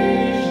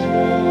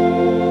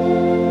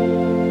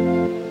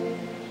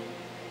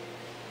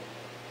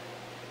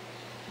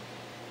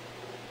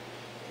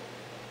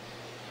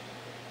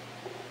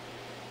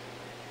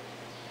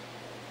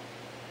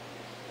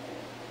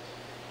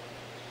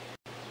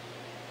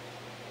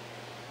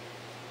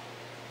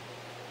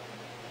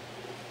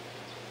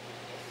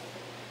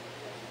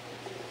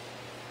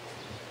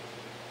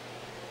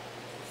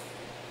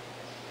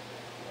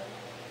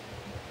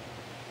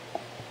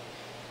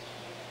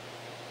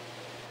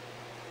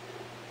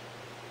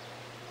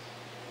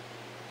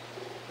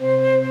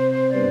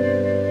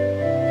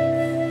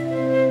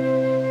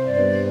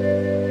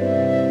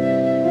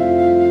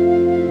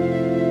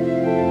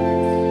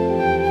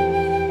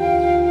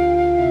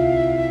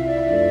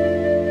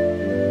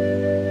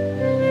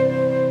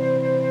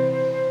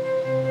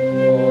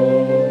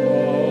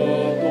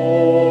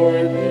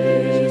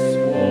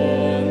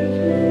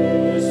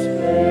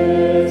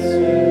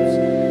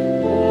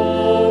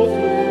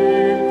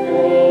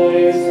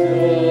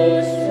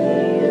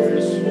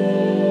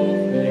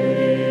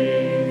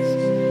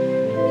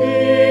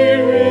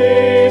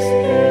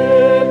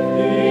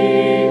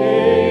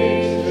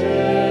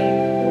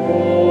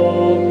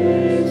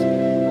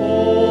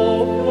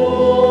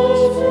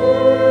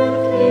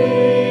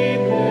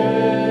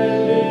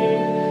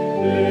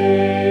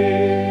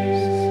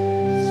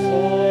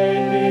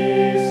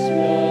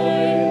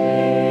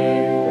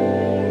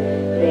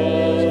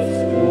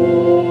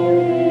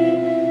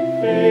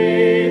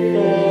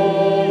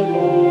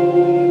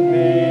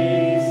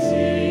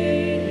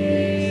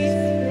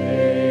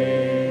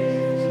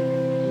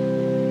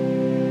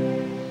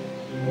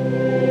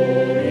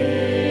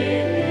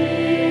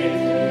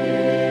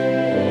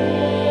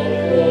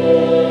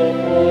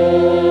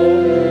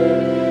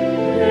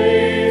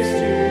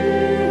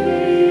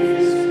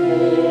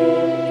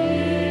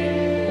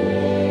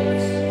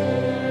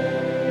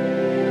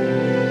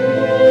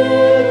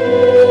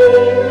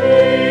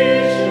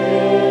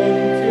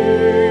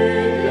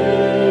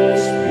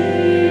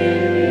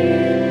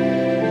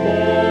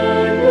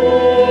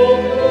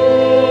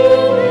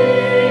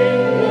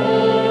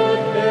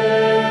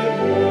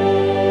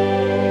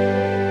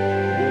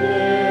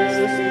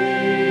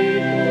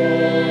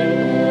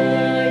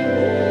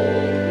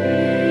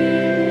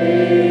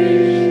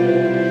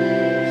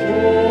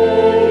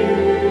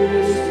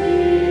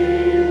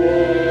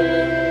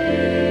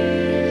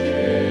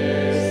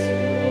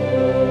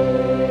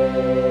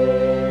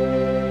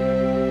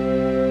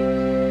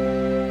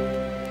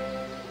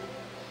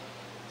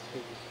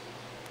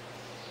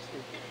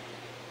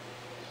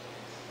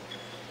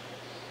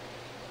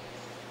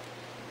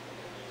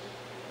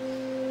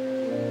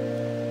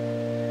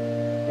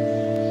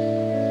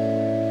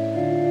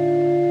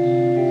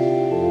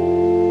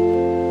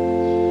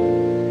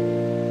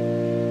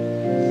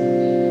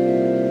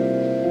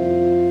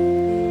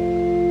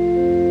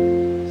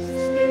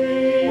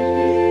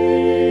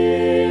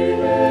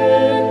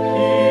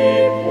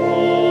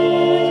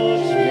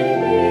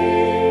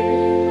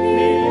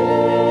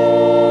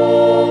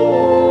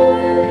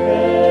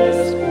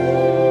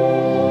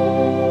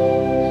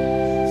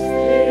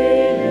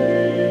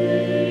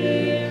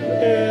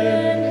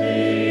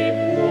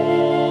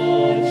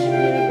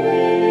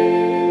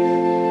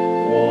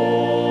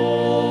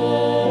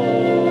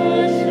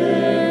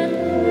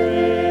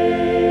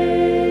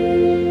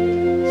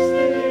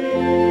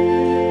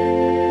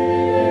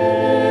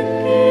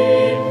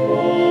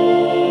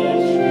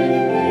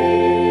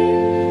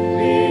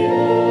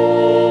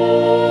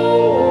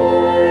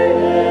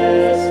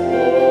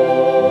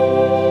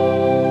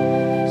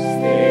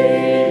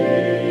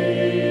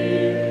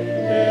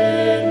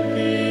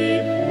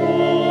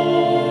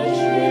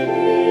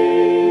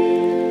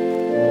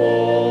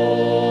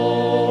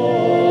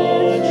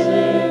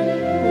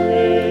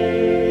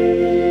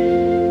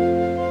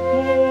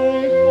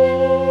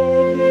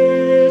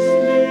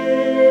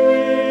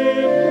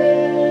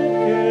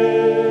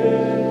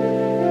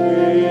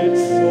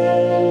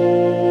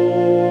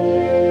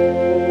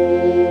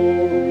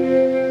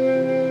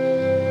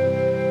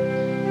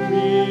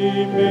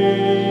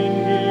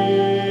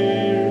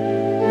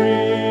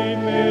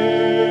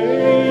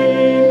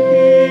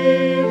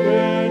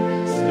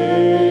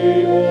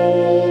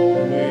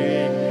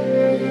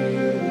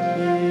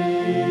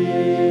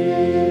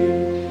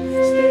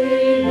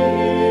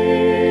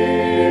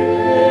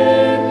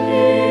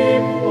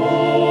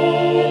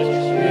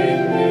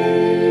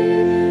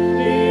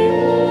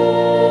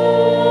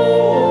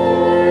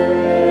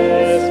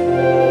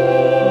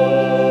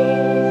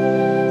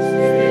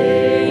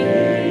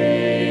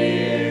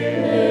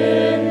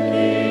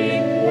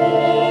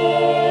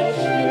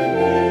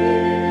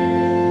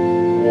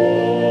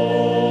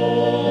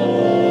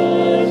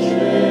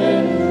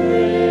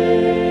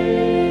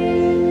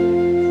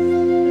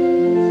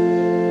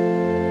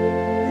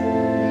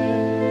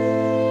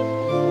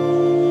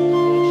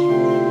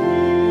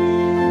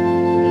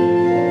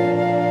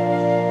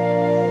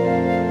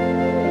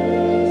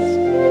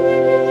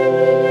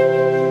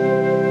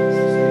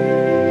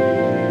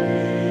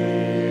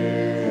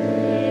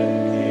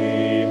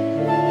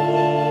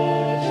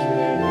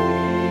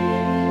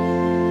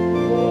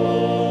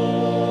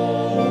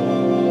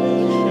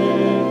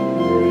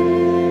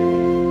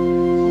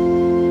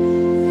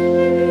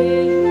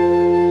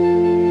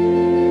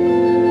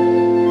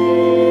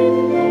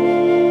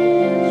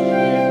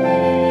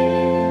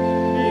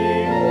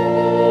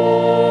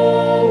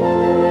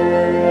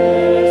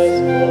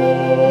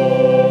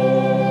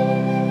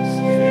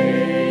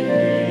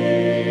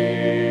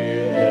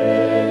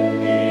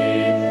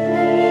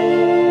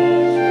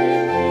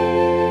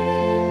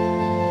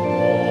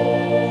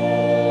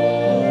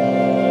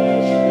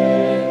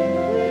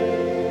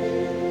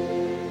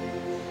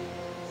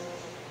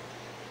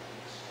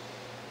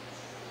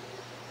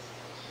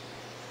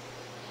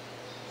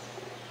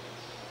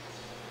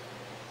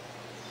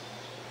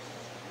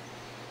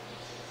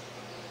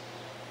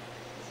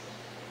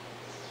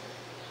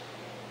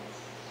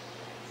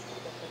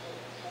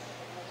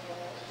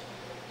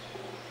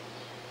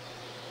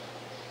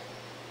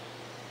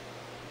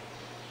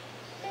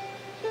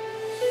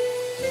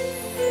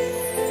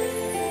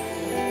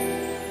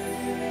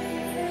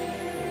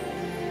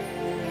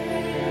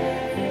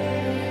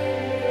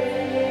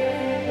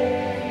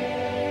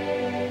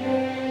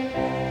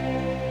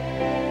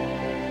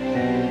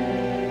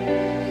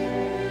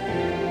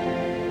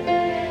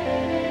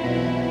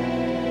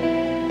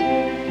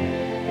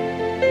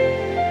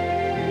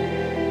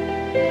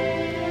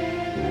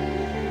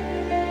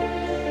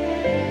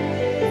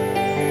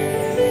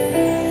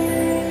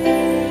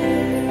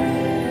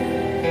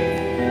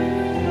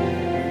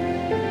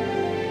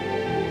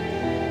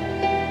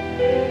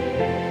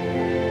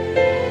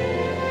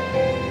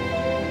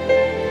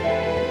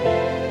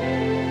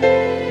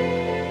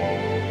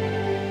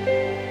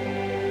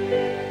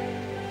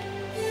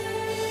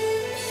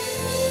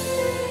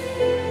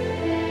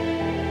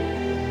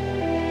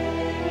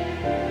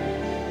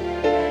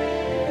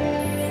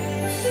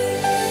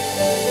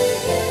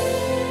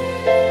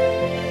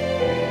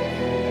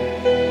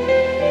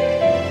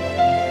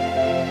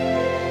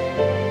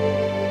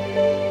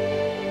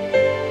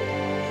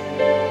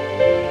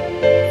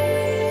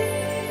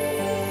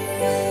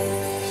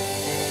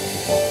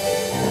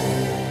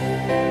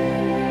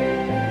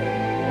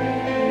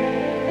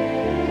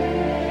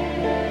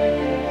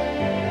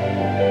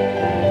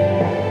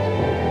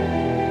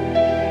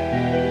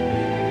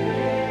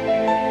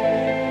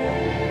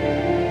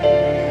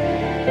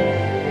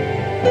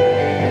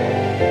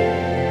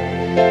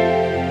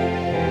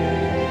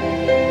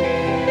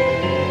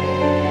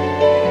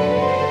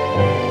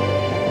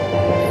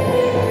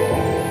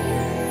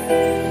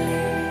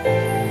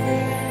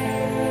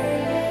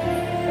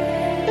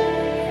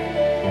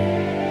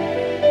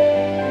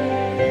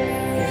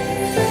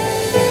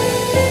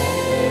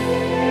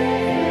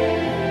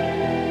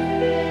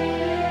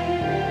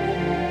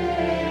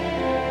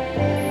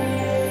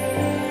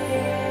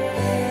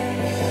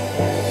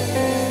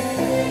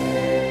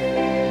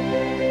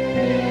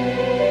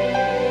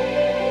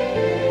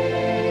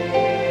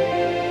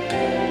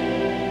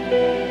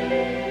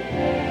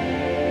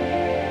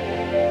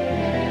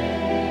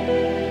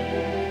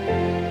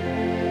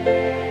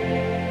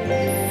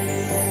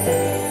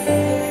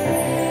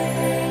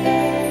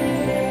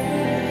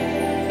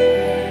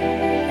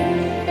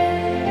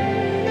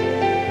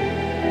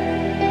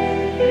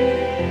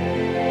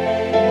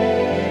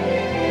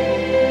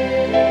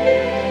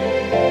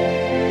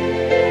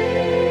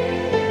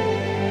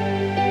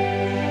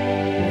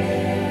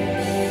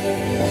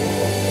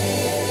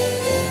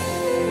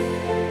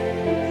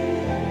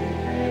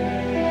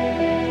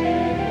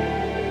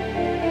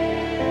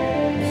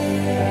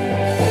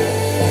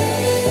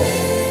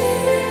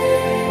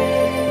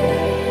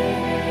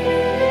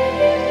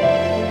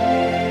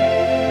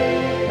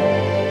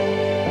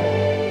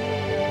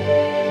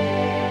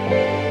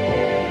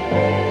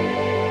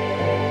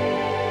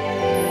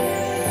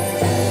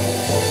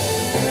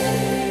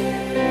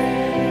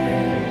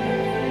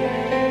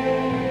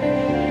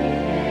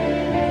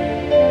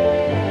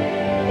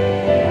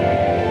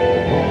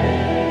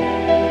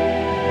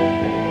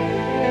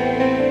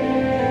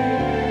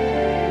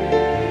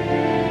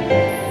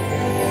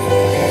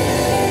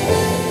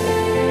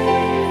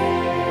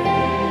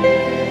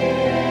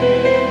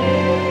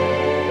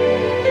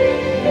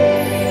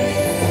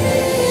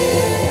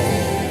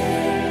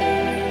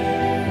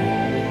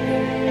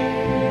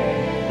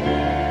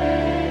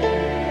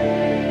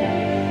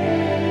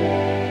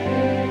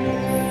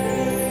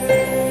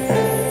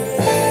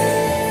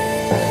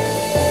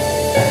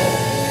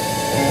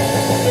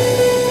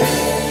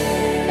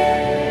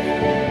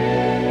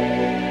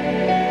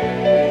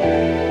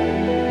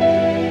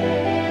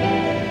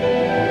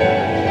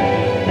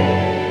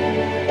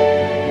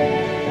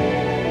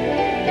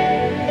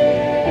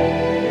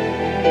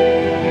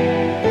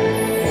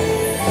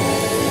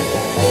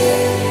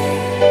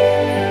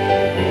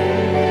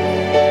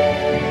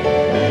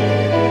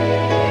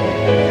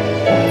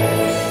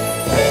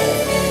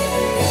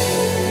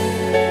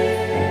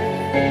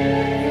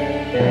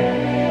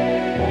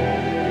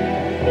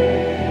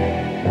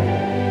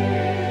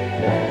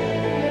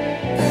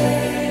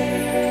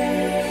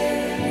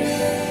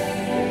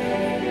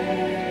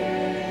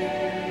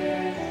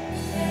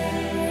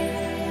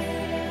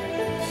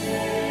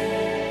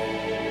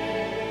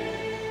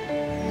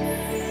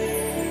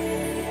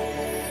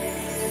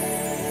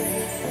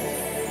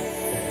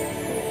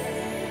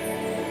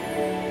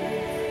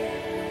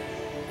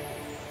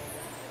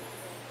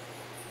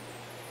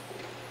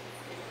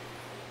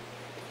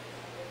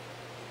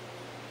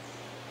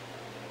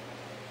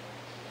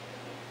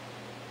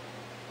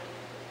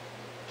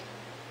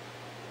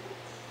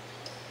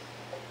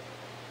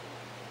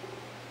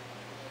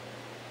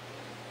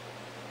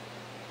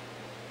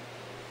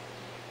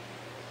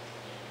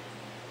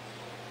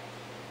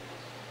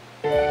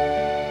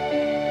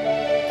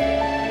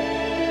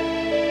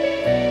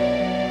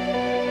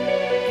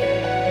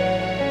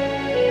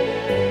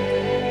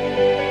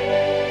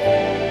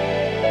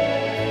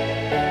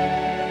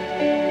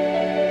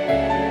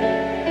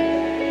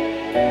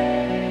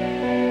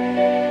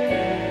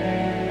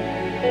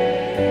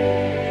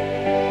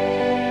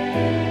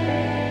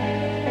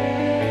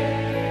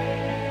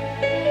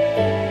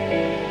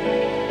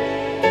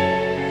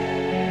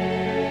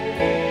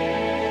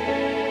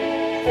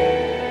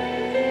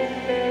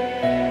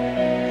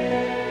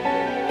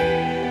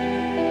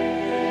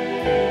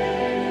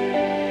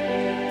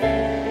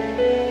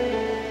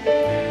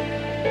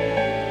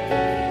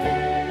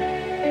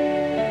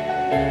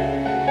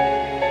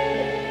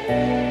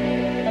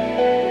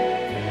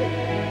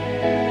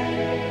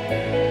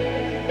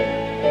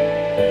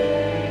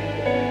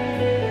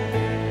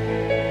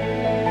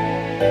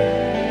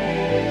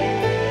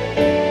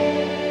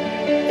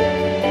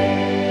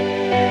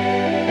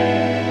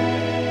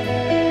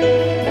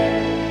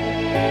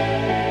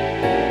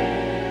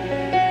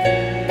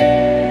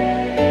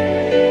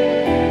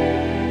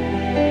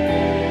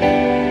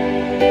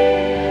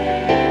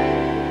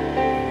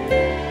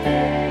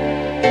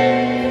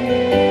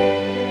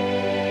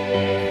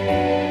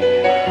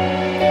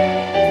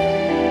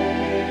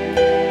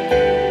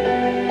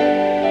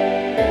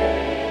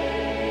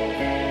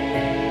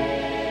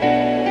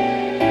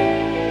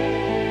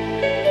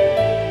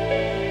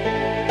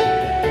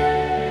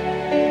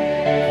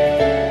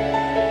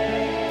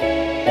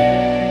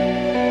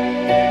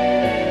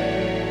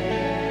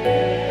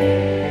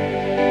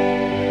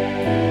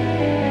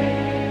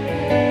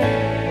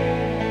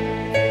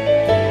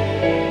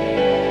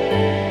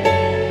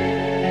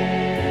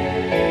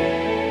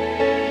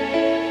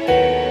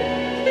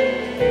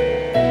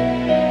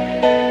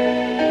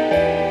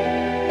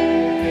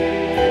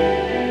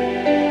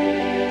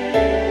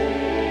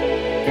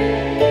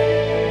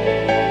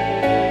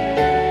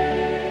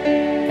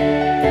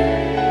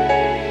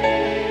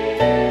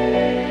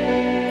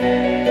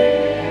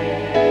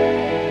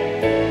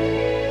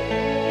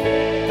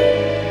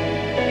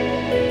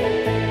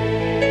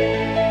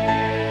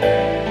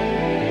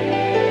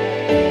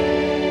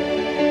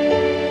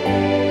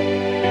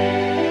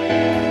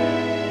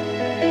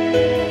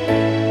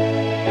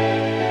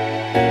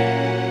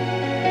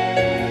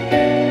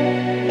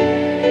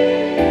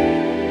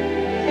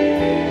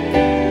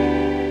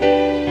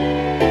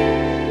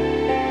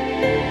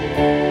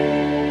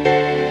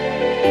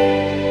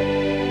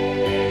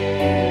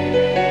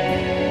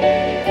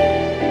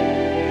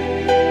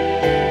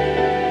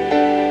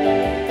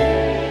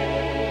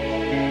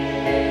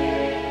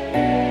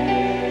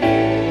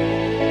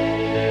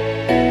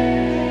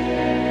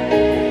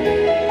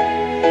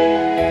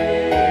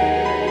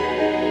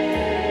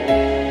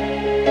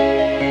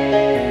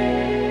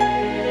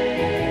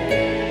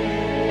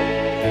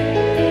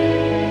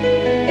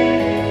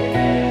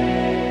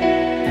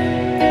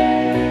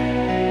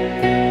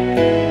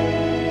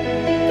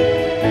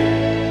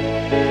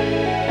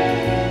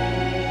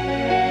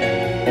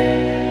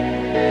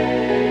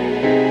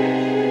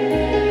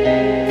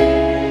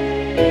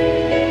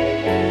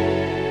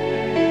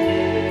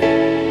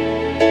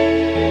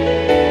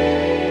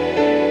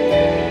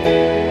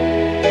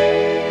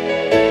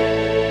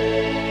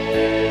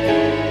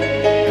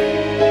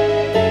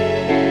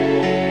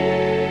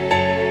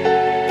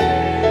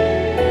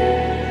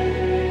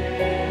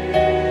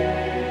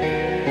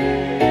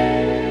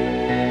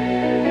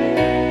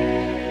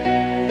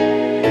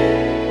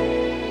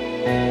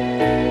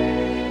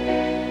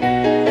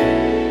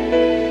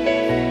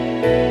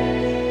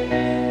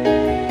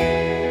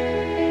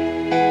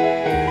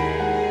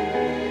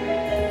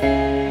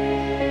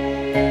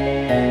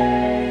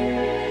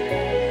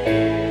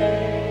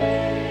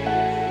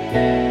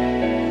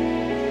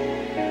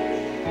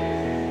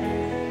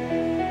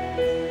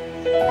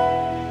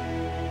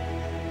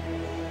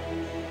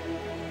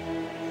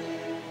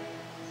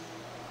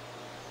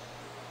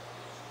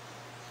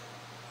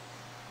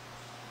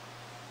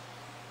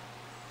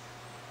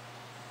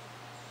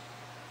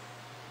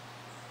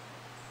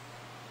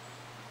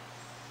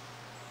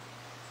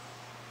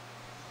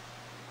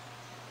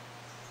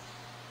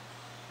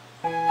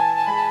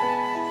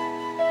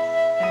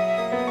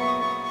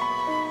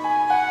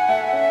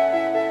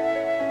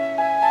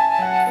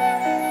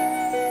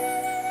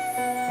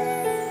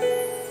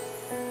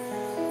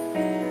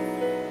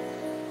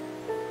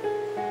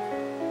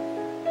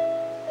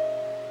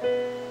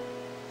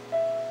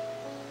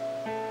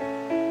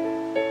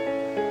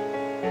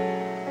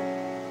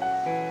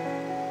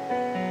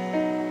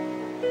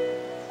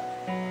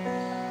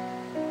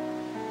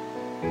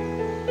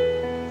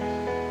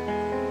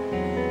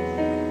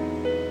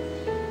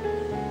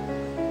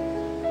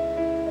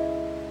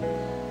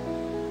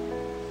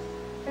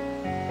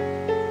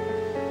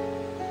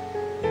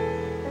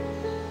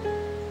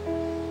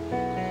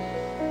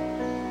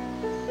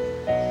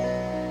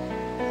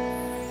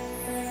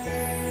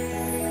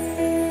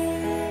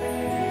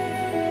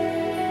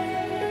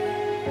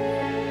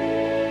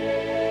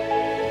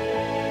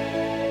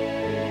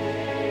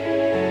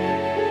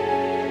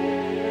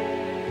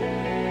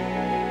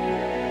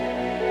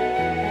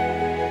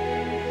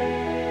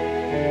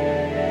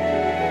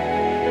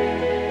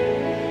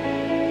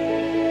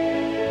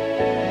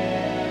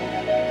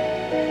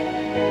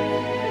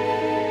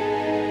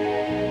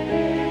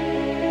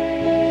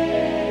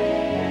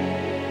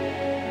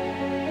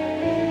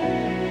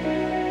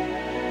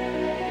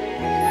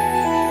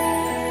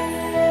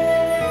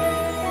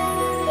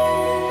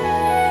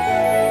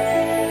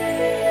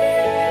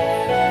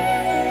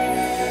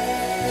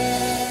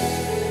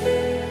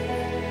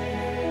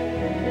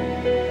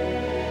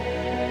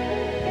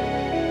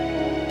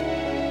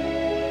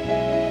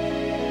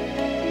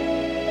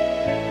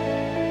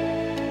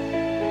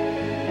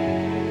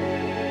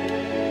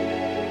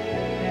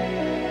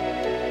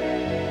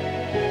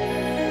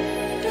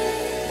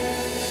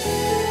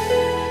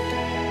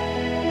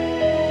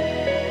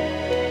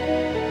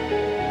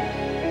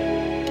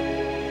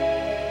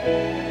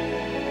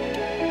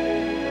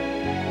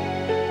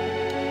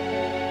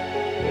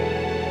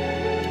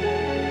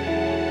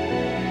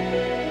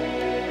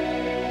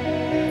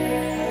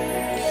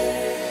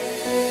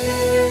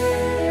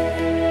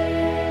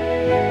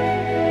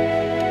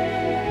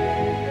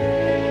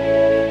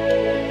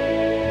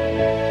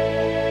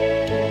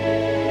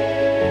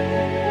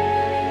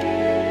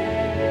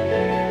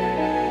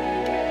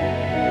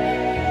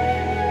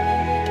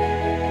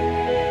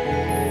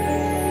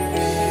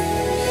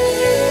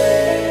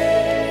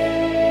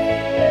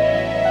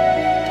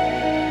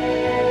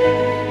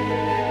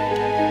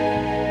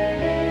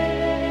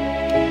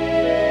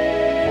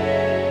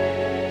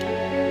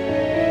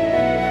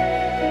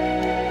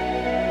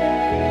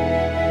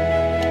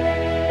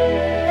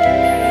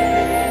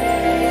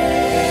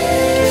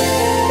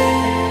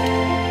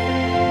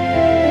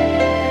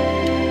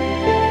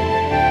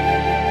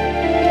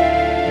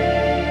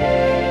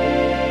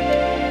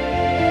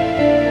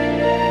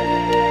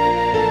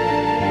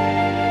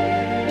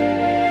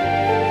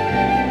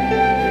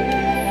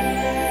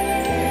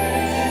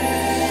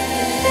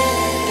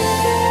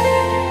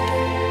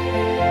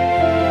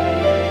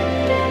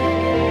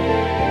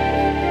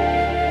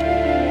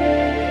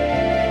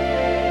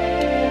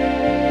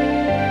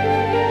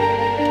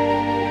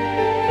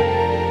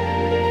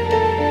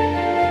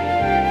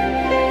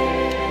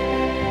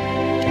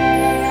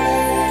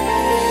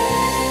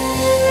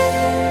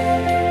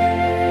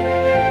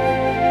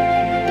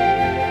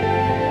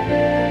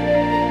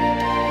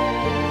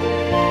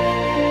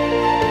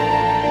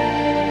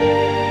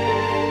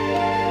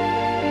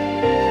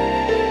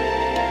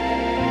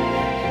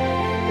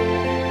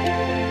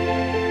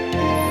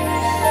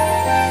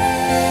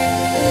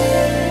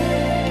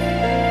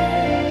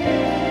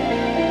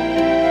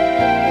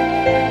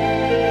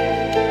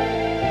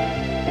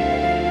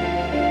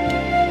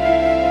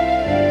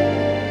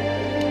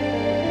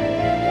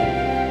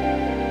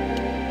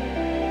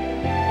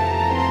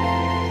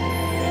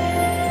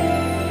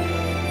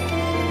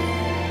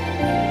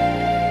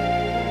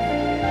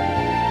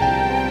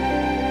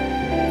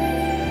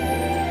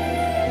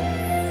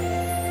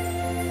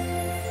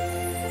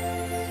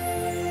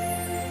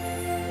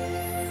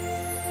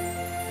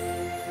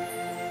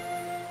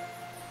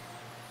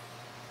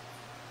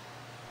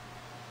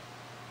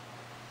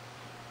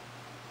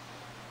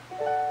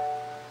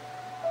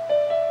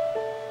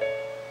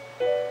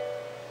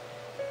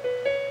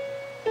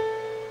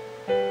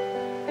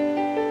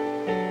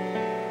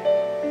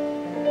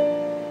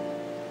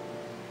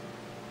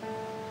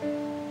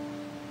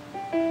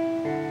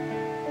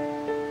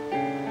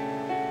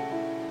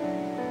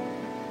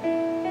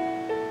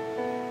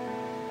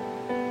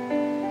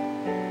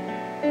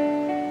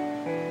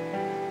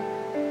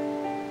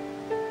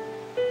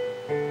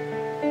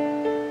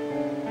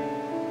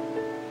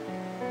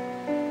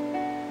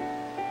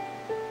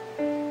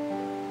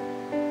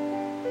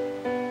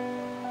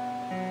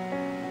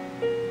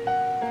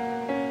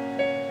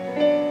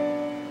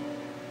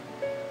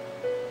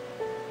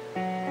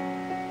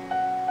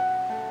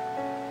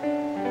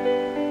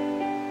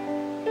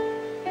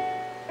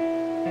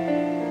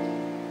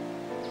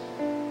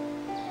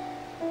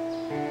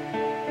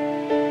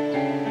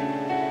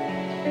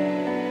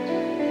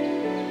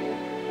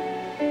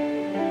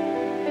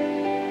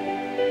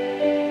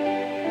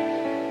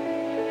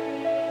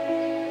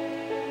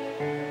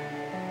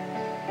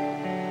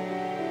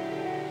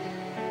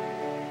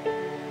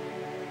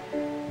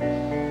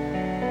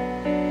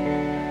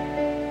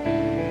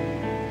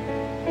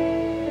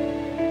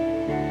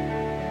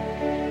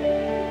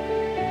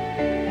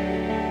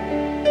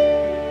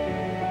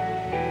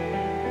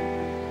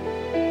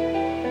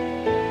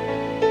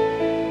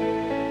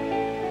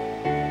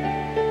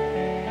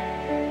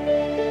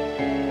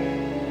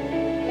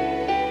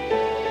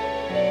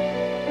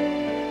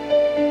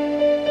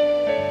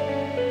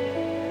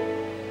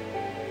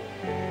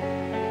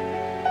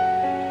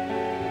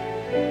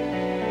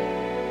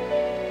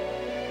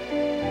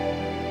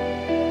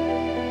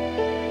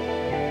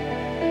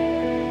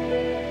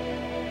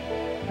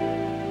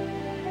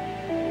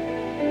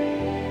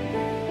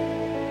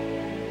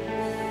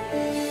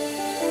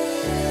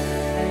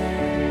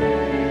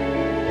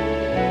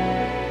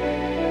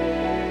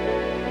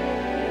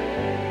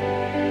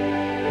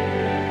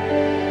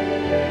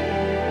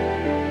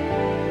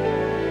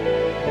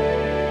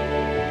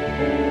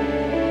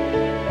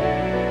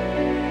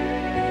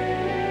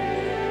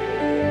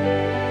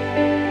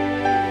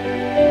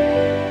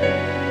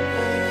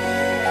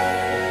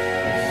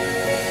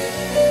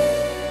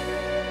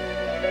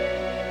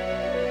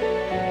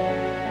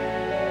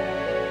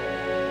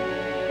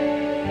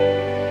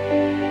 Amen.